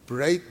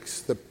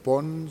breaks the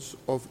bonds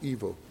of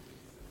evil.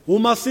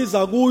 Uma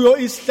siza kuyo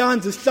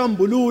isihlanzi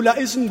isihlambulula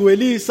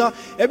isingcwelisa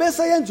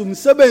ebese yenza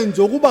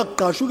umsebenzi wokuba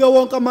kuqashuke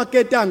wonke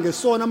amaketanga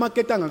esona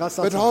amaketanga But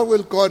kaSathane. how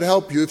will God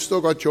help you if you've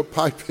still got your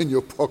pipe in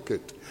your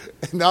pocket?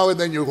 And now and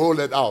then you hold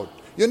it out.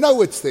 You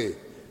know it's there.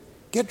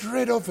 Get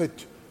rid of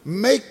it.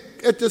 Make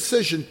a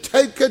decision.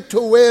 Take it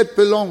to where it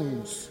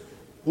belongs.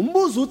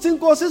 Umbuzo uthi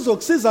inkosi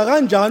izokusiza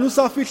kanjani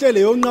usafihle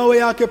leyo nqawe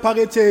yakhe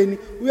ephaketheni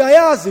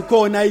uyayazi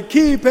khona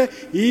ikhiphe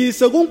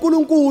yise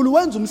kuNkulunkulu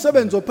wenza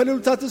umsebenzi ophelele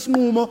uthatha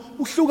isinqumo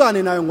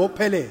uhlukane nayo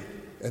ngokuphelele.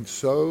 And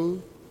so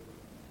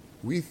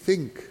we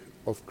think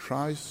of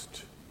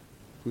Christ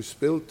who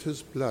spilled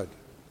His blood,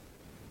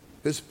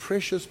 His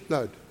precious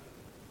blood,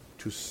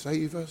 to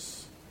save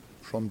us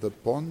from the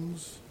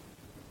bonds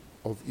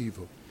of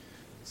evil.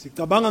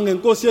 Sicabanga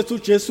ngenkosi yethu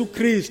Jesu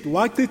Kristu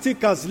wachitha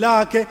igazi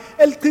lakhe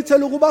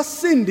elichithela ukuba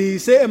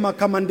sindise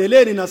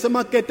emakhamandeleni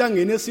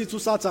nasemaketangeni esithu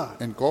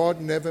Sathane. And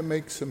God never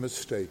makes a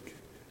mistake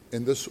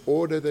in this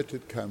order that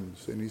it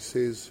comes. And He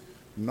says,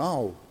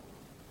 now,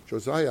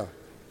 Josiah,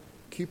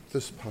 keep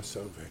this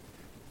Passover.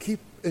 Keep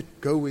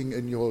it going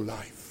in your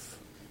life.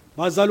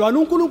 Bazalwane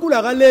uNkulunkulu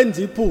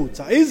akalenzi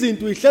iphutha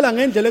izinto ihlela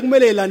ngendlela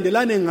ekumele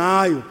ilandelane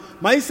ngayo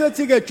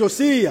mayisethi ke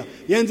Josiah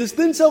yenza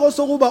isiqiniseko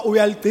sokuba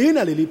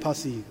uyaligcina leli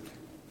Pasika.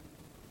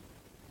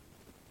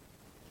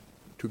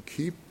 To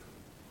keep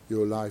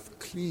your life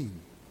clean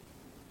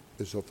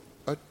is of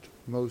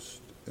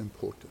utmost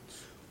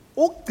importance.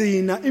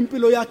 Ukugcina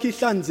impilo yakhe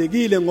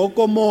ihlanzekile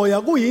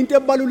ngokomoya kuyinto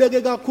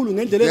ebaluleke kakhulu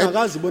ngendlela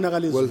engakazi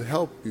ibonakala Will ezweni.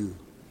 help you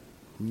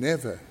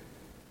never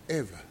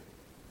ever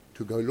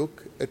to go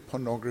look at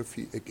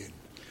pornography again.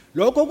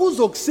 Lokho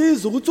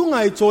kuzokusiza ukuthi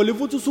ungayitholi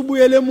futhi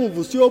usubuyele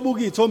emuva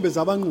usiyobuka izithombe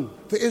zabanqunu.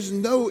 There is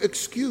no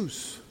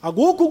excuse.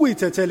 Akukho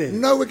ukuyithethelela.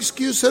 No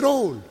excuse at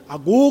all.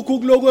 Akukho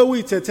kulokwe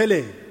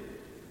uyithethelela.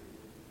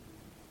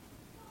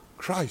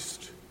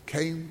 Christ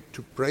came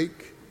to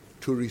break,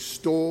 to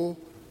restore,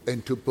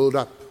 and to build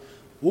up.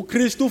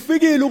 uKristu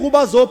ufikile ukuba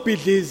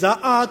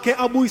azobhidliza akhe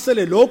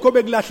abuyisele lokho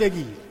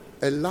bekulahlekile.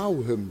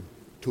 Allow him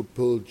to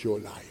build your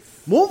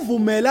life.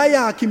 Muvumela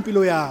yakhe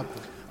impilo yakho.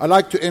 I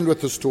like to end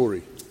with a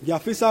story,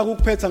 Ngiyafisa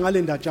ukuphetha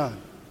ngale ndatshana.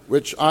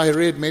 which I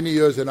read many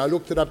years and I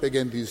looked it up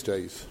again these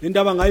days. Le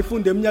ndaba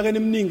ngayifunda eminyakeni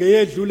eminingi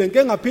eyedlule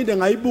ngeke ngaphinde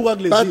ngayibuka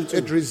kulezi But zinsuku.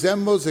 it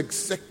resembles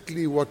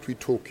exactly what we're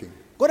talking.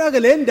 Kodwa ke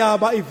le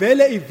ndaba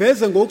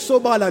iveze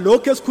ngokusobala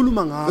lokho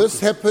esikhuluma ngakho. This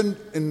happened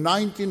in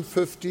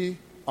 1950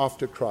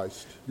 after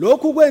Christ.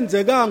 Lokhu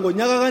kwenzeka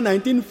ngonyaka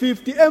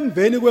ka1950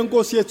 emveni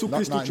kwenkosi yethu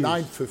Not uKristu Jesu.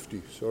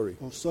 950, sorry.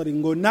 Oh sorry,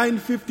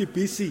 ngo950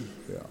 BC.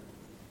 Yeah.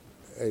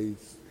 AC.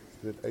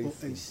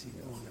 AC.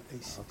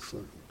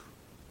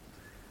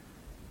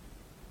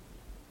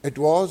 It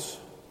was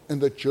in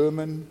the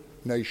German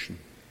nation.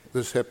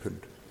 This happened.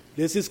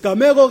 Lesi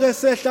sigameko ke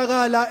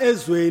sehlakala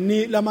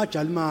ezweni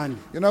lamaJalimani.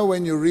 You know,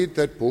 when you read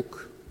that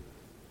book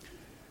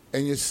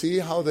and you see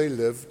how they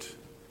lived,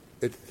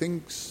 it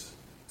thinks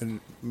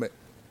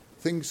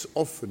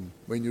often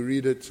when you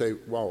read it, say,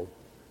 wow,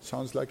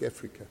 sounds like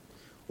Africa.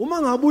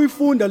 Uma ngabe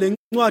uyifunda le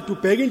ncwadi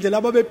ubheka indlela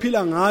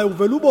ababephila ngayo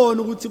uvela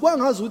ubone ukuthi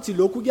kwangazi ukuthi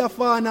lokhu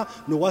kuyafana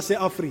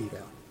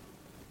nokwase-Afrika.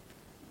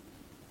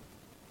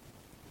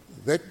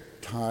 That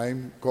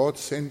time, God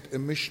sent a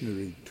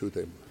missionary to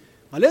them.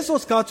 Ngaleso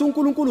sikhathi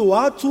uNkulunkulu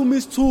wathuma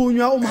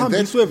isithunywa And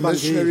umhambisi that wevangeli.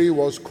 missionary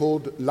was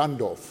called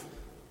Landorf.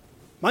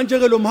 Manje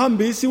ke lo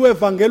mhambisi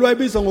wevangeli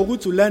wayebizwa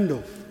ngokuthi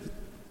uLandolf.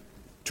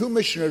 2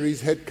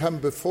 missionaries had come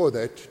before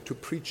that to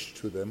preach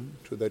to them,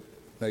 to that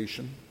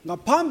nation.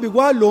 Ngaphambi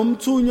kwalo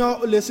mthunywa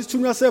lesi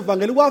sithunywa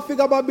sevangeli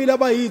kwafika ababili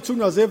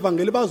abayithunywa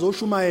zevangeli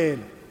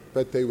bazoshumayela.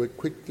 But they were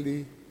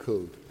quickly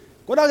killed.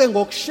 Kodwa ke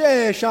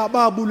ngokusheshsha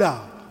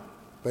babulawa.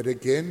 But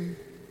again,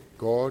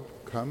 God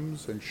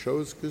comes and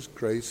shows his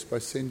grace by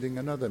sending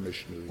another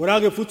missionary.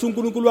 Kodwa ke futhi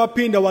uNkulunkulu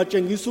waphinda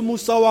watshengisa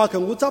umusa wakhe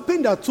ngokuthi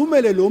aphinde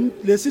athumele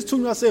lesi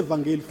sithunywa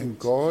sevangeli And futhi.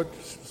 God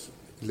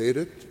led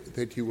it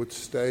that he would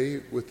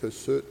stay with a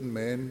certain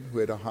man who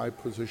had a high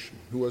position,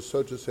 who was,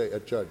 so to say, a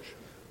judge.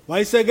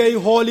 Wayiseke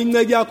ihola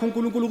inceke yakhe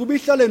uNkulunkulu kuba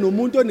ihlale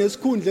nomuntu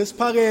onesikhundla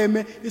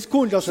esiphakeme,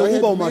 isikhundla So he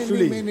sokuba had many,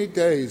 umahluleli. many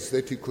days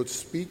that he could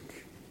speak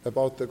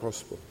about the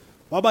gospel.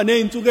 Waba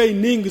nezinsuku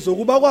eziningi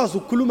zokuba akwazi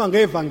ukukhuluma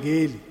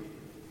ngevangeli.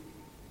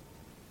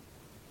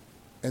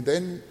 And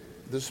then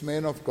this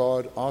man of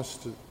God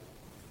asked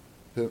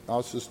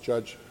this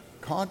judge,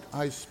 can't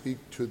I speak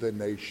to the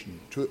nation,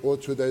 or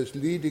to those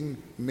leading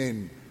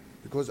men,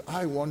 because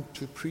I want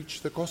to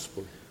preach the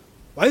gospel?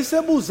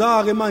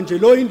 Wayesebuza ke manje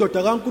lo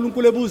indoda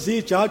kaNkulunkulu ebuza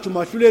ijaji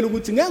umahluleli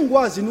ukuthi ngeke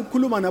ngikwazi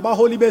ukukhuluma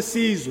nabaholi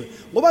besizwe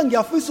ngoba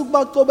ngiyafisa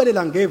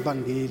ukubacobelela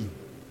ngevangeli.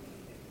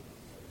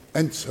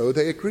 And so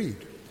they agreed.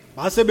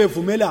 Base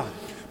bevumelana.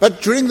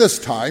 But during this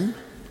time,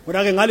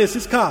 Kodwa ke ngalesi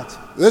sikhathi,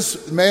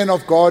 this man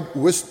of God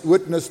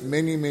witnessed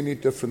many, many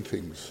different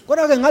things.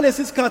 kodwa ke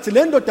ngalesi sikhathi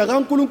le ndoda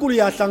kaNkulunkulu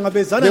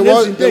yahlangabezana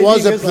nezinto There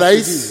was a eziningi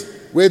place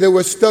ezahlukile. where there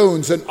were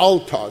stones, an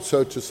altar,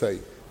 so to say,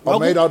 or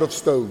made out of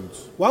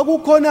stones.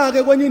 Kwakukhona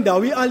ke kwenye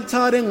indawo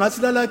ialtar engathi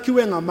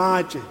lalakhiwe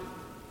ngamatshe.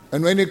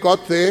 And when he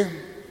got there,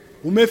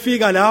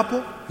 Umefika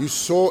lapho he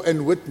saw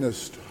and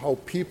witnessed how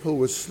people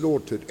were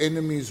slaughtered,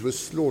 enemies were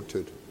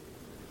slaughtered.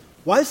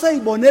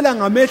 wayesayibonela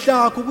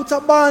ngamehla akhe ukuthi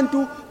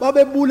abantu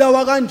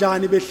babebulawa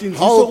kanjani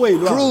behlinziswa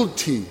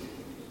kwezilwane.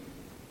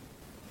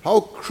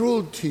 How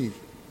cruelty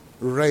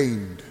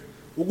reigned.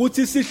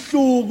 Ukuthi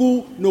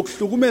isihluku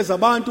nokuhlukumeza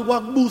abantu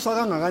kwakubusa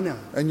kangakanani.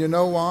 And you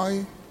know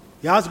why?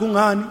 Yazi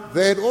kungani?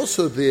 They had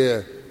also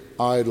their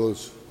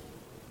idols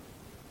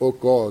or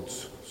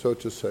gods, so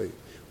to say.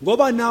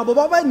 Ngoba nabo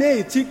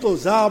babenezithixo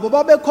zabo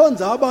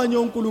babekhonza abanye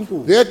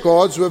onkulunkulu. Their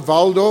gods were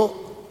Valdo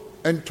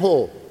and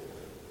Thor.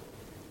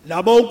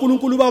 Labo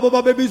onkulunkulu babo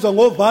babebizwa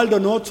ngoValdo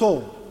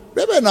noThor.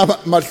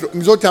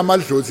 Ngizothi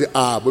amadlozi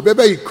abo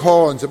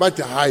bebeyikhonze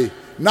bathi hayi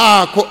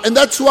nakho, and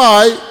that's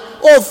why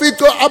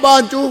ofito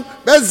abantu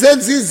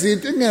bezenza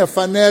izinto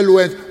ingefanele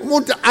wenza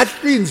umuntu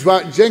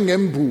ahlinzwa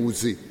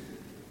njengembuzi.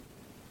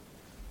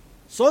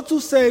 So to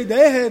say,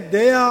 they had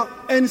their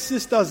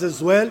ancestors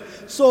as well.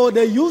 So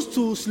they used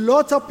to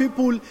slaughter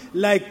people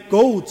like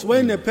goats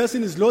when a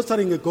person is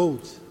slaughtering a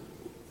goat.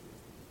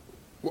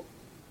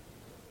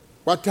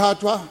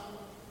 Wathathwa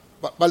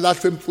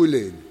balahlwa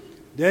emfuleni.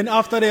 Then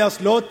after they are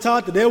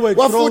slaughtered, they were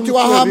thrown Wafuthi to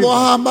a river.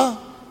 wahamba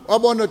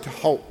wabona ukuthi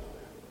hawu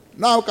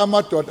nawo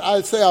kamadoda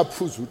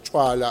ayeseyaphuza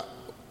utshwala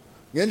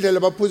ngendlela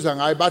abaphuza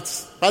ngayo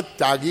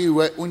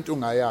badakiwe untu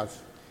ngayazi.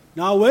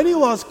 Now when he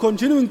was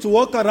continuing to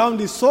walk around,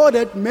 he saw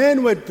that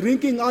men were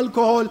drinking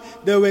alcohol.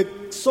 They were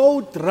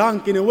so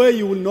drunk in a way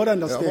you will not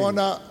understand.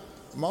 Yabona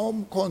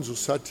mawumkhonza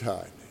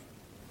usathane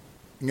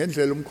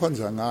ngendlela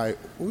umkhonza ngayo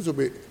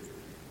uzobe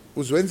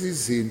uzwenza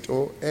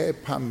izinto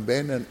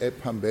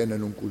ephambene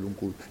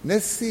noNkulunkulu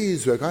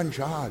nesizwe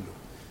kanjalo.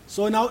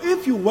 So now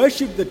if you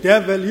worship the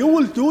devil, you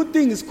will do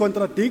things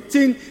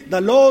contradicting the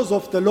laws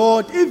of the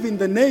Lord, even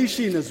the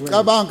nation as well.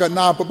 Cabanga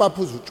nabo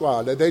baphuza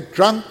utshwala, they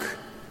drunk,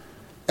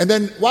 and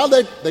then while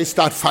they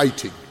start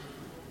fighting.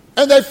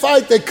 And they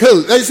fight, they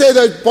kill. They say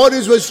their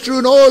bodies were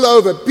strewn all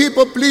over,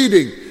 people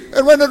bleeding.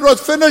 And when it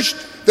was finished,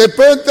 they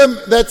burnt them,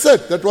 that's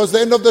it. That was the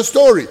end of the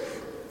story.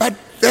 But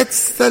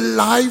that's the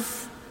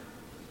life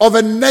of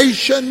a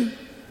nation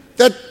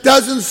that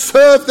doesn't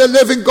serve the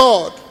living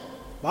God.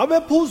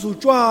 Babephuza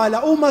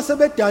utshwala uma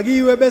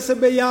sebedakiwe bese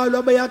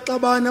beyalwa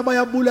bayaxabana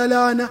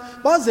bayabulalana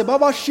baze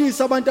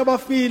babashisa abantu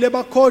abafile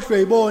bakhohlwe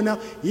yibona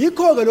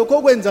yikho ke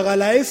lokho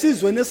kwenzakala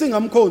esizweni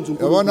esingamkhonzi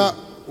uNkulunkulu. Yabona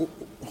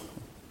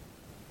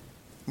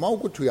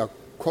mawukuthi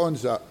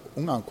uyakhonza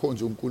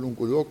ungakhonza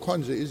uNkulunkulu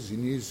uyokhonza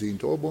izinye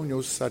izinto obonye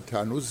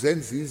uSathane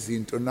uzenza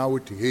izinto nawe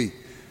uthi hey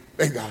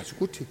bengazi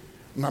ukuthi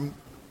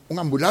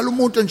ungambulala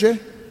umuntu nje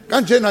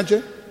kanjena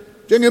nje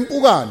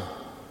njengempukane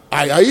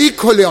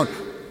ayikho leyo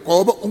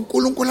ngoba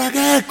uNkulunkulu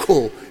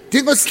akekho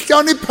dinga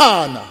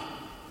sihloniphana.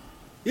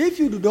 If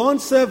you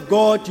don't serve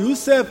God, you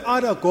serve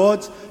other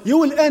gods, you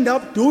will end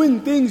up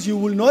doing things you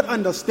will not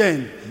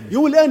understand.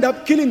 You will end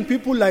up killing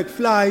people like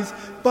flies,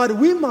 but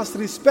we must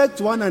respect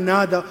one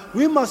another.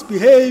 We must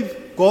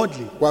behave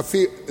godly.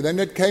 Then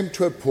it came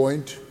to a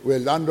point where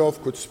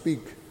Landorf could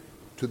speak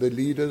to the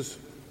leaders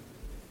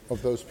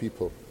of those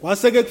people.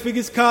 Kwaseke kufika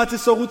isikhathi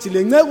sokuthi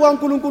lenceke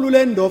kaNkulunkulu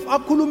leNdorf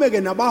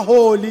akhulumeke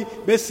nabaholi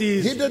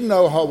besizwe. He didn't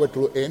know how it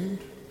will end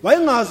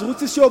Wayengazi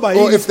ukuthi siyoba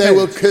or yini if they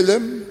will kill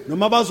him,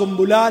 noma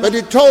bazombulala. but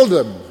he told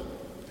them,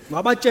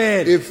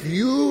 Wabatshela if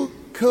you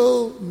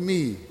kill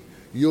me,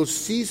 you'll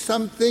see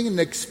something and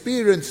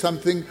experience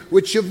something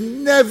which you've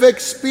never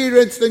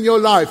experienced in your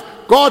life.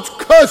 God's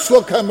curse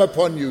will come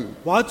upon you.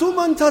 wathi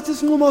uma nithatha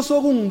isinqumo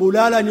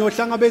sokungibulala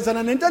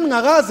niyohlangabezana nento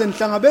eningakaze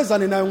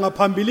nihlangabezane nayo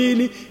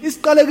ngaphambilini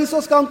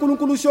isiqalekiso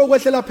sikaNkulunkulu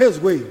siyokwehlela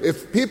phezukwenu.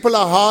 If people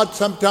are hard,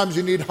 sometimes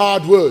you need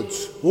hard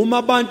words. Uma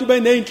abantu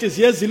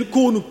beneyinhliziyo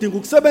ezilikhulu kudinga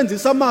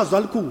ukusebenzisa amazwi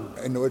alikhulu.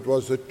 And it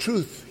was the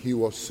truth he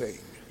was saying.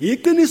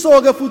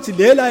 Iqiniso ke futhi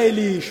lela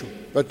elisho.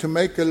 But to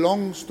make a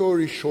long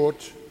story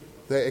short,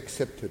 they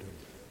accepted him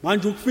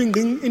Manje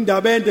ukufinqa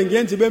indaba ende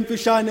ngiyenza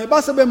ibemfishane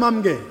base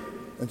bemamukela.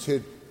 and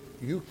said,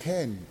 you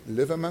can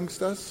live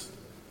amongst us,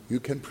 you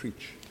can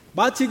preach.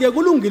 Bathi ke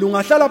kulungile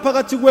ungahlala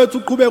phakathi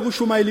kwethu uqhubeka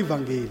ushumayela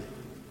ivangeli.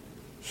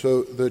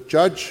 So the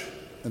judge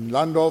and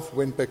Landorf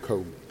went back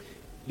home.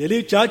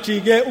 Leli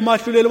jaji ke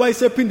umahluleli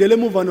wayesephindele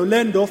emuva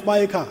noLandorf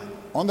baye ekhaya.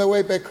 On their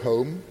way back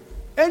home,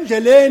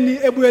 Endleleni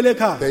ebuyele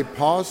ekhaya they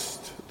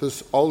passed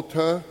this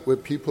altar where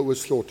people were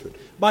slaughtered.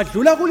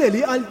 badlula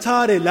kuleli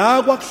altare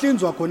la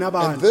kwakuhlinzwa khona And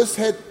abantu. this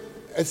had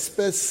a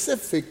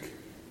specific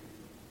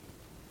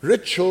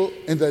ritual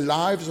in the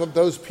lives of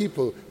those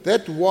people.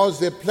 That was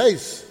their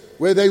place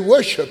where they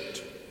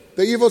worshipped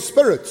the evil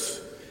spirits.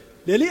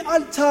 Leli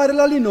altare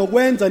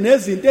lalinokwenza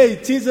nezinto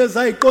ezithize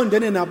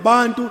ezayiqondene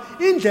nabantu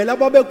indlela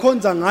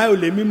ababekhonza ngayo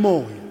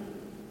lemimoya.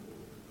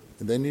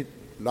 And then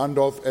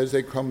Landorf, as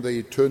they come,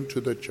 they turned to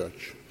the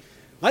judge.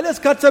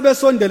 Ngalesikhathi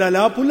sebesondela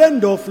lapho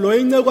uLandorf lo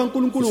inceke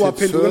kaNkulunkulu He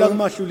said, waphendukela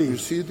 "Sir, you kumahluleli.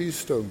 see these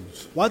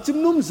stones? Wathi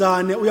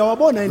mnumzane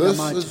uyawabona This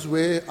indamatshe. is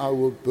where I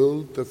will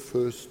build the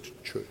first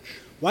church."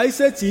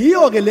 Wayesethi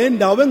yiyo ke le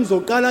ndawo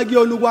engizoqala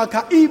kuyona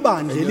ukwakha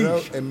ibandla And you know,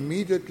 elisha.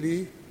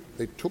 immediately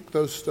they took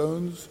those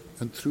stones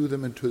and threw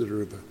them into the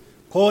river.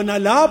 Khona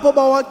lapho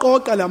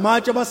bawaqoqa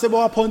lamatshe base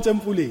bawaphonsa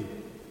emfuleni.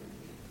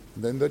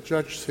 And then the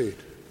judge said,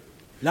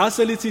 La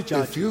selithi if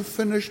jaji, you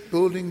finish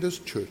building this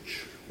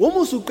church, uma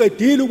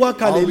usuqedile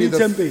ukwakha I'll be leli the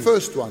thempeli,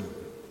 first one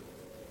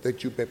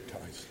that you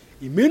baptize.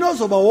 imina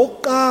ozoba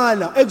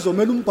wokuqala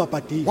ekuzomela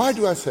umbhabhadisi. Why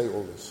do I say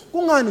all this?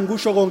 Kungani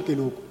ngisho konke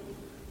lokhu?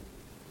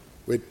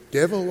 Where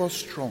devil was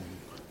strong,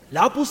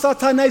 Lapho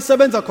uSathane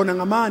ayisebenza khona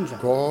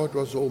ngamandla, God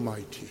was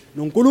almighty.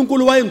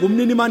 noNkulunkulu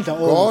wayengumnini mandla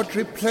onke. God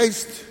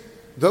replaced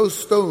those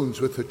stones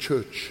with the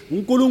church.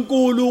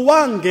 uNkulunkulu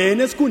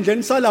wangena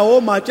esikhundleni salawo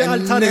matshe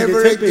And althare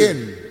never ngethempeli.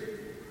 again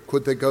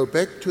could they go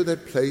back to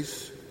that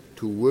place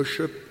to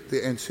worship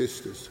the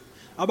ancestors.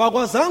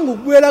 Abakwazanga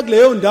ukubuyela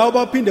kuleyo ndawo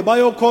baphinde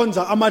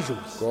bayokhonza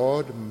amadlozi.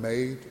 God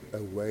made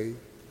a way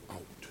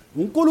out.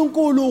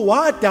 uNkulunkulu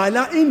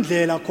wadala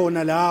indlela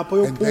khona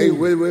lapho And they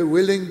yokuphuma. were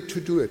willing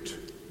to do it.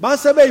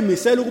 Base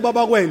beyimisela ukuba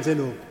bakwenze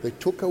lokho. They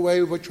took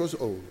away which was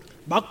old.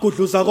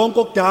 Bakugudluza konke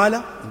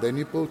okudala, And then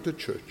he built a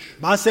church.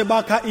 base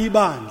bakha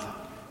ibandla.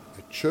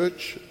 A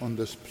church on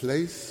this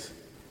place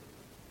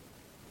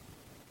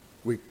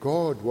where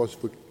God was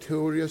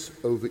victorious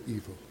over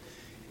evil.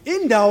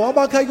 Indawo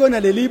abakha kuyona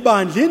leli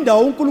bandla,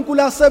 indawo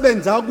uNkulunkulu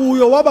asebenza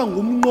kuyo waba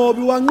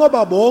ngumnqobi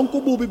wanqoba bonke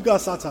ububi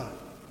bukaSathane.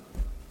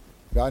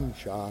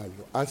 Kanjalo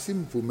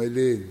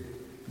asimvumeleni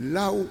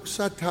la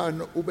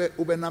uSathane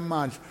ube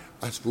namandla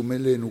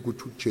asivumeleni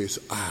ukuthi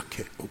uJesu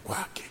akhe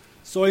okwakhe.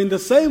 So in the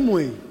same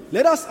way,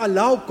 let us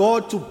allow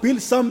God to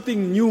build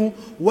something new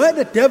where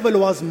the devil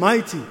was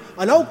mighty.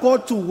 Allow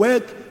God to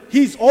work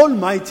his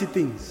almighty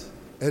things.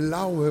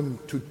 Allow him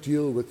to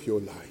deal with your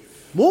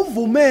life.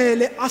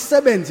 muvumele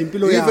asebenze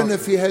impilo Even yakho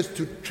if he has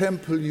to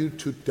trample you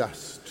to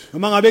dust,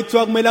 noma ngabe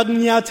kuthiwa kumele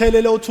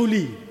akunyathelele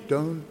othulini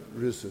don't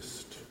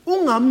resist.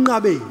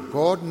 ungamnqabeli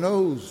God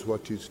knows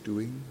what he's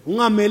doing.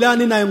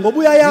 ungamelani naye ngoba He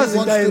uyayazi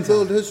wants into to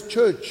build ayenzayo his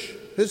church,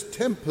 his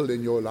temple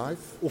in your life,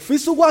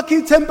 ufisa ukwakha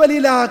ithempeli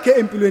lakhe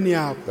empilweni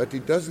yakho but he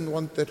doesn't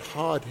want that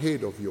hard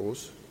head of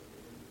yours.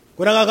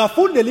 kodwa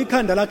akafundele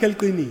ikhanda lakhe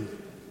eliqinile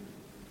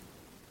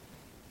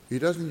He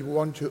doesn't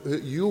want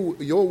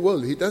your will.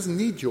 He doesn't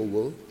need your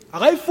will.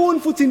 akayifuni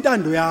futhi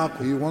intando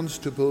yakho He wants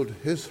to build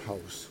his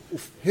house,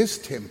 his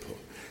temple,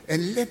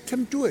 and let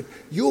him do it.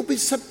 You'll be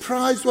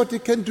surprised what he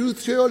can do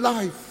through your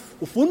life.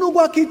 ufuna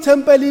ukwakha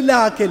ithempeli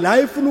lakhe la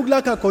ifuna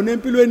ukulakha khona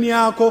empilweni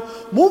yakho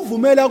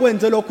muvumela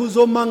kwenze lokho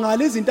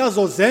uzomangala izinto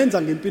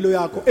azozenza ngempilo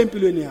yakho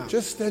empilweni yakho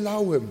Just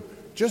allow him.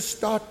 Just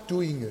start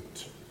doing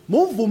it.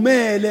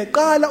 muvumele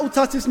qala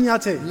uthathe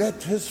isinyathelo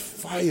Let his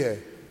fire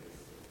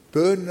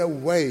burn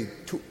away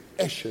to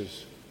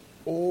ashes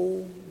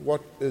all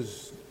what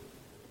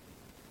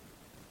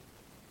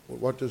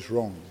is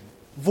wrong.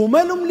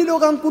 vumela umlilo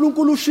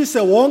kaNkuluNkulu ushise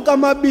wonke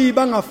amabibi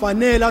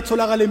angafanele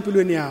atholakala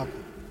empilweni yakho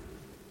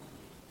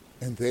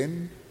And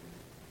then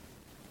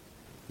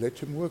let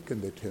him work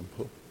in the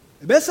temple.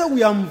 bese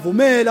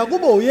uyamvumela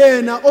kube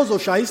uyena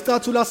ozoshaya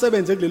isicathulo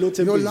asebenze kulelo Your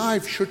thempeli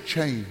life should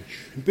change.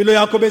 impilo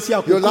yakho bese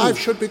Your life iyaguquka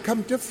should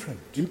become different.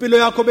 impilo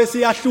yakho bese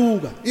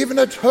iyahluka Even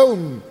at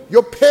home,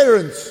 your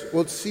parents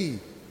will see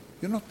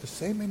you're not the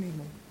same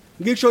anymore.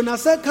 ngisho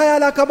nasekhaya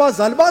lakho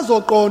abazali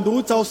bazoqonda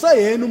ukuthi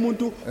awuseyena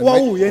umuntu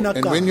owawuyena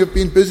And when kuqala you've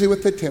been busy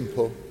with the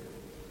temple,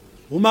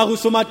 uma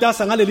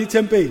kusomatasa ngaleli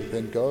thempeli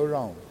then go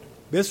around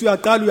bese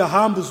uyaqala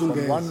uyahamba from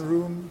uzungeza one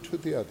room to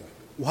the other.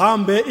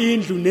 uhambe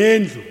indlu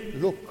nendlu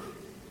Look,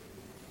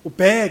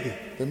 ubheke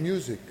the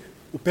music,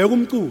 ubheke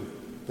umculo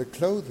the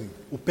clothing.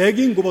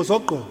 ubheke ingubo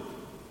zokugqoka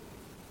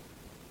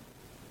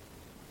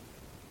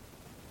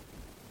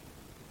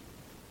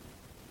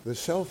The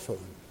cell phone.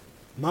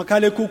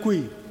 makhala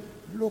ekhukhwini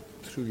Look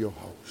through your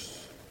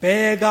house.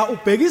 bheka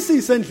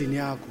ubhekisise endlini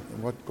yakho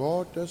And what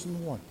God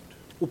doesn't want,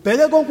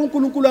 ubheke konke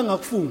uNkulunkulu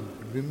angakufuni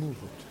remove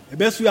it.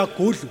 bese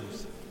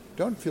uyagudluza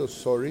Don't feel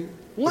sorry. It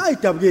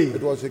ungayidabukeli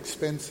was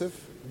expensive.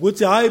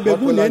 ukuthi hayi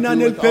What will I bekunenani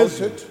do without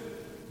eliphezulu it?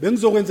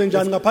 bengizokwenza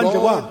njani ngaphandle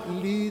kwakho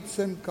God leads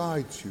and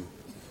guides you.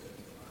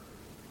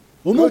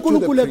 uma Go to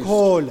the uNkulunkulu priest.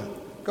 ekhola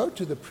Go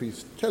to the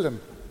priest. Tell him,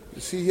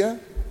 you see here?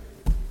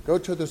 Go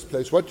to this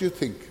place. What do you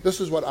think?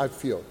 This is what I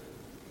feel.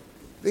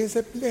 There's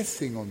a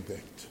blessing on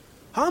that.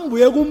 hamba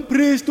uye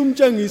kumpriest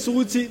umtshengise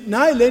ukuthi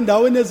nayi le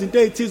ndawo enezinto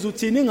ezithize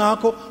uthini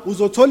ingakho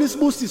uzothola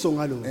isibusiso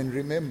ngalokho And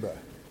remember,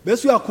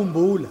 bese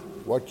uyakhumbula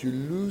what you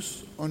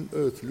loosen on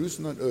earth,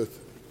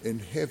 in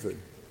heaven,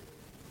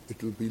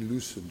 it will be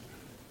loosened.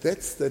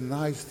 That's the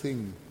nice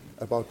thing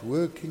about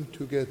working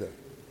together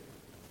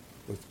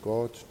with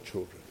God's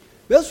children.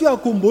 bese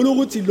uyakhumbula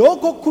ukuthi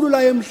lokho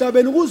okukhululayo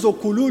emhlabeni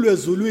kuzokhululwa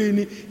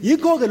ezulwini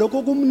yikho ke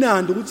lokho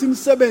kumnandi ukuthi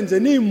imsebenze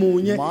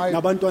nimunye My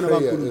nabantwana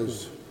prayer baNkulunkulu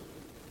is,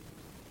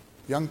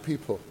 young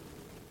people,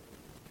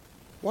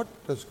 what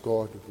does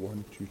God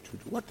want you to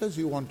do? What does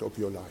he want of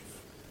your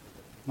life?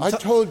 I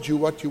told you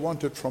what he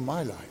wanted from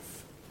my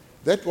life.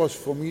 That was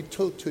for me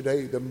till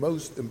today the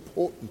most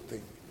important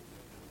thing.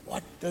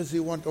 What does he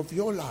want of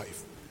your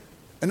life?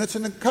 And it's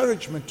an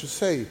encouragement to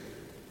say,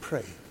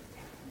 pray.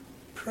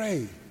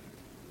 Pray.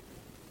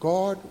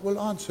 God will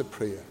answer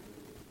prayer.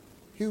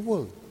 He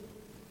will.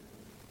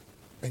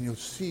 And you'll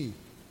see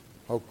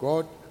how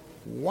God,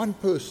 one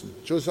person,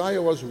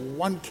 Josiah was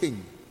one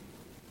king,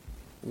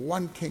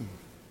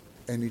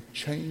 and he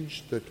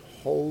changed that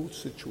whole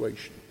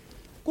situation.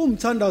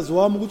 kumthandazo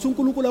wami ukuthi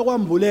uNkulunkulu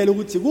akwambulela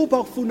ukuthi kuphi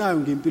akufunayo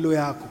ngempilo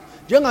yakho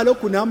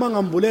njengalokhu nami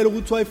angambulela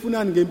ukuthi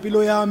wayifunani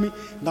ngempilo yami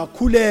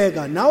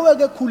ngakhuleka nawe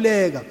ke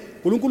khuleka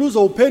uNkulunkulu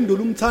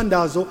uzowuphendula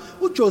umthandazo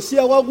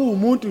uJosiya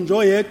kwakuwumuntu nje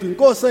oyedwa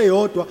inkosi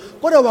eyodwa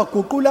kodwa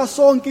waguqula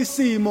sonke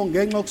isimo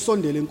ngenxa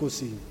yokusondela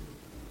enkosini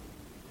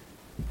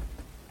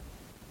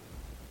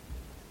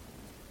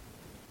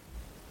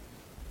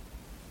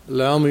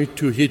Allow me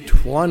to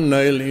hit one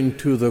nail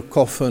into the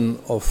coffin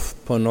of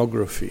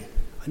pornography.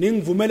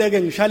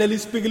 aningivumeleke ngishalela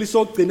isipikili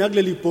sokugcina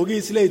kuleli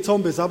bhokisi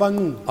lezithombe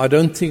zabanqunu I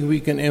don't think we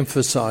can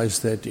emphasize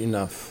that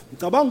enough.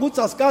 ngicabanga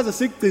ukuthi asikaze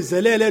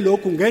sikugcizelele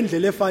lokhu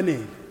ngendlela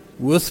efanele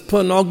With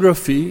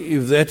pornography,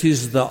 if that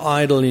is the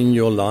idol in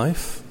your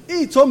life,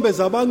 izithombe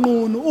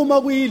zabanqunu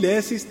uma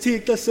kuyilesi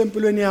isithixo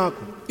esempilweni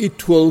yakho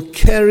it will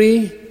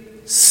carry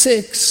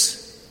sex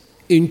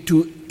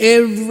into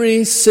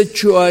every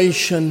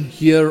situation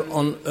here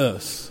on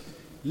earth.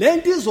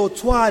 lento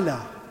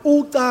izothwala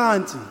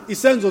ucansi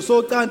isenzo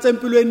socansi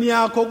empilweni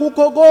yakho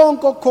kukho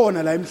konke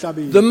okukhona la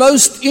emhlabeni The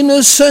most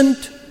innocent,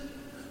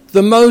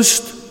 the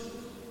most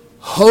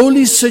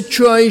holy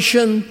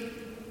situation,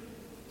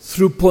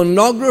 through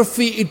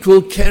pornography, it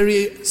will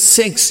carry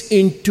sex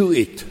into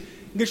it.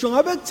 ngisho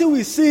ngabe kuthiwa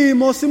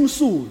isimo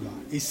simsulwa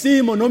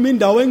isimo noma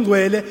indawo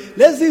engcwele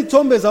lezi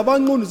izithombe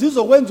zabanqunu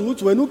zizokwenza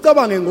ukuthi wena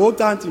ucabange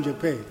ngocansi nje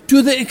kuphela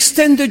To the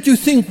extent that you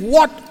think,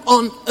 what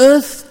on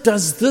earth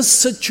does this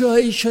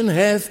situation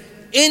have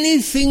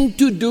anything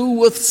to do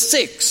with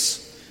sex.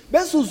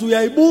 bese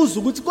uyayibuza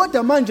ukuthi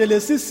kodwa manje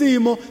lesi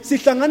simo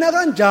sihlangana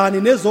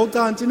kanjani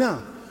nezocansi na?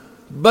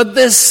 But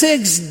the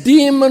sex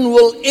demon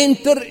will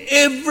enter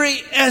every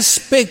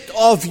aspect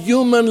of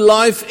human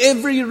life,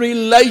 every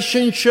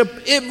relationship,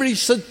 every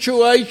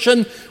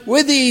situation,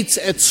 whether it's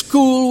at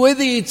school,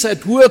 whether it's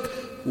at work,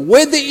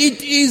 whether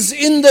it is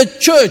in the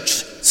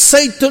church.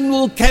 Satan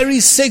will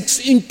carry sex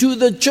into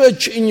the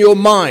church in your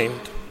mind.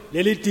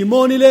 Leli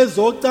demoni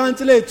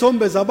lezocansi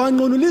lezithombe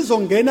zabanqunu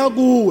lizongena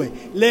kuwe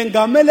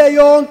lengamele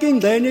yonke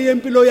ingxenye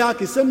yempilo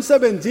yakhe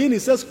semsebenzini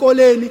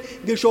sesikoleni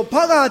ngisho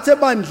phakathi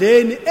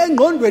ebandleni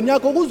engqondweni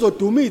yakho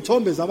kuzoduma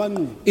izithombe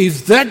zabanqunu.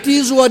 If that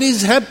is what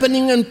is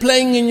happening and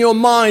playing in your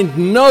mind,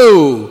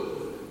 know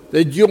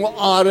that you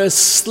are a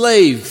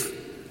slave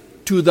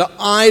to the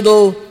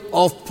idol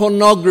of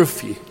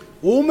pornography.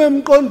 Uma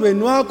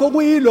emqondweni wakho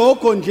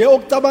kuyilokho nje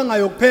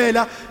okucabangayo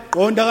kuphela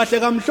qonda kahle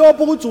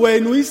kamhlophe ukuthi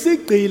wena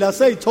uyisigqila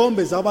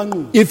sezithombe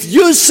zabanqunu. If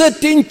you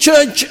sit in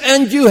church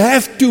and you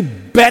have to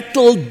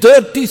battle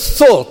dirty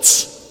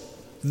thoughts,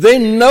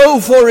 then know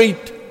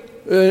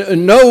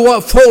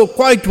for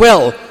quite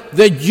well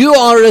that you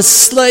are a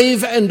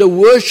slave and a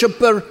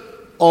worshipper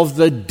of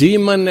the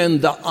demon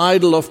and the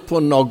idol of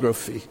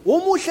pornography.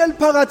 Uma uhleli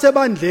phakathi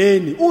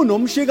ebandleni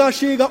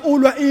unomshikashika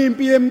ulwa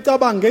impi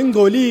yemicabango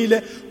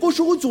engcolile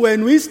kusho ukuthi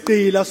wena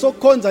uyisigqila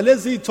sokukhonza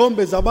lezi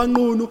zithombe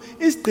zabanqunu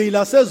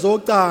isigqila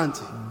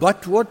sezocansi.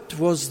 But what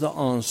was the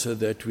answer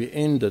that we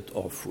ended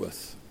off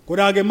with?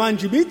 Kodwa ke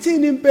manje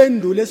bithini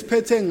impendulo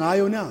esiphethe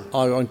ngayo na?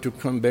 I want to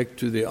come back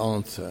to the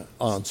answer.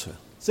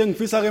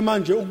 Sengifisa ke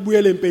manje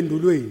ukubuyela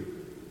empendulweni.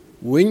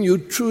 When you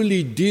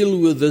truly deal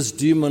with this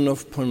demon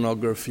of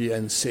pornography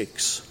and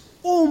sex,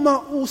 Uma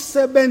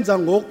usebenza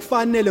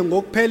ngokufanele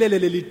ngokuphelele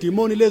leli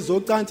demoni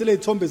lezocansi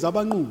lezithombe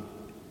zabanqunu.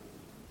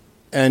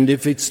 and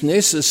if it's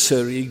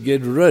necessary,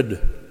 get rid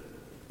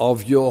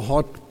of your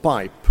hot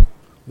pipe,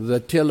 the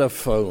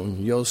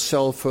telephone, your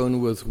cell phone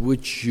with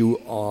which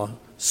you are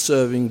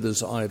serving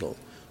this idol.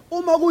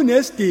 Uma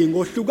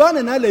kunesidingo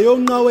hlukana naleyo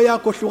nqawe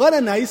yakho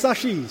hlukana nayo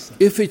isashisa.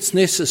 If it's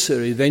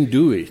necessary, then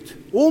do it.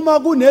 Uma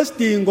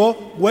kunesidingo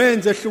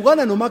wenze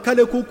hlukana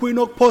nomakhala ekhukhwini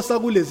okuphosa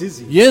kulezi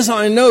zinto. Yes,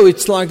 I know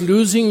it's like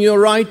losing your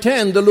right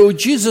hand. The Lord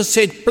Jesus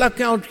said, pluck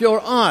out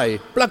your eye,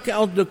 pluck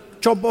out the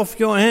chop off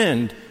your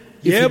hand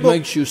if it Yebo.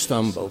 makes you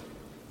stumble.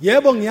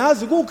 Yebo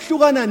ngiyazi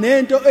ukuhlukana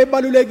nento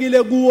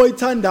ebalulekile kuwo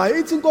ithandayo.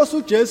 Ithi inkosi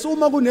uJesu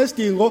uma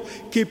kunesidingo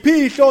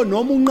khiphihlo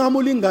noma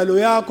unqamula ingalo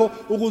yakho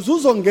ukuze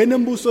uzongena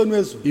embusweni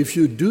wezulu. If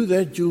you do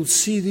that, you'll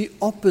see the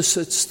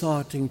opposite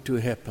starting to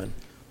happen.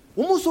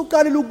 Uma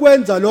usuqalile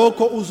ukwenza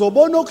lokho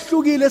uzobona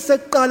okuhlukile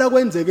sekuqala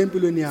kwenzeka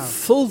empilweni yakho.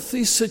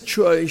 Filthy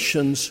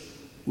situations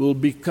will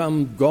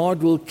become,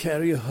 God will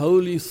carry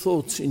holy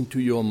thoughts into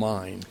your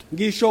mind.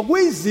 Ngisho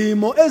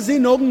kwizimo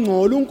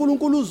ezinokungcola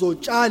uNkulunkulu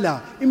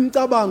uzotshala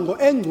imicabango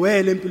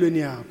engcwele empilweni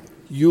yakho.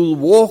 You'll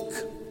walk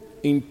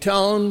in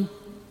town,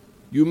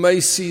 you may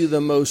see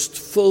the most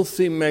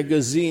filthy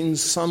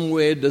magazines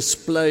somewhere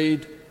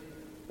displayed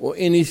or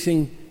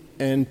anything,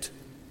 and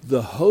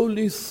the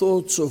holy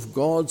thoughts of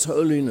God's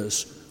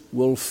holiness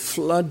will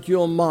flood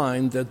your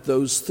mind that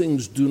those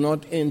things do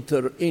not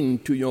enter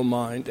into your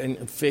mind and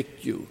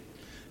affect you.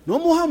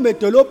 Noma uhamba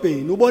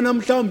edolobheni ubona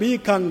mhlawumbe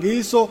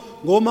ikhangiso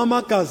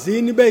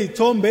ngomamagazini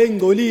beyithombe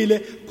engcolile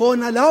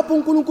khona lapho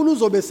uNkulunkulu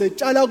uzobe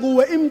setshala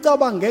kuwe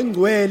imicabango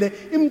engcwele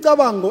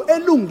imicabango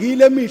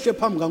elungile emihle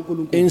phambi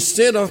kaNkulunkulu.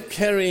 Instead of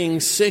carrying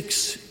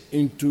sex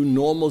into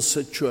normal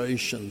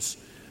situations,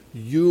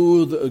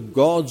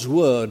 God's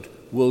word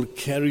will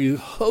carry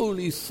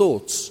holy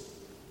thoughts,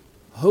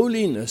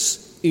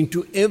 holiness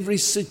into every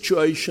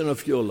situation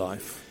of your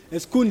life.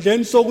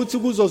 Esikhundleni sokuthi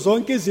kuzo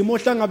zonke izimo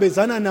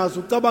ohlangabezana nazo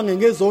ucabange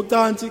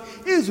ngezocansi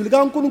izwi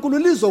likaNkulunkulu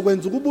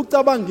lizokwenza ukuba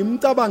ucabange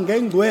imicabango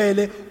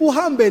engcwele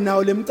uhambe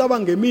nayo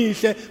lemicabango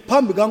emihle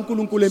phambi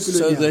kaNkulunkulu empilweni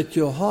So yakho. that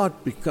your heart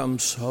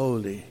becomes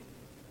holy,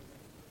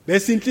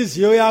 Bese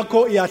inhliziyo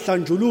yakho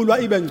iyahlanjululwa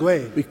ibe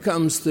ngcwele.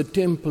 becomes the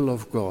temple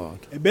of God,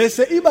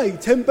 Bese iba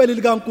yithempeli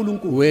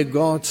likaNkulunkulu where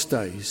God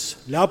stays,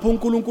 lapho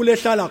uNkulunkulu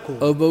ehlala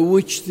khona. over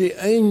which the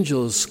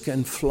angels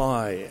can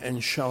fly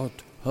and shout,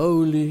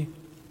 Holy,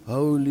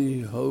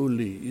 holy,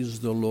 holy is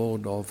the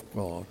Lord of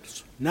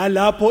gods.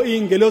 Nalapho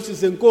ingelosi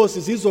zenkosi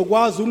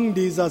zizokwazi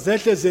ukundiza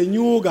zehle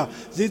zenyuka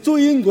zithi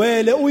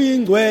uyingcwele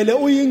uyingcwele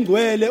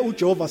uyingcwele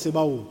uJehova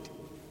Sebawuthi.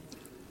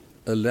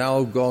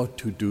 Allow God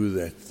to do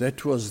that.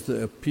 That was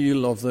the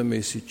appeal of the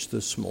message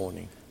this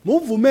morning.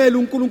 Muvumele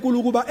uNkulunkulu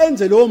ukuba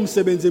enze lowo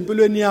msebenzi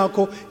empilweni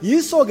yakho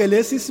yiso ke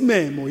lesi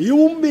simemo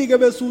yiwumbike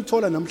bese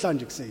uthola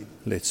namhlanje kuseni.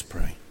 Let's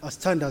pray.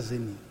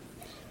 Asithandazeni.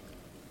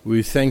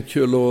 We thank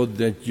you, Lord,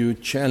 that you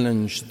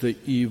challenge the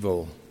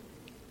evil.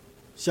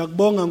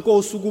 Siyakubonga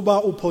Nkosi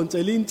ukuba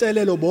uphonsela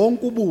inselelo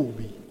bonke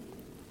ububi.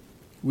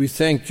 We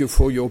thank you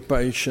for your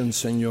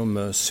patience and your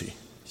mercy,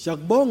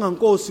 Siyakubonga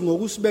Nkosi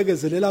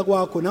ngokusibekezelela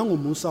kwakho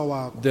nangomusa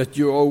wakho. that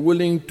you are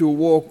willing to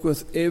walk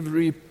with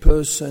every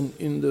person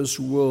in this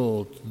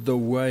world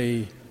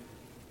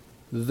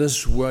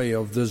this way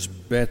of this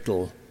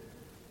battle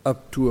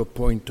up to a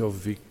point of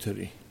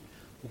victory.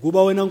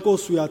 Ukuba wena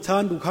Nkosi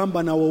uyathanda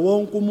ukuhamba nawo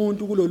wonke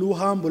umuntu kulolu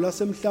hambo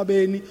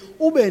lasemhlabeni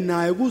ube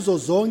naye kuzo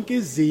zonke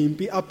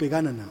izimpi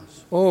abhekana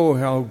nazo. Oh,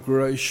 how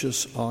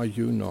gracious are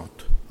you not?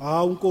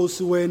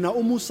 Nkosi wena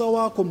umusa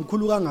wakho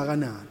mkhulu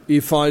kangakanani.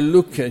 If I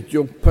look at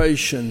your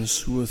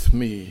patience with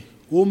me,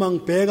 Uma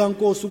ngibheka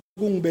Nkosi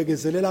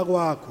ukungibekezelela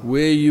kwakho,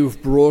 where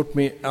you've brought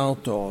me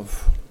out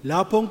of,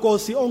 lapho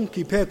Nkosi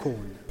ongikhiphe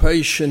khona,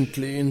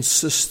 patiently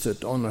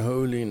insisted on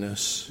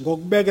holiness,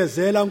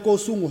 ngokubekezela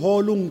Nkosi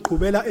ungihola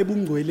ungiqhubela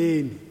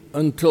ebungcweleni,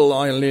 until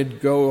I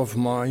let go of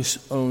my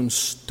own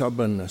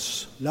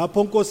stubbornness.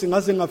 lapho Nkosi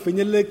ngaze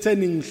ngafinyelela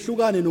ekutheni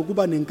ngihlukane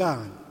nokuba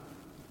nenkani.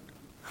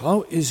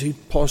 How is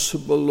it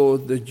possible,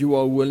 Lord, that you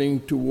are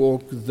willing to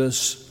walk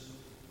this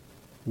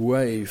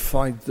way,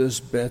 fight this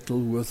battle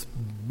with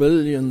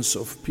billions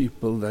of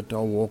people that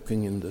are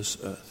walking in this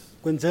earth?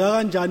 Kwenzeka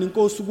kanjani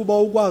Nkosi ukuba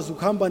ukwazi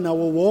ukuhamba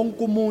nawo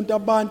wonke umuntu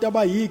abantu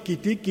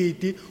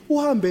abayigidigidi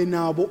uhambe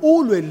nabo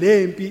ulwe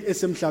lempi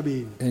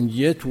esemhlabeni. And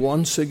yet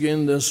once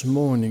again this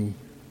morning,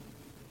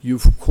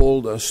 you've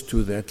called us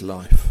to that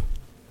life.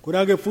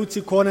 Kodwa-ke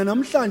futhi khona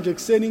namhlanje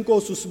kuseni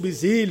Nkosi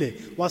usibizile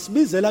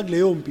wasibizela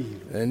kuleyo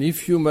mpilo. And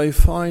if you may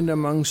find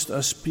amongst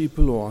us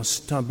people who are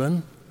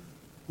stubborn,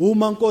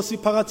 Uma Nkosi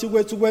phakathi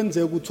kwethu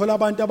kwenzeka ukuthola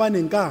abantu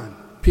abanenkani,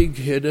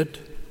 pig-headed,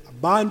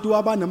 abantu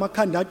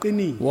abanamakhanda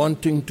aqinile,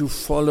 wanting to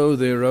follow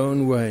their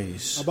own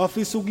ways,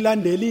 abafisa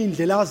ukulandela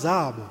indlela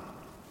zabo,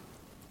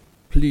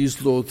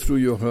 please, Lord, through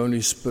your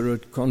Holy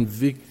Spirit,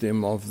 convict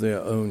them of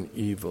their own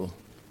evil.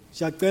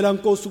 siyacela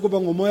Nkosi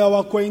ukuba ngomoya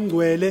wakho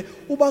ingcwele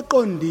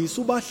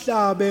ubaqondise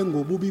ubahlabe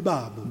ngobubi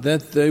babo,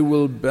 That they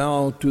will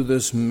bow to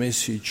this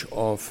message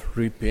of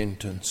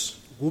repentance.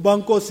 kuba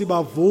Nkosi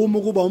bavuma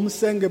ukuba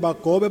umsenge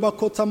bagobe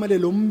bakhothamele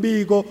lo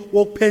mbiko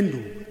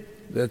wokuphenduka,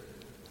 That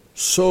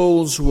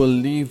souls will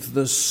leave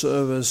this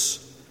service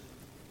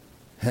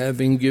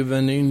having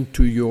given in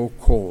to your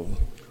call.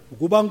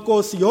 ukuba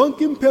Nkosi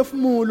yonke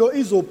imphefumulo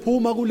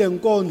izophuma kule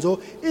nkonzo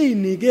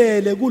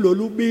inikele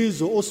kulolu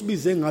bizo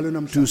osibize ngalo To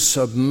namhlanje,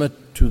 submit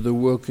to the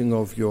working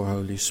of your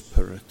Holy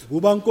Spirit.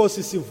 kuba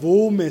Nkosi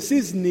sivume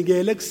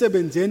sizinikele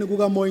kusebenzeni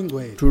kukaMoya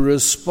Ingcwele, To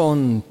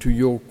respond to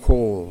your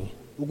call.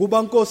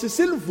 ukuba Nkosi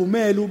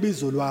silivumele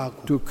ubizo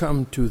lwakho To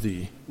come to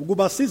thee.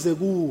 ukuba size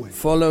kuwe,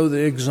 Follow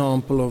the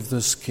example of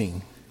this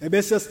king.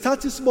 ebese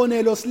sithatha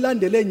isibonelo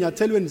silandele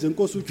enyathelweni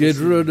zenkosi Get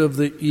uJesu, rid of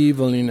the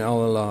evil in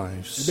our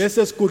lives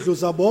bese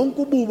sigudluza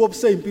bonke ububo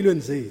obuseyimpilweni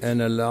zethu,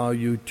 and allow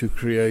you to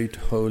create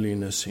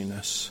holiness in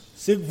us.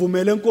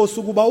 sikuvumele Nkosi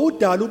ukuba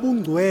udala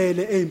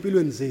ubungcwele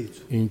ezimpilweni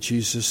zethu. In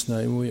Jesus'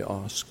 name we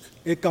ask.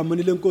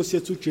 Egameni lenkosi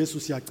yethu uJesu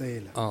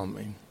siyacela.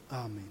 Amen.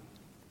 Amen.